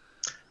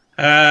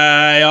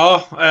 Jeg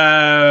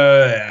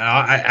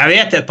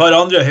vet et par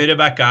andre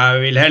høyrebacker jeg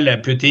vil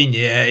heller putte inn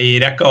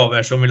I rekka over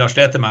som vil ha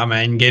slete meg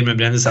med enn Geirmund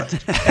Brennesæter.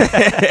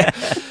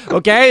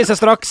 Ok, så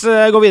straks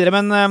gå videre,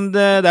 men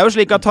det jo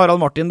slik at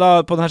Harald Martin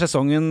da, på denne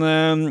sesongen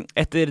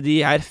etter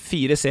de her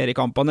 4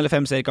 seriekampene, eller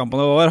 5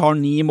 seriekampene over, har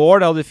 9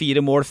 mål, hadde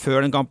 4 mål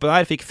før den kampen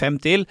her, fikk 5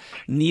 til,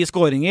 9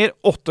 skåringer,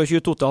 28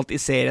 totalt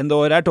I serien det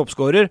året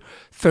toppskårer,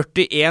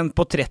 41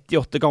 på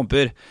 38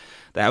 kamper.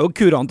 Det jo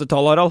kurante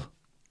tall, Harald.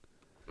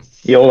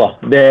 Jo da,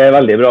 det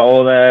veldig bra,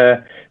 og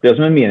det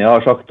som Mini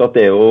har sagt, at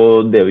det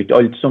jo ikke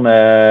alt som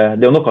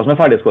det jo noe som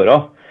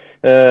ferdigskåret,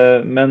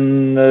 men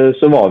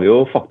så var vi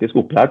jo faktisk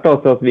opplært da,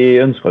 til at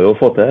vi ønsket jo å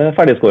få til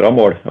ferdigskåret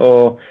mål,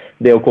 og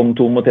det å komme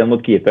 2 mot 1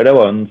 mot keeper, det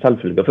var jo en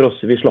selvfølge for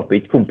oss. Vi slapp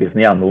ikke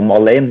kompisen gjennom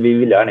alene, vi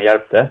ville gjerne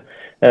hjelpe til,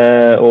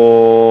 og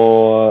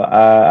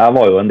jeg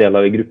var jo en del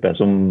av en gruppe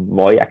som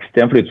var I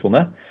ekstrem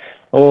flytsone,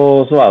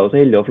 og så jeg jo så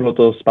heldig å få lov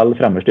til å spille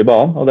fremmerst I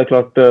banen, og det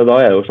klart, da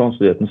jo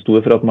sjanseligheten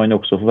stor for at man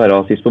også får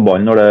være sist på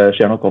ballen når det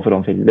skjer noe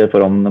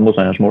foran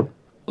motstanders mål.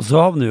 Og så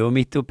havner vi jo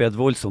midt oppi et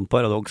voldsomt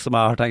paradoks som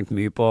jeg har tenkt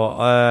mye på.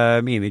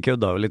 Mini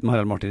kødda jo litt med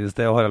Harald Martin I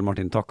sted, og Harald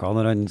Martin takket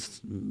når han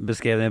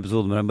beskrev den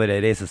episoden hvor han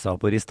bare reiser seg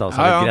opp og rister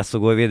seg litt gress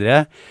og går videre.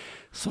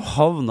 Så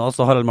havner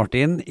altså Harald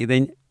Martin I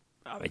den,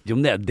 jeg vet ikke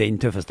om det den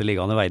tøffeste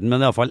ligaen I verden,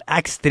 men I hvert fall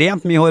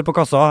ekstremt mye hår på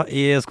kassa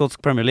I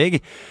skotsk Premier League.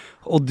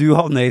 Og du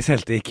havner I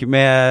Celtic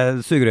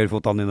med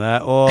sugerørfotene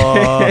dine, og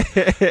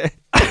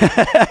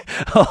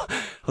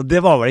det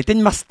var vel ikke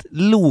den mest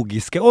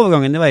logiske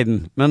overgangen I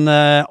verden, men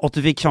at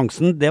du fikk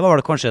sjansen, det var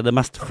vel kanskje det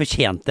mest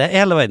fortjente I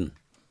hele verden?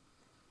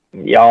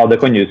 Ja, det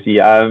kan du si.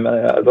 Jeg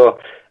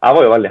var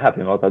jo veldig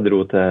happy med at jeg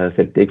dro til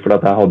Celtic, for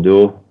at jeg hadde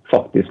jo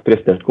faktisk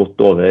prestert godt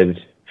over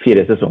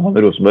 4 sesonger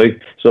med Rosenborg,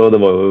 så det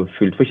var jo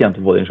fullt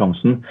fortjent å få den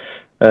sjansen.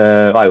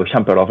 Jeg jo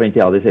kjempeglad for den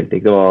tiden I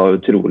Celtic, det var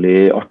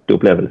utrolig artig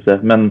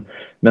opplevelse, men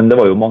det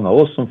var jo mange av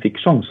oss som fikk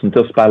sjansen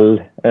til å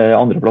spille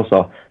andre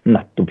plasser,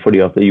 nettopp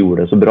fordi at det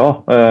gjorde det så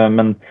bra,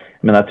 men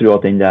jeg tror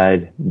at den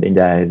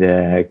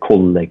der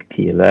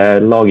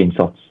kollektive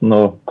laginnsatsen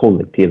og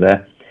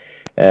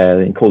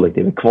den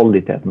kollektive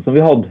kvaliteten som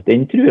vi hadde,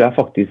 den tror jeg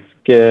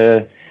faktisk,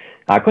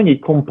 jeg kan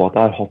ikke komme på at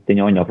jeg har hatt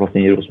den andre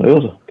plassen I Rosenborg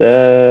også.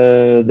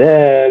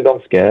 Det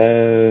ganske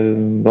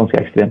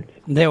ekstremt.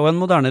 Det jo en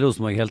moderne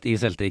Rosenborg helt I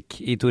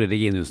Celtic, I Tore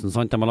Reginiussen,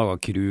 sant? De har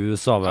laget Kru,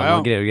 Saven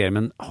og greier,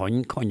 men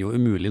han kan jo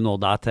umulig nå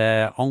deg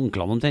til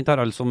anklene omtrent,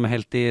 Harald, som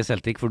helt I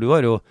Celtic, for du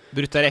har jo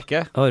brutt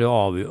rekke. Har jo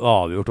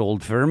avgjort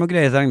Old Firm og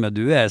greier, men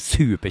du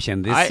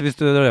superkjendis hvis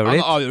du drar over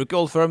litt. Han avgjorde ikke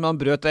Old Firm, men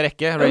han brøt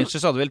rekke.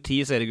 Rangers hadde vel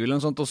 10 seriegull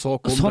og sånt, og så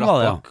kom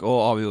Brattbakk og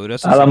avgjorde.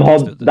 Ja, de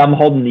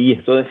hadde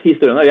 9, så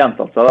historien har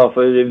gjentatt seg da,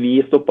 for vi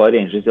stoppet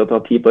Rangers I å ta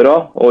 10 på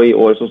rad, og I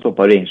år så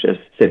stoppet Rangers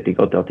Celtic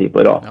å ta 10 på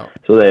rad. Ja.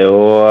 Så det jo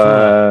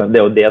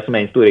det som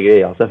en store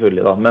greia,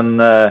 selvfølgelig da.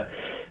 Men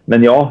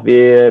ja,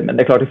 men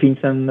det klart det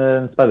finnes en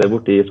spiller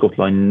borte I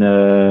Skottland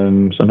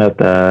som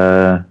heter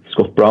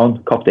Scott Brown,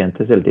 kaptein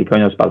til Celtic.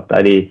 Han har spilt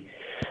der I,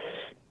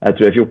 jeg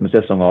tror 14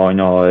 sesonger, han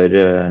har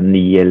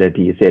 9 eller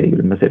 10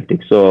 seriegull med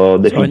Celtic, så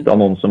det finnes da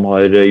noen som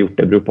har gjort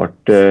det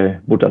brukbart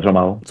borte fra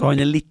meg også. Så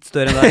han litt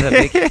større enn deg,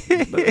 Celtic?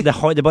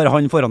 Det bare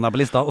han foran deg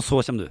på lista, og så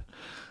kommer du?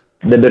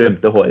 Det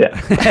berømte håret.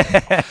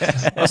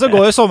 Og så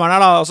går jo sommeren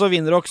her da, og så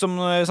vinner dere, som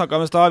vi snakket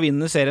om I sted,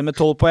 vinner serien med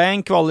 12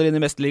 poeng, kvaler inn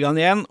I Mesterligaen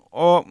igjen,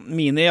 og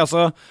Mini,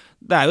 altså,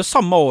 det jo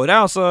samme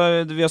året,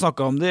 altså, vi har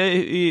snakket om det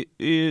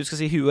skal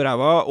si, huet og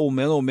ræva, om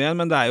igjen,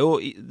 men det jo,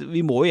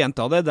 vi må jo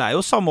gjenta det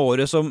jo samme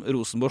året som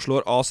Rosenborg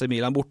slår AC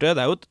Milan borte,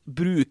 det jo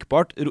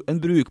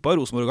en brukbar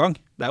Rosenborg-gang,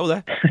 det jo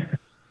det.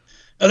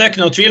 Ja, det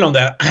ikke noe tvil om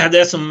det.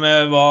 Det som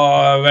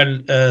var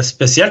vel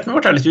spesielt, nå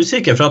ble jeg litt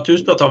usikker, for at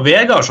husk på at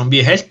Vegard som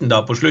blir helten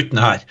da på slutten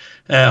her,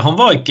 han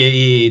var ikke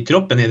i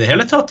troppen i det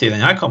hele tatt i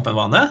denne kampen,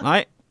 var han det?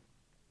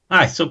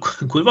 Nei, så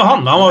hvor var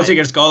han? Han var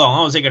sikkert skadet,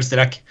 han var sikkert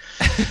strekk.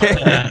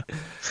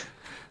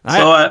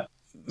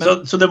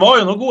 Så det var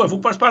jo noen gode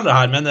fotballspillere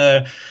her, men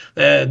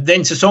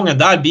den sesongen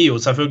der blir jo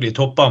selvfølgelig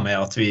toppet med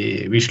at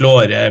vi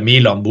slår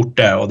Milan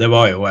borte, og det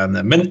var jo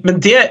men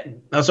det,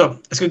 altså,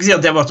 jeg skal ikke si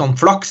at det var sånn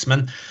flaks, men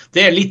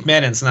det litt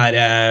mer en sånn her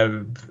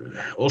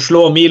å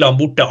slå Milan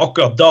borte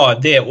akkurat da,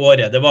 det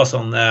året, det var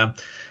sånn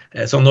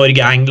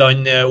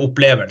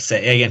Norge-England-opplevelse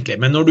egentlig,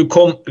 men når du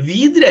kom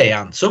videre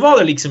igjen, så var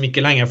det liksom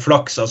ikke lenger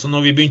flaks, altså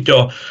når vi begynte å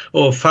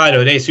fære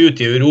og reise ut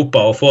i Europa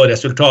og få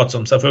resultat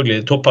som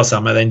selvfølgelig toppet seg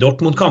med den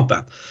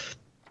Dortmund-kampen.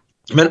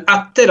 Men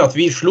etter at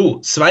vi slo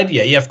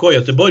Sverige, IFK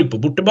Göteborg på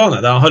bortebane,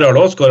 da Harald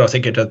også skåret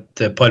sikkert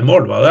et par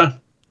mål, var det?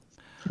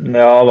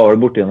 Ja, det var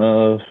vel borti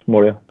en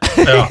mål, ja.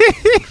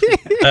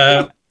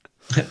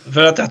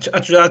 For at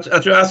jeg tror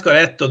jeg skal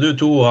 1, og du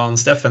 2, og han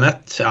Steffen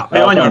 1. Ja,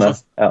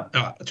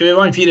 jeg tror vi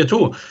vant 4-2.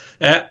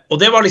 Og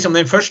det var liksom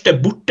den første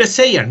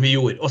borteseieren vi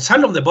gjorde. Og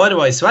selv om det bare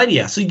var i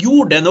Sverige, så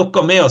gjorde det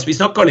noe med oss. Vi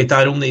snakket litt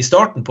her om det i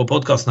starten på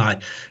podcasten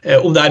her,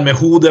 om det her med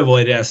hodet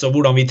vårt, og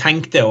hvordan vi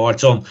tenkte og alt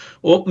sånn.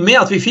 Og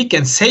med at vi fikk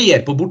en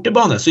seier på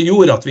bortebane, så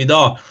gjorde at vi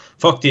da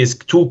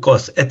faktisk tok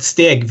oss et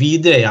steg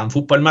videre igjen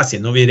fotballmessig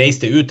når vi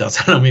reiste ut,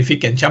 selv om vi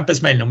fikk en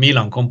kjempesmell når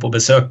Milan kom på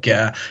besøk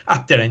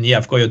etter den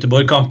IFK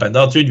Göteborg-kampen.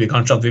 Da trodde vi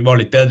kanskje at vi var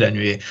litt bedre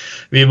enn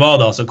vi var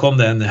da, så kom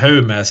det en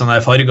haug med sånne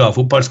farget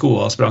fotballsko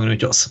og sprang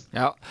rundt oss.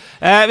 Ja.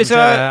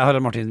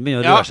 Harald Martin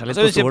begynner å røre seg litt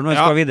på stolen, men vi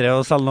skal videre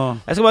og selge noe.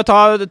 Jeg skal bare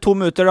ta 2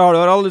 minutter, da har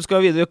du, Harald. Du skal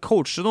videre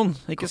coache noen,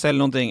 ikke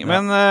selge noen ting.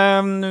 Men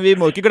vi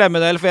må ikke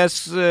glemme det,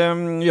 for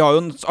vi har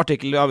jo en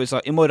artikkel i avisa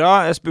i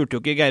morgen. Jeg spurte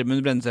jo ikke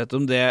Geirmund Brendeseth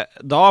om det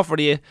da,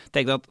 fordi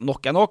tenkte at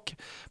nok nok,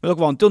 men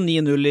dere vant jo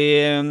 9-0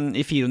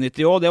 i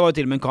 94 år, det var jo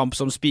til og med en kamp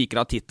som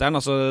spikret tittelen,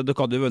 altså det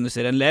kan jo vunne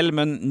serien lell,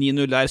 men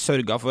 9-0 der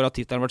sørget for at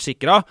tittelen ble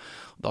sikret.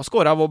 Da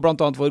skåret blant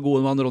annet vår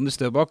gode mann Ronny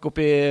Støbak oppe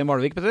i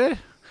Malvik, Petter.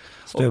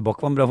 Støbak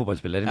var en bra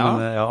fotballspiller,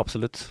 men ja,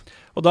 absolutt.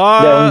 Og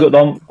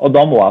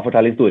da må jeg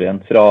fortelle historien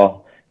fra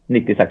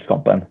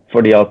 96-kampen,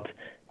 fordi at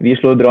vi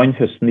slår Brann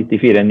høsten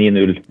 94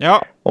 9-0,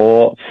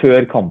 og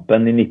før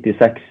kampen i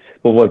 96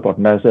 på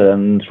vårparten der, så det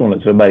en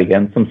journalist fra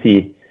Bergen som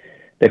sier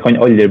det kan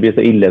aldri bli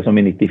så ille som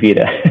i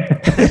 94.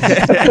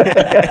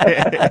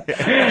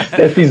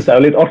 Det synes jeg jo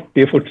litt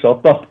artig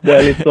fortsatt da. Det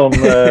litt sånn,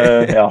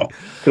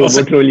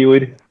 troll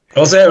jord.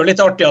 Og så det jo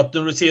litt artig at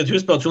når du sier at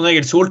husk på at Trond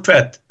Egil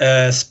Soltvedt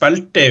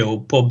spilte jo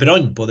på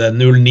Brann på det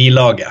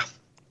 0-9-laget,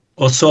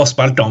 og så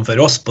spilte han for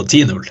oss på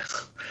 10-0.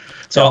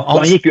 Så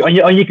han gikk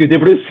ut i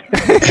pluss.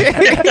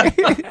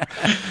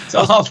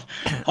 Så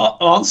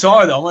han sa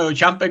jo det, han var jo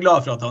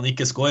kjempeglad for at han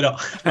ikke skåret.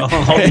 Han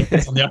hadde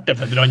ikke sånn hjerte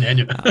for Brann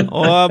ennå.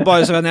 Og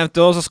bare som jeg nevnte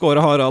også, så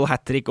skåret Harald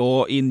hat-trick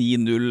også i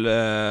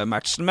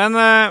 9-0-matchen.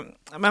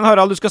 Men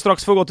Harald, du skal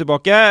straks få gå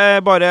tilbake.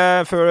 Bare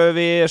før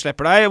vi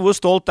slipper deg, hvor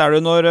stolt er du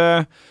når...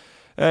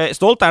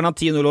 Stolt er han av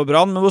 10-0 og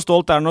Brann, men hvor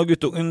stolt er han når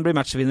guttungen blir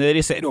matchvinner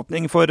i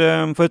serieåpning for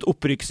et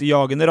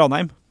opprykksjagende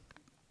Ranheim?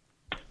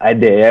 Nei,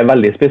 det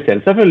veldig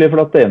spesielt selvfølgelig, for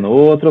at det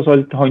noe tross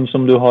alt han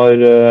som du har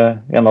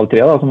en av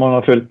 3 da, som han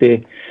har følt i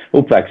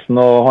oppveksten,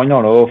 og han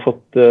har nå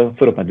fått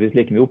forhåpentligvis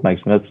like mye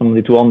oppmerksomhet som de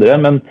 2 andre,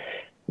 men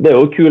det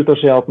jo kult å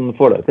se at han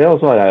får det til,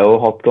 og så har jeg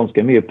jo hatt ganske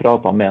mye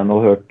pratet med han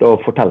og hørt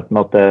og fortalt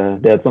meg at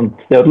det er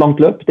et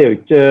langt løp, det jo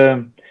ikke,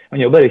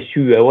 han jo bare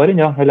 20 år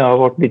ennå, eller han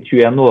har vært litt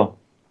 21 nå,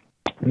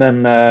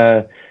 men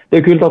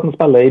det jo kult at han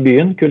spiller i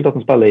byen, kult at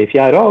han spiller i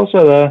Fjæra, og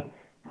så det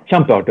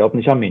kjempeartig at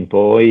han kommer inn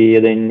på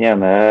i den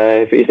ene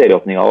i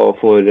serieåpningen og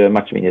får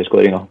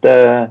matchvinnerskåringen.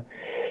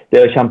 Det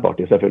jo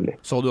kjempeartig selvfølgelig.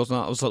 Så du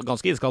også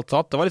ganske iskaldt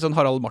satt? Det var litt sånn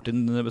Harald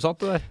Martin besatt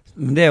det der.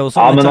 Det jo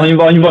sånn, men han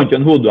vant jo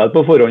en hodeduell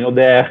på forhånd, og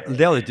det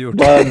hadde ikke gjort.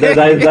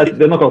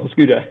 Det noe som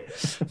skurrer.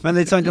 Men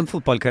litt sant, en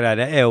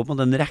fotballkarriere jo på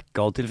en rekke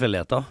av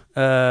tilfeldigheter,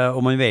 og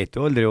man vet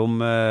jo aldri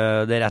om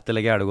det rett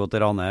eller gærent å gå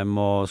til Ranheim,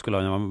 og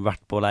skulle han ha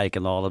vært på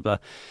Lerkendal.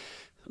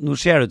 Nå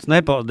ser det ut sånn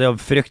her, det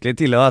fryktelig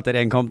tidlig da, etter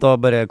en kamp da,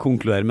 bare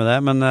konkludere med det,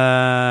 men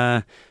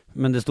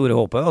det store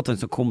håpet at han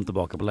skal komme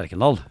tilbake på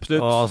Lerkendal. Absolutt.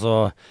 Og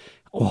altså,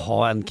 å ha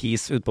en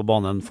kis ut på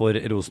banen for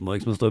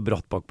Rosenborg som står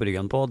bratt bak på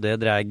ryggen på,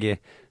 det dreier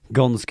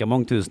ganske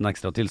mange tusen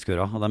ekstra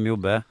tilskuere, og de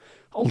jobber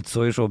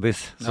altså i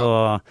showbiz. Så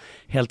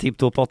helt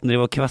tipp-topp at han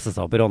driver og kvesser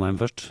seg opp i Ranheim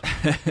først.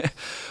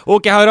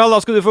 Ok, Harald, da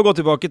skal du få gå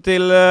tilbake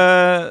til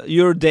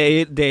your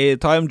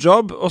daytime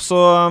job, og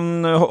så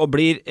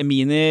blir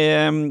Mini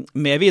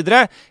med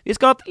videre. Vi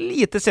skal ha et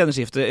lite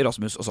sceneskifte i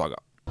Rasmus og Saga.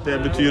 Det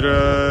betyr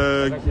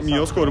mye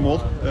å skåre mål,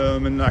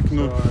 men det ikke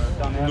noe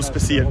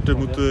spesielt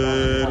mot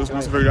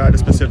Rosenborg. Selvfølgelig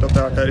det spesielt at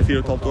jeg har vært her i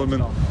 4,5 år,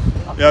 men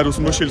jeg og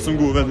Rosenborg skiller som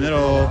gode venner,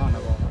 og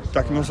det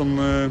ikke noe sånn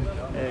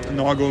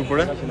nå har gått for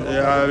det.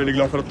 Jeg veldig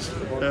glad for at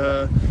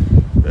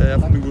jeg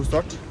har fått en god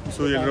start,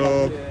 så gjelder det å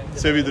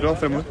se videre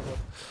fremover.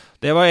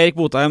 Det var Erik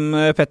Botheim.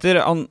 Petter,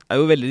 han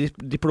jo veldig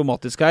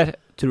diplomatisk her.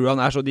 Tror du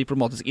han så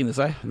diplomatisk inni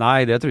seg? Nei,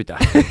 det tror ikke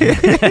jeg.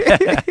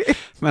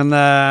 Men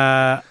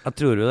jeg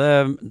tror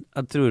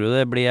jo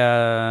det blir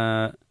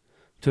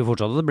Jeg tror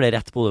fortsatt at det ble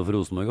rett både for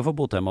Rosenborg og for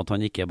Botheim at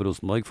han ikke på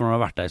Rosenborg, for når han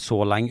har vært der så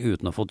lenge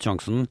uten å ha fått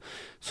sjansen,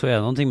 så det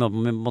noen ting med at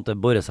man måtte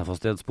bore seg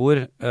fast i et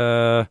spor.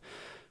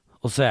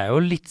 Og så jeg jo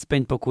litt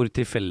spent på hvor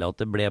tilfeldig at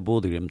det ble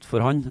Bodø/Glimt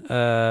for han,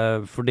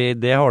 fordi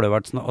det har det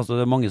vært altså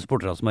det mange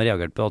supportere som har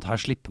reagert på at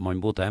her slipper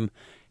man Botheim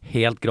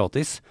helt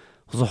gratis,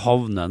 og så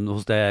havner han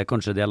hos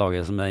kanskje det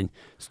laget som den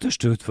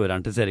største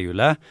utføreren til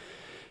seriegullet.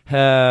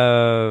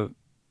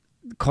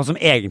 Hva som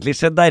egentlig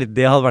skjedde der,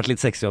 det hadde vært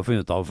litt sexy å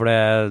finne ut av, for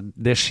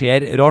det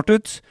ser rart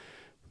ut,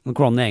 men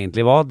hvordan det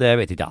egentlig var, det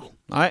vet ikke jeg.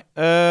 Nei,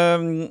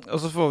 og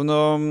så får vi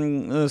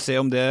nå se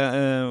om det,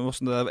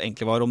 hvordan det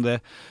egentlig var,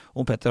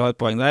 om Petter har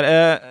et poeng der.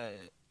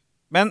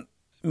 Men,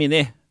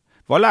 Mini,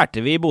 hva lærte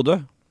vi i Bodø?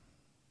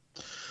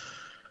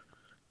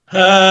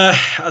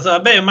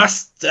 Altså jeg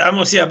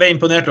må si jeg ble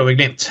imponert over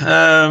Glimt.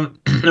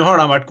 Nå har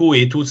de vært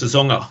gode i 2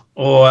 sesonger,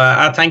 og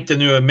jeg tenkte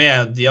nå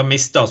med de har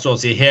mistet så å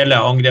si hele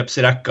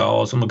angrepsrekka,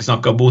 og som dere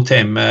snakket,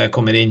 Botheim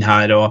kommer inn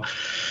her, og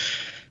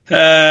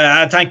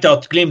jeg tenkte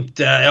at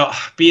Glimt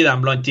blir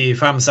dem blant de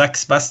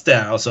 5-6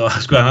 beste, altså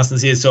skulle jeg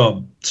nesten si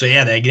så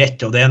det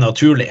greit, og det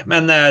naturlig,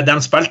 men de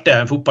spilte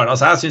fotball,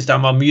 altså jeg synes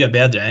de var mye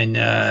bedre enn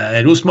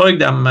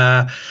Rosenborg.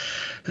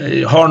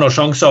 De har noen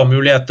sjanser og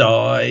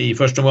muligheter i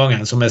første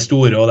omgangen som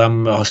store, og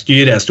de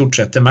styrer stort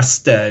sett det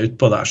meste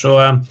utpå der. Så,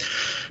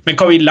 men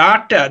hva vi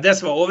lærte, det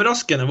som var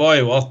overraskende var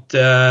jo at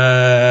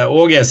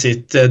Åge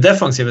sitt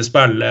defensive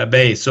spill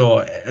ble så,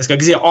 jeg skal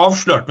ikke si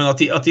avslørt, men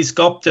at de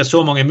skapte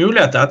så mange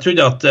muligheter. Jeg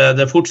trodde at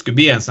det fort skulle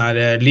bli en sånn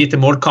her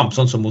lite målkamp,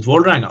 sånn som mot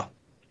Vålerenga.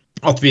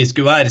 At vi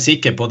skulle være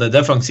sikre på det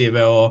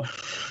defensive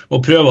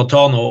og prøve å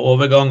ta noen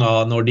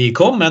overganger når de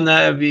kom, men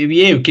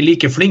vi jo ikke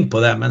like flink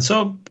på det, men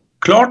så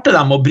klarte de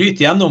å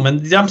bryte gjennom,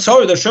 men de sa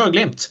jo det selv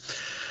Glimt.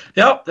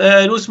 Ja,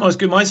 Rosenborg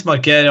skulle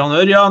mannsmarkere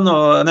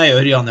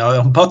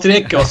han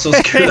Patrick, og så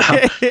skulle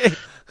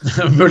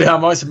mulig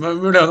han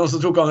også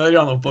tok han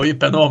Ørjan opp på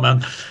vippen nå, men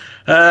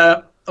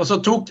og så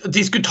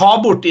de skulle ta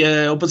bort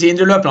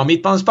indreløperne og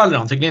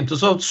midtbanespillerne til Glimt,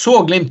 og så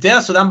Glimt det,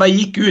 så de bare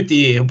gikk ut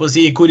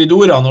i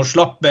korridorene og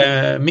slapp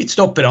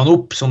midtstopperne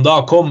opp, som da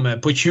kom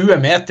på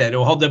 20 meter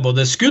og hadde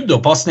både skudd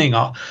og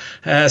passninger.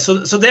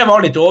 Så det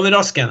var litt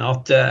overraskende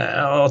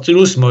at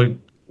Rosenborg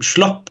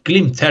slapp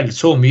Glimt til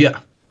så mye.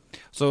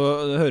 Så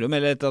det hører jo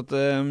med litt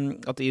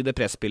at i det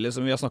presspillet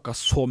som vi har snakket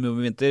så mye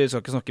om i vinter, vi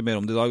skal ikke snakke mer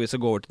om det i dag, vi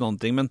skal gå over til en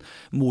annen ting, men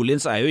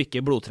Molins jo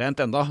ikke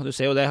blodtrent enda, du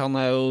ser jo det, han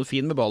jo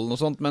fin med ballen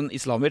og sånt, men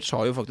Islamovic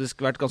har jo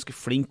faktisk vært ganske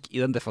flink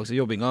i den defensive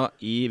jobbinga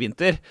i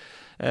vinter,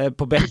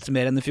 på bett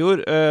mer enn i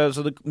fjor,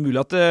 så det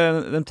mulig at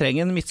de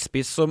trenger en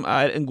midtspiss som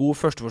en god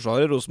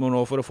førsteforsvarer Rosenborg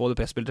nå for å få det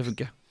presspillet til å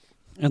funke.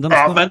 De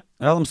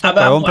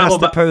snakker jo om press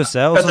til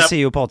pause, og så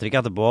sier jo Patrick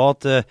etterpå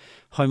at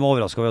han var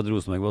overrasket over at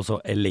Rosenborg var så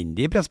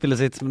elendig i presspillet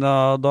sitt, men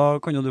da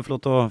kan jo du få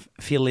lov til å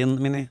fill in,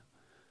 Mini.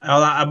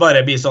 Ja, det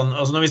bare blir sånn,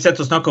 altså når vi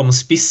sitter og snakker om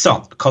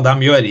spissene, hva de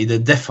gjør i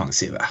det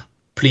defensive,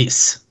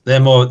 please, det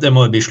må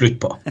bli slutt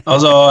på.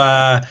 Altså,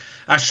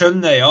 jeg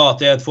skjønner at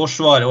det et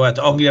forsvar og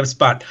et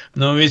angrepsspill,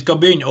 men når vi skal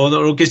begynne, og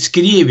dere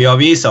skriver i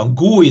avisen,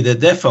 god i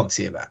det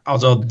defensive,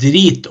 altså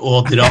drit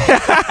og dra.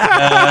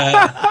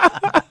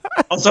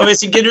 Altså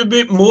hvis ikke du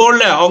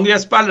måler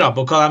angrepsspillere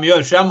på hva de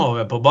gjør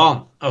fremover på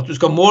banen, at du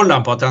skal måle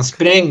dem på at de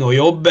sprenger og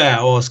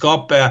jobber og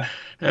skaper,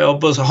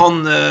 og han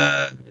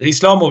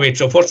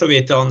Islamovic og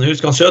fortsatt han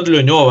husker han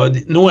Søderlund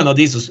også, noen av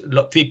de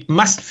som fikk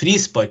mest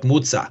frispark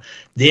mot seg,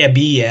 det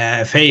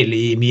blir feil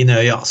i mine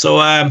øyne. Så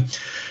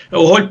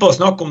å holde på å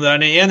snakke om det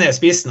den ene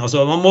spissen,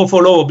 altså man må få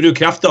lov å bruke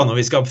kreftene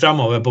når vi skal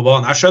fremover på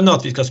banen. Jeg skjønner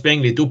at vi skal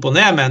sprenge litt opp og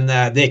ned, men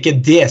det ikke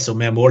det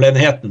som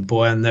målenheten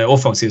på en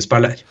offensiv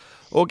spiller.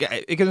 Ok,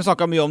 vi kunne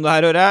snakket mye om det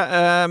her, hører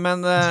jeg, men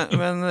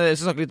jeg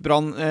skal snakke litt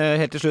Brann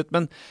helt til slutt,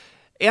 men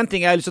en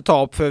ting jeg har lyst til å ta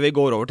opp før vi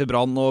går over til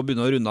Brann og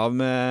begynner å runde av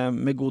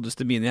med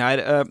godeste Mini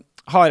her.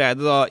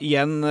 Hareide da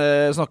igjen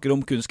snakker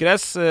om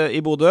kunstgress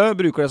i Bodø,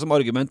 bruker det som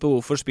argument på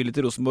hvorfor spillet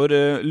til Rosenborg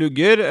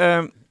lugger.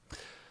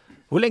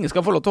 Hvor lenge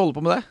skal han få lov til å holde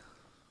på med det?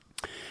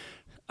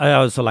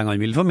 Ja, så lenge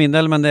han vil for min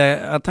del, men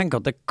jeg tenker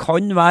at det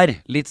kan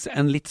være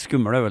en litt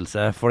skummel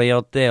øvelse, fordi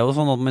at det jo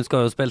sånn at man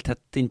skal jo spille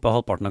tett inn på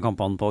halvparten av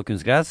kampene på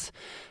kunstgress.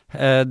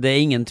 Det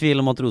ingen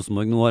tvil om at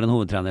Rosenborg nå har en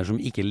hovedtrener som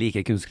ikke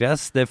liker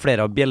kunstgress. Det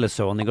flere av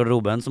bjellesøvene i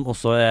garderoben som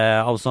også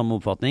av samme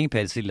oppfatning.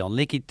 Per Siljan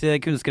liker ikke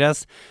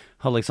kunstgress.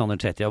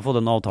 Alexander Tretja har fått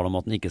en avtale om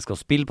at han ikke skal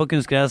spille på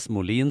kunstgress.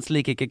 Molins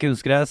liker ikke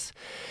kunstgress.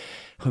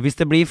 Hvis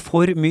det blir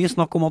for mye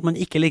snakk om at man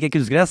ikke liker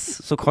kunstgress,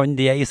 så kan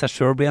det i seg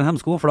selv bli en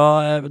hemsko, for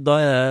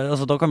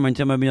da kan man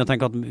til og med begynne å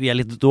tenke at vi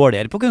litt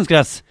dårligere på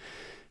kunstgress.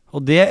 Og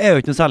det jo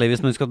ikke noe særlig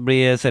hvis man skal bli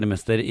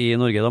seriemester i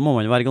Norge. Da må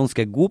man være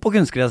ganske god på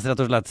kunstgress,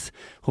 rett og slett,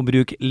 og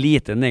bruke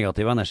lite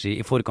negativ energi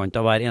i forkant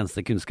av hver eneste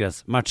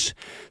kunstgressmatch.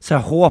 Så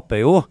jeg håper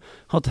jo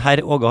at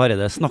herr Åge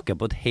Hareide snakker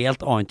på et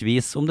helt annet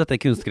vis om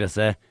dette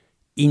kunstgresset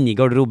inni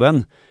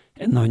garderoben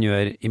enn han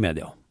gjør i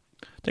media.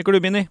 Tenker du,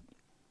 Mini?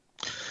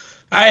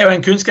 Jeg jo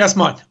en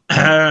kunstgressmann.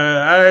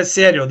 Jeg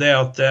ser jo det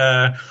at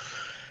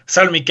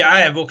selv om ikke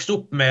jeg vokst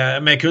opp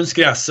med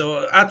kunstgress, så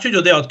jeg trodde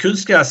jo det at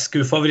kunstgress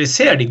skulle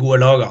favorisere de gode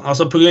lagene,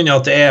 altså på grunn av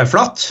at det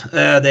flatt,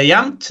 det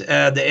jevnt,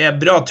 det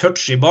bra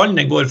touch i ballen,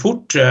 det går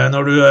fort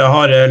når du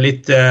har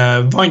litt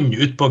vann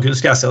ut på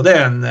kunstgresset, og det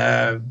en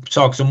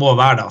sak som må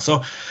være da.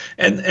 Så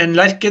en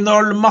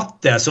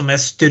Lerkendal-matte som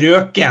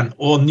strøken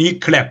og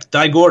nyklept,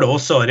 der går det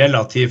også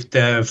relativt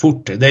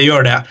fort, det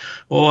gjør det.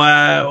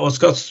 Og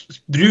skal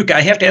bruke,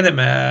 jeg helt enig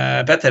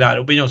med Petter her,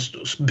 og begynne å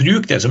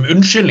bruke det som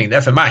unnskyldning,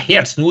 det for meg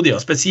helt snodig,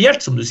 og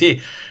spesielt som du sier,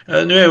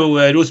 nå jo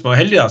Rosenborg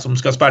heldig da, som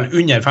skal spille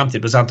under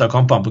 50% av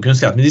kampene på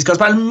kunstgress, men de skal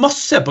spille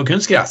masse på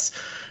kunstgress,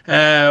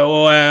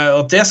 og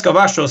at det skal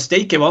være så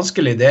steike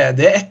vanskelig, det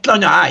et eller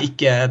annet jeg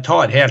ikke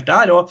tar helt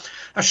der, og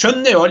jeg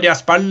skjønner jo alle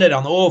de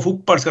spillerne,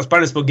 fotball skal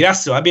spilles på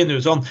gress, og jeg begynner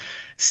jo sånn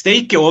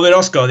steike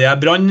overrasket av de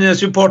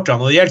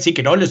Brann-supporterne, og det gjelder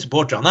sikkert alle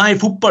supporterne. Nei,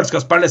 fotball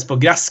skal spilles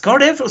på gress. Hva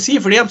det for å si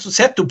for dem som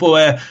sitter på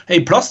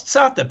en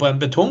plastsete på en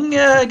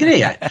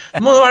betonggreie?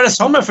 Det må være det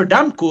samme for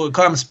dem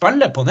hva de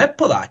spiller på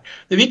nedpå der.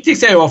 Det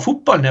viktigste jo at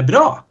fotballen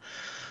bra.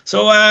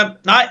 Så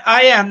nei,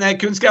 jeg en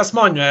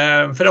kunstgressmann,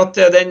 for at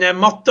den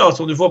matta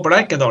som du får på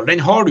Lerkendal,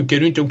 den har du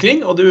ikke rundt omkring,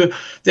 og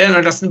det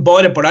nesten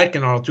bare på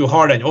Lerkendal at du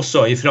har den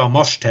også fra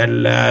mars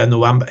til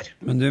november.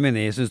 Men du,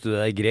 Mini, synes du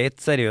det greit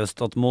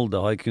seriøst at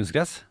Molde har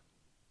kunstgress?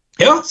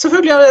 Ja,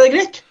 selvfølgelig det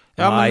greit.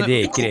 Ja, nei, det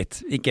ikke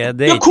greit.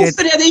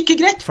 Hvorfor det ikke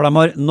greit? For de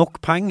har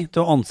nok penger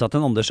til å ansette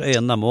en Anders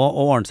Øyen dem også,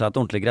 og ordne seg et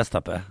ordentlig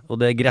gressteppe. Og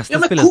det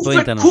gresset spilles på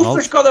internasjonalt.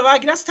 Hvorfor skal det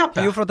være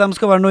gressteppe? Jo, for at de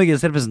skal være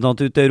Norges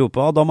representant ute i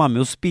Europa, og da må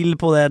de jo spille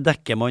på det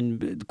dekket man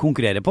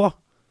konkurrerer på.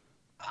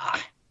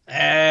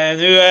 Kan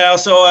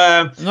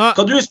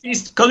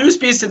du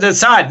spise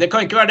dessert? Det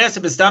kan ikke være det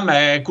som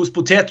bestemmer hvordan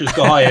potet du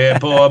skal ha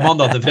på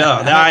mandag til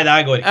fredag.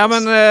 Det går ikke. Ja,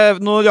 men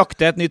nå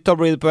jakter jeg et nytt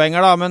tabloidpoeng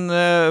her da, men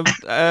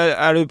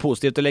du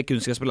positiv til å leke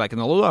kunstgress på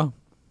Lerkendal da?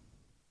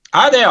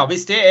 Ja, det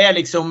hvis det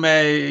liksom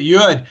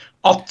gjør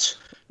at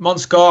man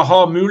skal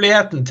ha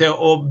muligheten til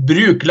å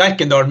bruke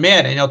Lerkendal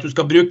mer enn at du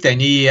skal bruke den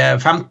i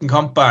 15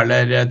 kamper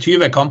eller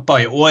 20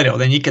 kamper i året, og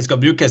den ikke skal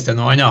brukes til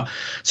noe annet,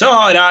 så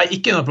har jeg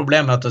ikke noe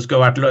problem med at det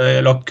skal ha vært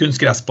lagt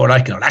kunstgress på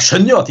Lerkendal. Jeg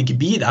skjønner jo at det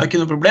ikke blir det, jeg har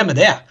ikke noe problem med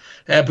det,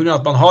 på grunn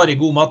av at man har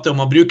en god matte og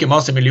man bruker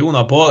masse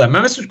millioner på det.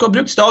 Men hvis du skal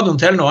bruke stadion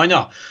til noe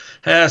annet,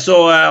 så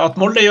at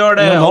Molde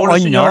gjør det,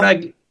 Ålesund gjør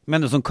det.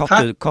 Men det sånn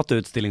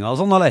katteutstillinger og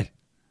sånn, eller?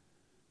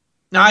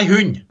 Nei,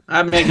 hund.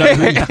 Jeg er glad i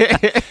hund.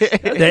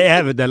 Det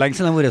er lenge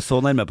siden jeg har vært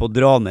så nærme på å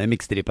dra ned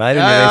mikstrippet her.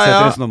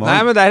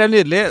 Nei, men det er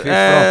nydelig.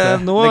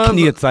 Det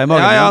knyter seg i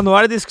magen. Ja, nå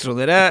det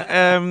diskusjoner.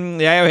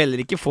 Jeg er jo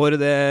heller ikke for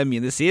det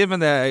Mini sier, men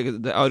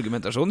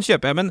argumentasjonen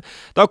kjøper jeg. Men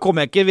da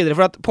kommer jeg ikke videre,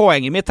 for at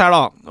poenget mitt her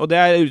da, og det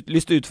har jeg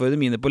lyst til å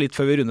utfordre Mini på litt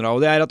før vi runder av,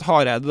 og det at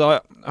Hareide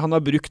da, han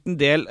har brukt en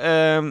del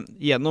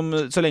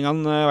gjennom, så lenge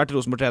han har vært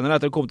Rosenborg-trener,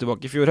 etter å komme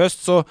tilbake i fjor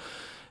høst, så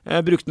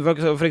brukte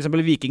han for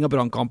eksempel Viking- og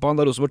Brannkampen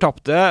da Rosenborg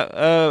tappte,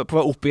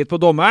 oppgitt på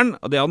dommeren,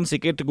 og det hadde han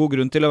sikkert god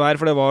grunn til å være,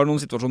 for det var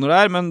noen situasjoner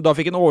der, men da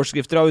fikk han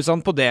overskrifter av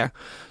avisene på det.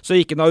 Så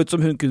gikk han da ut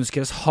som hun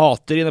kunstgress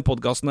hater i denne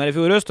podcasten her i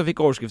fjor høst, og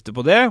fikk overskrifter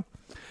på det.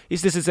 I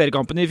disse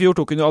seriekampene i fjor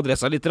tok hun jo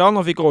adressa litt,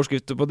 og fikk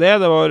overskrifter på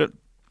det. Det var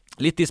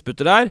litt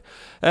disputter der,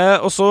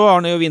 og så har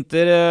han jo i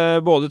vinter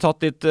både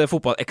tatt litt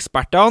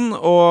fotballekspertene,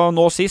 og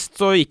nå sist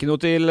så gikk han jo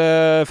til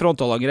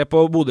frontalangrep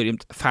på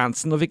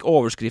Bodø-Glimt-fansen og fikk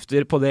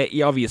overskrifter på det i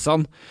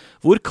avisene.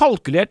 Hvor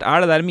kalkulert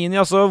det der, Mini?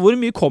 Altså, hvor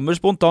mye kommer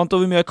spontant,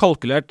 og hvor mye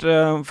kalkulert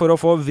for å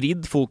få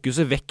vridd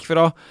fokuset vekk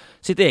fra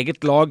sitt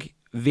eget lag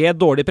ved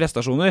dårlige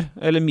prestasjoner,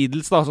 eller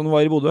middels da, som det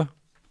var i Bodø?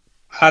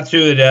 Jeg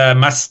tror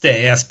meste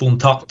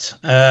spontant,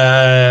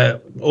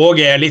 og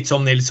litt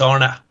som Nils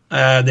Arne.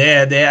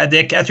 Jeg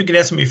tror ikke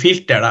det så mye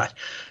filter der.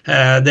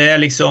 Det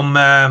liksom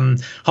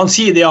han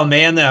sier det han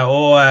mener,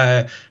 og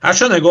jeg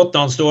skjønner godt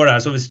når han står der,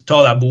 så hvis du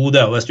tar deg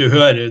Bodø, og hvis du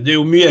hører, det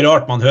jo mye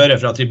rart man hører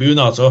fra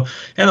tribuner, så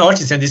det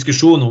alltid en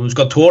diskusjon om du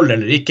skal tåle det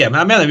eller ikke, men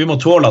jeg mener vi må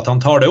tåle at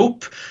han tar det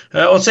opp,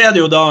 og så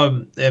det jo da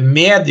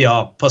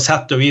media på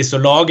sett og vis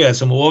å lage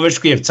som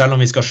overskrift, selv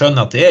om vi skal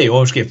skjønne at det i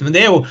overskrift, men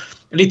det jo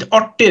litt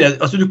artigere,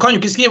 altså du kan jo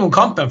ikke skrive om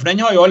kampen, for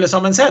den har jo alle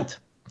sammen sett.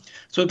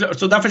 Så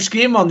derfor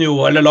skriver man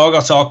jo, eller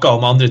lager saker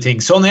om andre ting.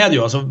 Sånn det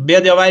jo, altså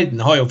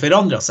medieverden har jo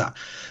forandret seg.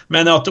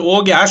 Men at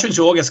Åge, jeg synes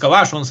jo Åge skal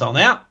være sånn som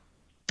han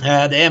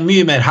det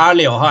mye mer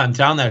herlig å ha en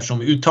trener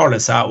som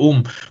uttaler seg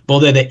om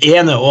både det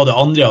ene og det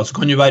andre, og så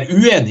kan du være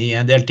uenig i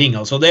en del ting.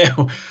 Altså det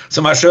jo,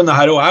 som jeg skjønner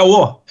her også, jeg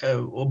også,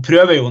 og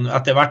prøver jo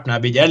etter hvert når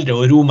jeg blir eldre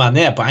å ro meg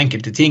ned på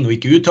enkelte ting og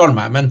ikke uttale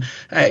meg, men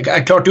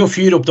jeg klarte jo å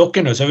fyre opp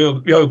dere nå, så vi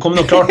har jo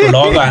kommet og klart å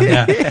lage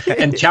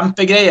en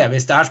kjempegreie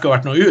hvis det her skal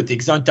vært noe ut,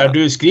 ikke sant? Der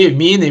du skriver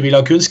Mini vil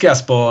ha kunstgress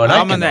på Lerkendal.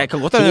 Ja, men det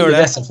kan godt gjøre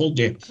det.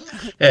 Selvfølgelig.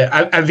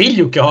 Jeg vil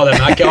jo ikke ha det, men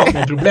jeg har ikke hatt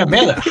noe problem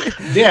med det.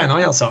 Det en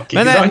annen sak,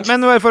 ikke sant?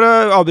 Men for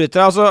å avbryte,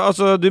 altså,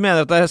 du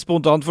mener at det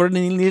spontant, for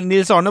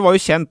Nils Arne var jo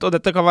kjent, og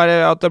dette kan være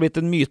at det har blitt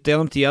en myte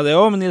gjennom tida det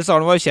også, men Nils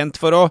Arne var jo kjent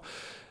for å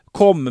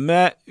komme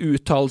med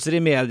uttalelser i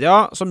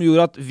media som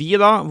gjorde at vi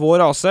da, vår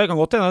rase, kan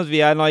godt hende at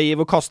vi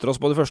naive og kaster oss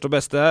på det første og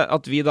beste,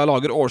 at vi da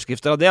lager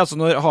overskrifter av det. Altså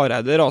når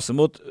Hareide raser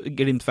mot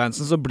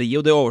Glimt-fansen, så blir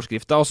jo det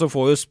overskrifta, og så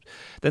får jo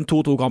den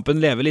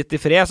 2-2-kampen leve litt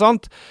i fred,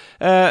 sant?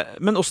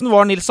 Men hvordan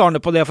var Nils Arne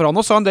på det? For han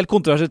også sa en del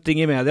kontroversielle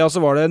ting i media, og så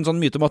var det en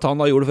sånn myte om at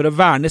han da gjorde det for å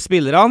verne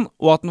spillerne,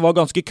 og at han var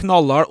ganske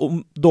knallhard om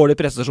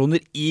dårlige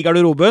prestasjoner i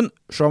garderoben,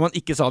 selv om han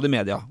ikke sa det i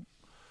media.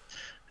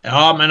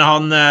 Ja, men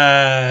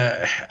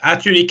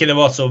jeg tror ikke det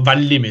var så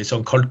veldig mye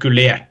sånn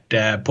kalkulert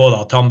på det,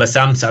 at han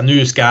bestemte seg,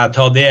 nå skal jeg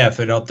ta det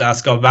for at jeg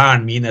skal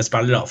verne mine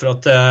spillere, for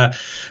at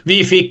vi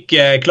fikk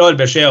klar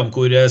beskjed om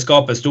hvor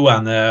skapet stod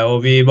henne,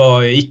 og vi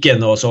var ikke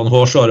noe sånn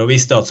hårsår og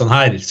visste at sånn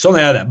er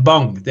det,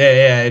 bang, det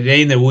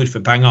rene ord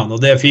for pengene,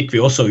 og det fikk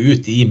vi også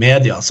ut i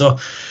media, så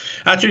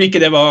jeg tror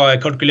ikke det var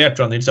kalkulert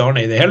fra Nils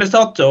Arne i det hele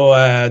tatt, og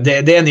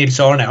det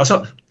Nils Arne,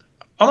 altså,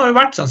 han har jo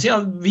vært sånn,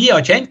 siden vi har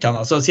kjent han,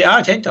 altså siden jeg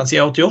har kjent han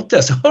siden 88,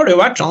 så har det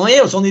jo vært sånn, han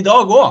jo sånn i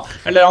dag også,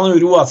 eller han har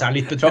jo roet seg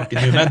litt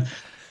betraktelig nå, men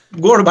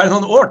går du bare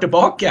noen år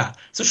tilbake,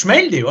 så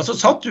smeller det jo, altså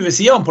satt du ved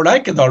siden på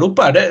Lerkendal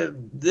oppe her,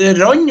 det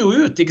rann jo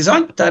ut, ikke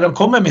sant, der han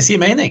kommer med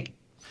sin mening.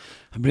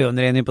 Det blir jo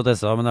en ren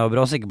hypotese, men jeg var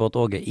bra sikker på at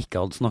Åge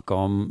ikke hadde snakket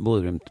om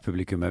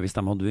Bodø-Glimt-publikummet hvis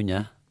de hadde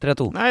vunnet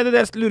 3-2. Nei, det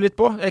jeg lurer litt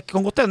på. Jeg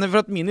kan godt hende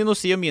for at Mini, nå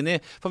sier Mini,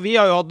 for vi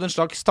har jo hatt en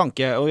slags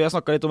tanke, og vi har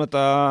snakket litt om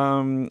dette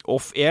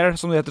off-air,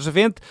 som det heter så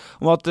fint,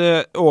 om at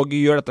Åge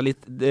gjør dette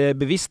litt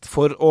bevisst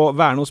for å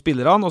verne hos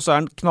spillerne, og så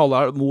han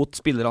knallhard mot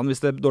spillerne hvis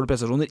det dårlige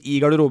prestasjoner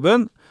i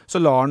garderoben, så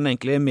lar han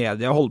egentlig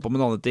media holde på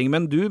med andre ting.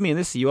 Men du,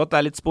 Mini, sier jo at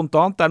det litt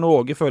spontant, det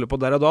noe Åge føler på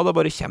der og da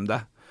bare kommer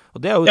det. Og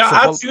det jo ja,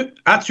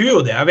 jeg tror jo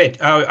det, jeg vet.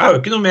 Jeg har jo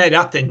ikke noe mer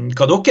rett enn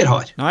hva dere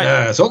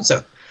har, sånn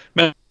sett.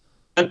 Men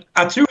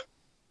jeg tror...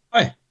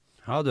 Oi.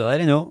 Ja, du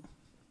der inne jo.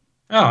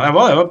 Ja, jeg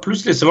var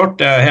plutselig så ble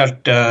det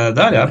helt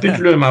der. Jeg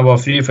begynte å lure om jeg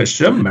var fri for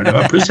strømmer. Det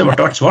var plutselig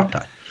ble alt svart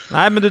her.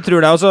 Nei, men du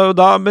tror det også,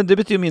 da, men det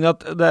betyr Mini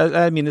at,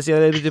 Mini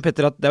sier, det betyr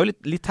Petter at det jo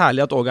litt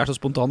herlig at Åge så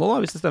spontan nå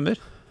da, hvis det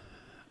stemmer.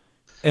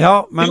 Ja,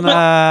 men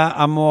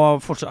jeg må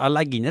fortsatt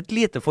legge inn et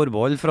lite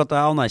forbehold for at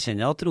jeg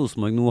anerkjenner at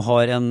Rosenborg nå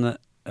har en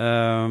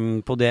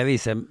på det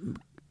viset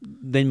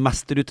den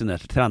mest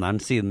rutinerte treneren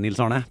siden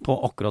Nils Arne på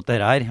akkurat det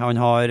her. Han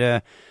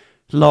har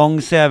lang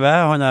CV,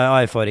 han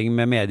har erfaring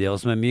med media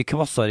som mye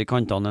kvassere i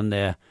kantene enn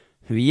det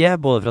vi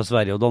både fra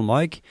Sverige og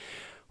Danmark,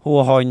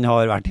 og han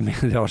har vært i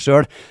media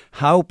selv.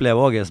 Jeg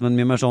opplever Åge som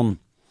en mye mer sånn,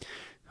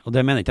 og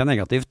det mener ikke jeg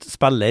negativt,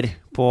 spiller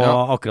på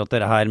akkurat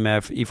det her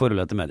med, i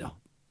forholdet til media.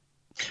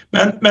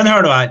 Men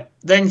hør nå her,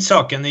 den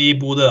saken i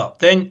Bodø da,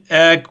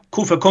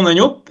 hvorfor kom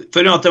den opp?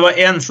 For at det var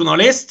en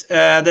journalist,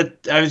 jeg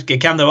husker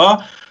ikke hvem det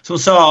var,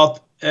 som sa at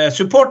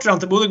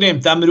supporterne til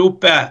Bodø-Glimt, de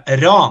roper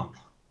ran,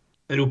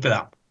 roper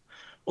de.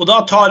 Og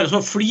da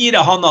så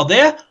flirer han av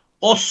det,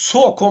 og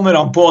så kommer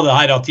han på det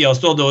her at de har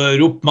stått og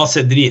ropt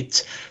masse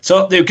drit.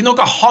 Så det jo ikke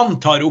noe han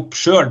tar opp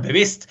selv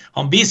bevisst,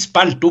 han blir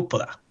spilt opp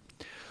på det.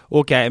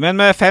 Ok, men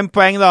med 5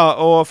 poeng da,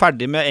 og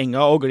ferdig med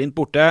Enga og Glimt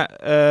borte,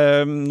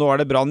 nå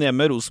det Brann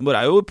hjemme,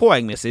 Rosenborg jo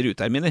poengmessig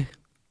rute her, Mini.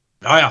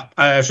 Ja,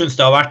 jeg synes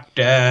det har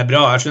vært bra,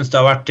 jeg synes det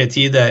har vært til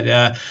tider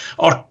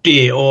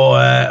artig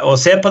å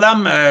se på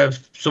dem.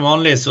 Som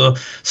vanlig så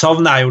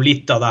savner jeg jo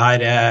litt av det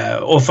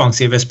her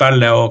offensive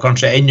spillet, og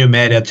kanskje enda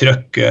mer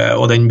trøkk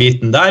og den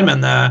biten der,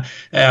 men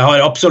jeg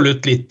har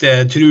absolutt litt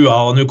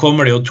trua, og nå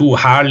kommer det jo 2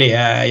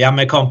 herlige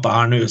hjemmekamper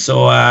her nå,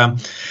 så...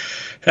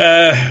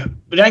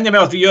 regner med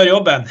at vi gjør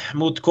jobben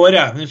mot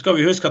Kåre. Nå skal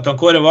vi huske at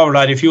Kåre var vel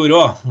her i fjor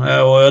også,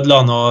 og ødela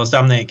noe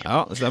stemning.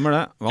 Ja, det stemmer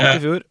det. Vant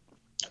i fjor.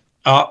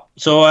 Ja,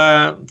 så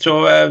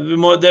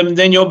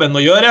den jobben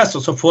må gjøres,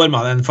 og så får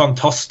man en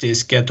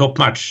fantastisk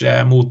toppmatch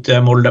mot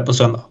Molde på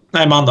søndag.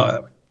 Nei,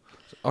 mandag.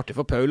 Artig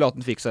for Paul at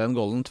han fikk seg en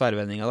golden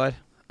tverrvendinga der.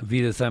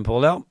 Wiedersehen,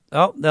 Paul, ja.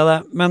 Ja, det det.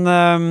 Men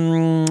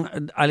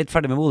jeg litt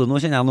ferdig med Bodø nå,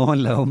 kjenner jeg. Nå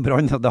handler det om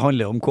Brann. Det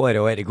handler om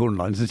Kåre og Erik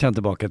Horneland som kommer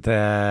tilbake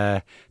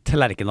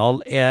til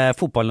Lerkendal.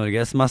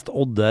 Fotball-Norges mest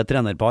odde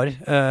trenerpar.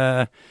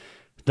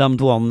 De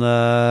toene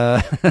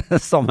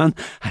sammen.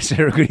 Jeg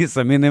ser du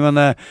gliser Mini, men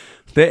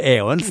det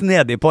jo en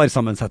snedig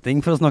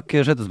parsammensetning for å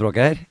snakke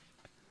skjøttespråket her.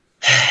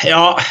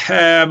 Ja,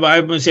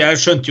 jeg må si, jeg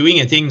skjønte jo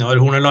ingenting når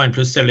Horneland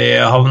plutselig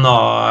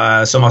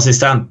havna som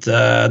assistent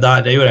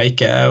der, det gjorde jeg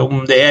ikke.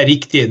 Om det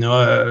riktig nå,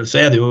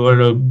 så det jo,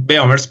 ble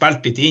han vel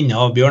spilt litt inn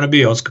av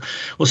Bjørneby,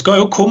 og skal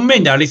jo komme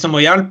inn der liksom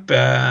og hjelpe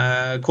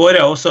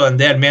Kåre også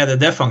en del med det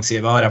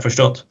defensive, har jeg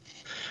forstått.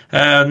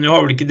 Nå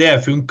har vel ikke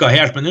det funket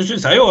helt, men nå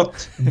synes jeg jo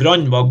at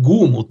Brann var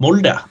god mot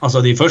Molde, altså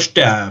de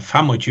første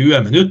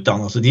 25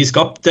 minuttene, altså de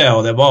skapte,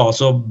 og det var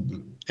så,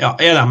 ja,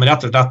 de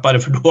rett og slett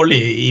bare for dårlig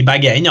i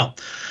begge ender.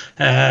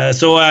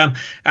 Så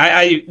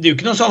det jo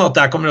ikke noe sånn at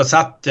jeg kommer å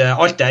sette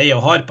alt jeg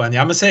og har på en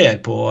hjemmeseier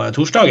på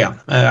torsdagen.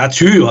 Jeg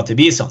tror jo at det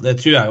blir sånn, det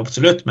tror jeg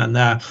absolutt, men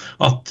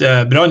at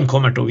Brann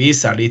kommer til å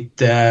vise seg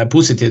litt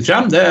positivt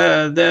frem,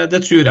 det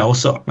tror jeg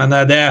også. Men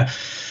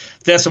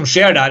det som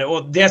skjer der,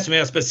 og det som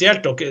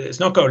spesielt, dere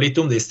snakket jo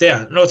litt om det i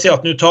sted, la oss si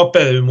at nå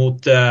taper du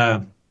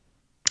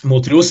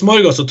mot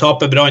Rosenborg, og så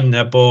taper Brann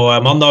på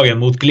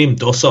mandagen mot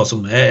Glimt også,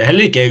 som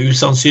heller ikke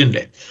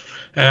usannsynlig.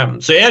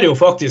 Så det jo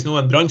faktisk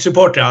noen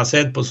Brann-supportere jeg har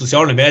sett på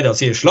sosiale medier og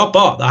sier, slapp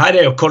av, det her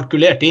jo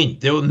kalkulert inn,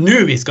 det jo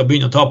nå vi skal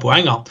begynne å ta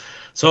poengene.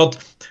 Så at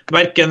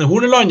hverken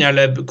Horneland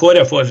eller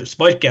Kåre får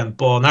sparken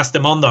på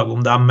neste mandag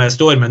om de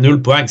står med 0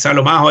 poeng,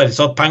 selv om jeg har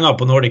satt penger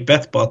på Nordic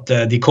Bet på at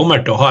de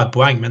kommer til å ha et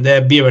poeng, men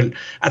det blir vel,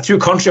 jeg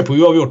tror kanskje på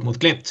uavgjort mot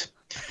Glimt.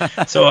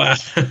 Så,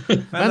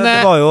 men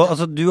det var jo,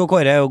 altså du og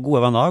Kåre jo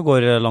gode venner,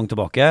 går langt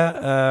tilbake.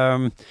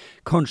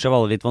 Kanskje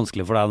var det litt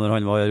vanskelig for deg når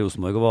han var i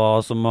Rosenborg og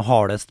var som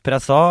hardest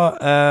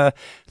presset.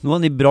 Nå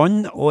han i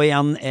Brann, og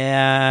igjen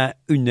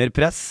under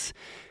press.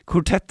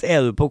 Hvor tett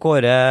du på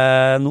Kåre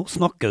nå?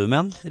 Snakker du med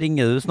han?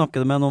 Ringer du,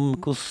 snakker du med han om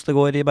hvordan det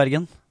går i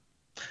Bergen?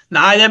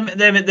 Nei,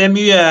 det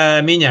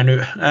mye mindre nå.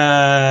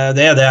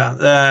 Det det.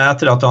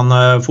 Etter at han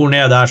for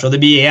ned der, så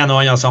det blir en og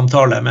annen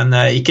samtale, men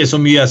ikke så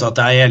mye så at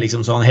jeg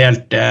liksom sånn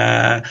helt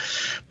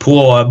på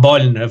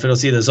ballen, for å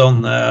si det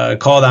sånn,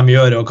 hva de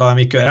gjør og hva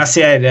de ikke gjør. Jeg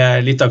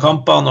ser litt av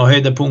kampene og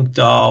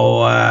høydepunkter,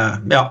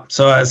 og ja,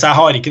 så jeg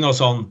har ikke noe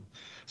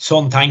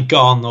sånn tenker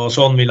han, og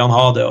sånn vil han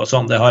ha det, og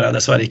sånn, det har jeg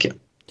dessverre ikke.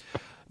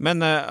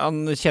 Men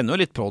han kjenner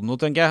jo litt på det nå,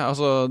 tenker jeg.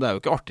 Altså, det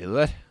jo ikke artig det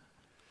der.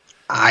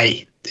 Nei,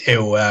 det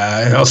jo,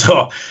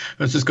 altså,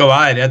 hvis du skal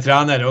være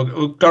trener,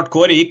 og klart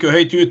Kåre gikk jo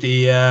høyt ut i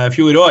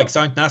fjor også, ikke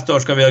sant? Neste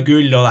år skal vi ha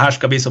gull, og det her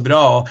skal bli så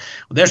bra,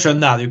 og det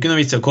skjønner jeg, det jo ikke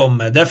noe vits å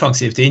komme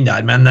defensivt inn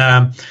der, men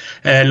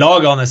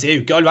lagene jo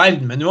ikke all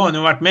verden, men nå har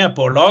han jo vært med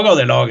på å lage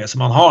det laget,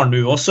 som han har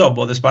nå også,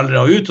 både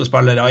spillere ut og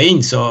spillere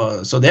inn,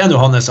 så det jo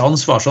hans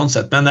ansvar sånn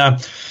sett, men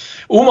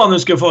om han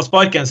skulle få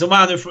sparken, så må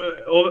jeg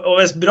og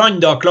hvis Brann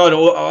da klarer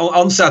å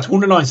ansette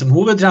Horneland som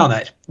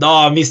hovedtrener,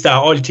 da mister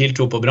jeg all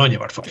tiltro på Brann i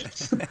hvert fall.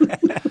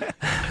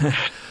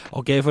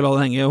 Ok, for la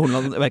det henge.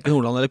 Hverken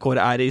Horneland eller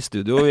Kåre i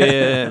studio.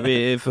 Vi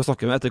får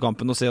snakke med etter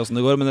kampen og se hvordan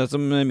det går, men det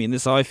som Mini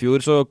sa i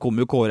fjor, så kom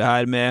jo Kåre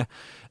her med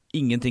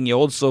ingenting i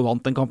odds og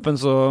vant den kampen,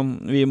 så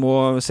vi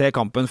må se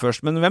kampen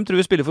først. Men hvem tror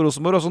vi spiller for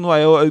Rosenborg? Altså, nå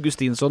jo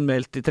Augustinsson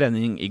meldt i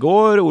trening i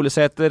går, Ole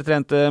Sæter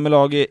trente med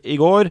laget i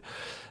går.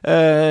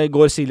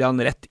 Går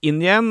Siljan rett inn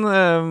igjen?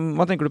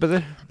 Hva tenker du,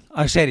 Petter?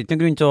 Jeg ser ikke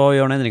noen grunn til å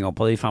gjøre noen endringer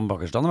på de 5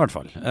 bakerstene i hvert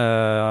fall.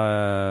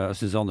 Jeg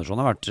synes Andersson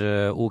har vært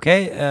ok,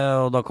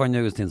 og da kan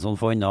Augustinsson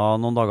få enda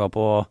noen dager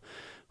på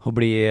å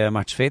bli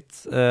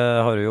matchfit.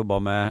 Har jo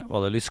jobbet med,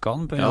 var det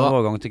Lyskan på en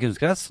overgang til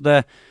kunstgress.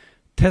 Det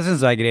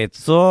synes jeg greit.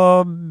 Så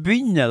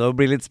begynner det å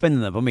bli litt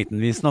spennende på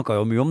midten. Vi snakket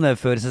jo mye om det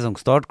før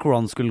sesongstart,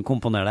 hvordan skulle han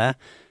komponere det,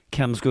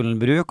 hvem skulle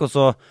han bruke, og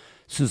så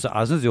synes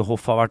jeg jo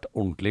Hoff har vært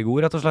ordentlig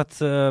god rett og slett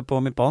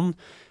på midtbanen.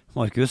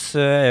 Markus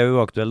jo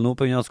uaktuell nå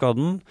på grunn av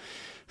skaden.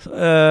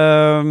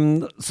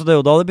 Så det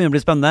jo da det begynner å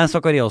bli spennende.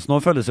 Zakariasen nå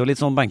føles jo litt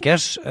sånn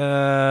bankers.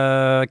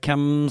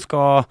 Hvem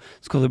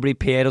skal det bli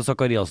Per og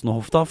Zakariasen og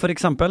Hoff da, for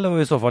eksempel?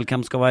 Og i så fall,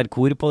 hvem skal være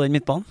kor på den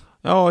midtbanen?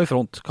 Ja, i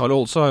front. Karl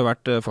Olse har jo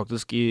vært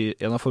faktisk i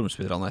en av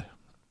formspillerne her.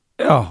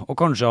 Ja, og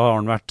kanskje har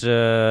han vært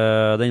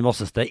den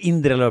vasseste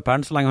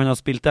indreløperen så lenge han har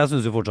spilt det. Jeg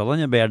synes jo fortsatt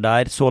han bedre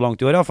der så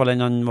langt i år, i hvert fall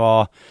enn han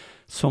var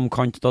som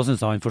kant. Da synes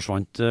jeg han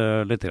forsvant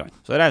litt grann.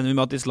 Så regner vi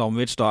med at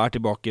Islamovic da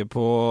tilbake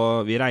på,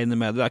 vi regner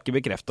med det, ikke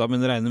bekreftet,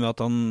 men regner med at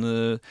han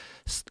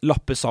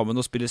lapper sammen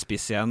og spiller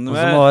spiss igjen. Og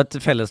så var et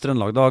felles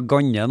Trøndelag da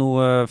Gange nå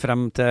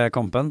frem til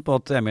kampen på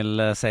at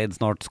Emil Seid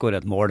snart skårer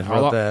et mål.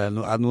 For at,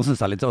 nå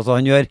synes jeg litt, altså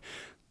han gjør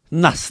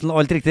nesten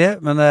alt riktig,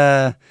 men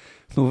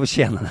nå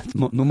fortjener det,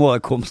 nå må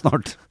det komme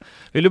snart.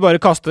 Vil du bare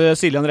kaste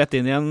Siljan rett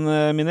inn igjen,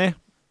 Mini?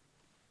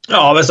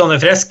 Ja, hvis han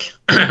frisk,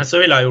 så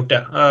ville jeg gjort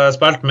det. Jeg har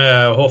spilt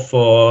med Hoff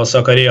og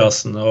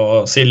Zakariasen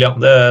og Siljan.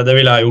 Det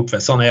ville jeg gjort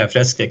hvis han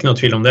frisk, det ikke noe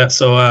tvil om det.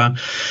 Så,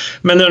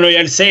 men når det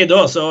gjelder Seid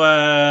da, så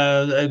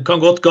kan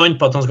godt gå inn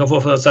på at han skal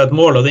få seg et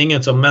mål, og det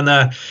ingen som, men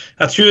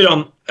jeg tror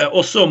han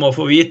også må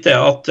få vite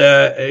at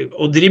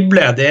å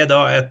drible, det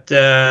da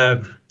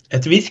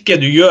et virke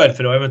du gjør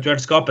for å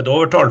eventuelt skape et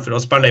overtall for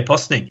å spille i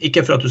passning,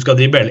 ikke for at du skal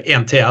drible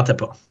en til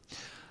etterpå.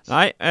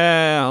 Nei,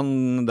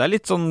 det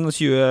litt sånn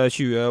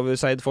 20-20 over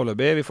Seid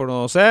foreløpig, vi får nå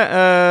se.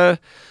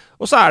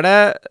 Og så det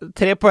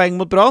 3 poeng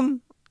mot Brann,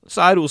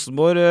 så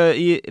Rosenborg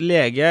i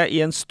lege i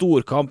en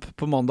storkamp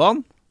på mandagen.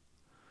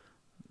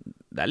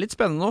 Det litt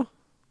spennende nå.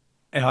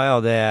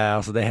 Ja, det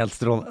helt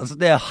strålende. Altså,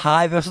 det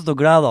her vi har stått og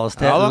gledet oss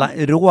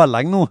til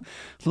rålenge nå.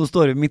 Nå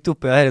står vi midt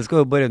oppe her, det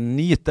skal jo bare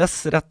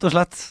nytes, rett og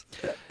slett.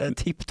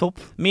 Tipp-topp.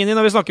 Mini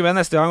når vi snakker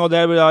med neste gang, og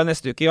det blir da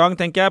neste uke i gang,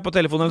 tenker jeg, på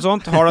telefonen eller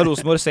sånt. Har da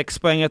Rosenborg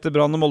 6 poeng etter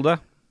Brann og Molde?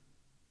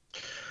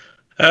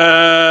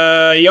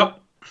 Ja.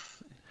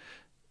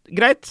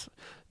 Greit.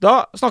 Da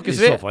snakkes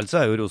vi. I så fall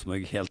så jo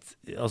Rosenborg helt,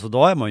 altså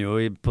da man jo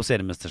på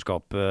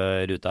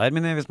seriemesterskap-ruta her,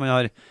 men hvis man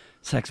har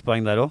 6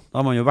 poeng der også, da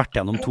har man jo vært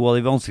gjennom 2 av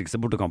de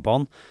vanskeligste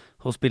bortekampene,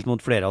 og spilt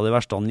mot flere av de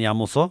verste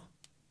hjem også.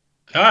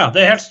 Ja,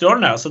 det helt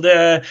strålende. Altså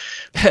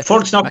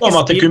folk snakker om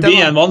at det kunne bli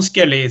en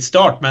vanskelig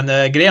start, men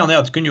greia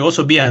at det kunne jo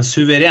også bli en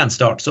suveren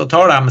start. Så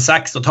tar de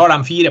 6 og tar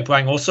de 4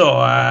 poeng også,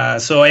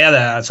 så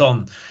det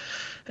sånn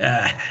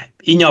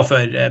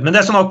innenfor, men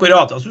det sånn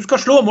akkurat, altså du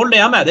skal slå Molde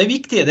hjemme, det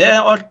viktig, det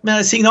alt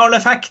med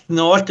signaleffekten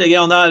og alt det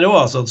greiene der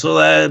også, altså. Så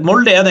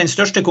Molde den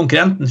største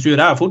konkurrenten, tror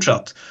jeg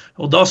fortsatt,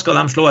 og da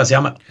skal de slås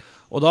hjemme.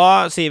 Og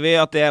da sier vi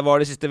at det var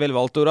det siste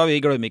velvalgte ordet. Vi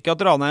glemmer ikke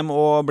at Ranheim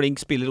og Blink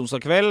spiller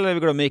onsdag kveld. Vi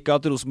glemmer ikke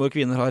at Rosenborg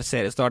kvinner har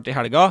seriestart i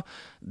helga.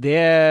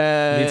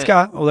 Dit skal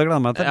jeg, og det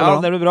glemmer jeg til. Ja,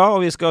 det blir bra,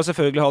 og vi skal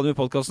selvfølgelig ha det med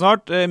podcast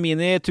snart.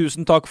 Mini,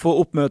 tusen takk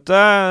for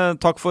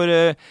oppmøtet. Takk for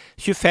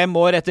 25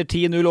 år etter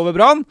 10-0 over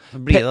Brann.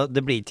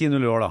 Det blir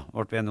 10-0 i år da,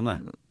 ble vi enige om det?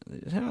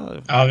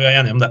 Ja, vi er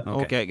enige om det.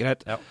 Ok,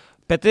 greit. Ja.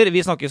 Petter,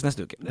 vi snakkes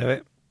neste uke. Det gjør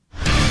vi.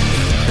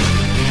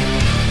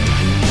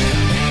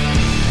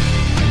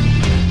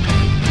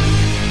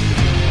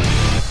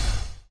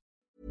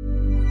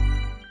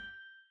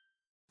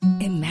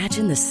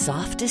 Imagine the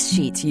softest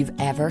sheets you've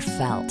ever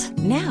felt.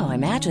 Now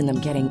imagine them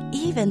getting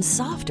even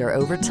softer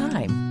over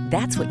time.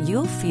 That's what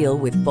you'll feel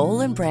with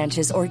Boll &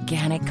 Branch's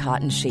organic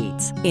cotton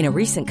sheets. In a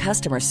recent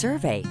customer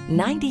survey,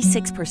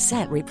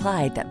 96%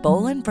 replied that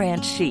Boll &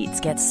 Branch sheets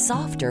get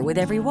softer with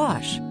every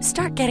wash.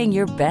 Start getting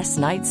your best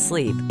night's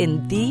sleep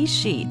in these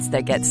sheets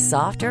that get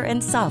softer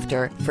and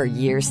softer for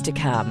years to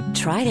come.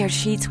 Try their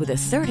sheets with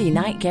a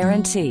 30-night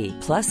guarantee.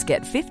 Plus,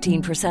 get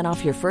 15%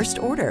 off your first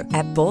order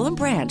at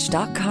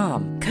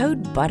bollandbranch.com.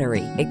 Code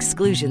BUTTERY.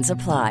 Exclusions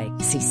apply.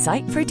 See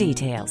site for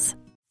details.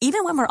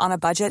 Even when we're on a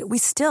budget, we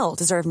still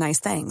deserve nice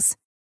things.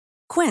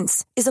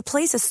 Quince is a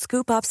place to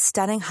scoop up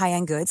stunning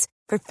high-end goods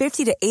for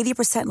 50 to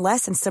 80%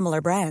 less than similar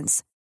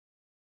brands.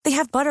 They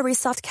have buttery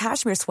soft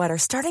cashmere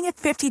sweaters starting at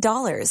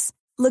 $50,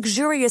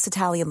 luxurious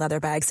Italian leather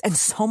bags, and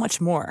so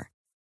much more.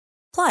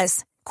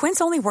 Plus,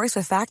 Quince only works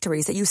with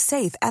factories that use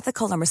safe,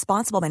 ethical, and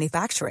responsible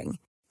manufacturing.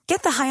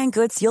 Get the high-end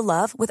goods you'll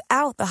love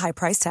without the high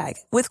price tag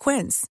with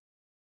Quince.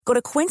 Go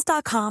to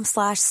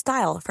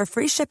quince.com/style for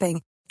free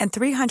shipping and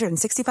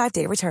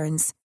 365-day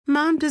returns.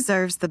 Mom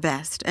deserves the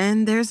best,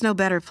 and there's no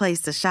better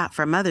place to shop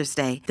for Mother's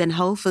Day than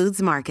Whole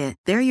Foods Market.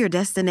 They're your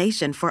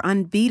destination for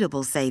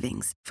unbeatable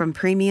savings, from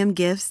premium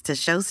gifts to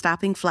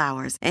show-stopping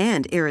flowers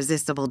and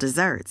irresistible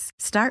desserts.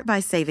 Start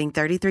by saving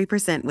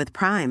 33% with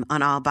Prime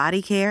on all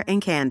body care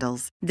and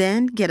candles.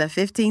 Then get a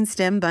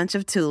 15-stem bunch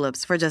of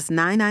tulips for just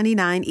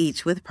 $9.99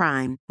 each with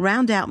Prime.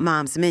 Round out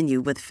Mom's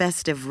menu with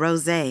festive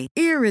rosé,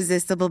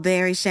 irresistible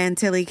berry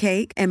chantilly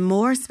cake, and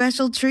more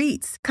special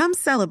treats. Come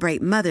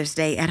celebrate Mother's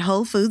Day at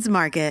Whole Foods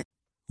Market.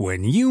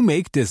 When you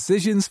make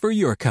decisions for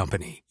your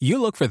company,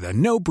 you look for the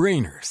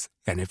no-brainers.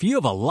 And if you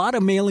have a lot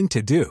of mailing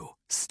to do,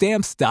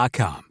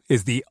 Stamps.com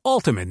is the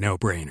ultimate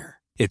no-brainer.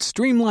 It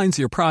streamlines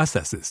your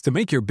processes to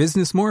make your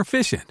business more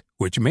efficient,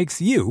 which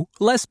makes you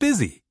less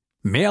busy.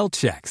 Mail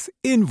checks,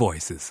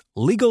 invoices,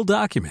 legal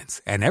documents,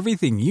 and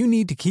everything you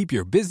need to keep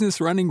your business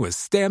running with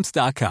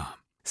Stamps.com.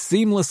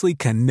 Seamlessly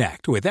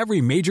connect with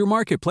every major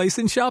marketplace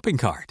and shopping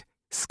cart.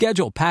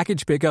 Schedule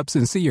package pickups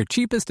and see your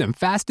cheapest and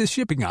fastest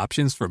shipping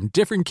options from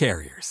different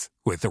carriers,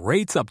 with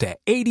rates up to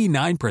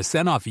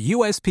 89% off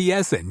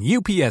USPS and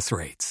UPS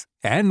rates.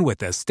 And with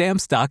the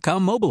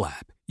Stamps.com mobile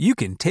app, you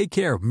can take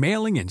care of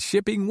mailing and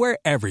shipping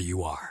wherever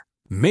you are.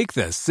 Make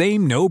the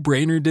same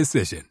no-brainer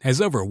decision as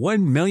over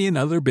 1 million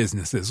other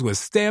businesses with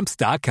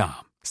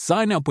Stamps.com.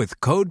 Sign up with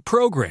code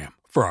PROGRAM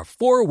for a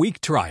 4-week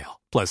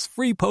trial, plus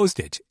free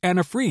postage and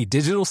a free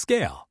digital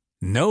scale.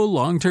 No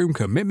long-term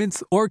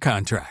commitments or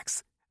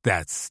contracts.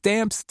 That's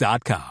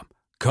Stamps.com.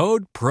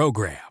 Code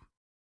PROGRAM.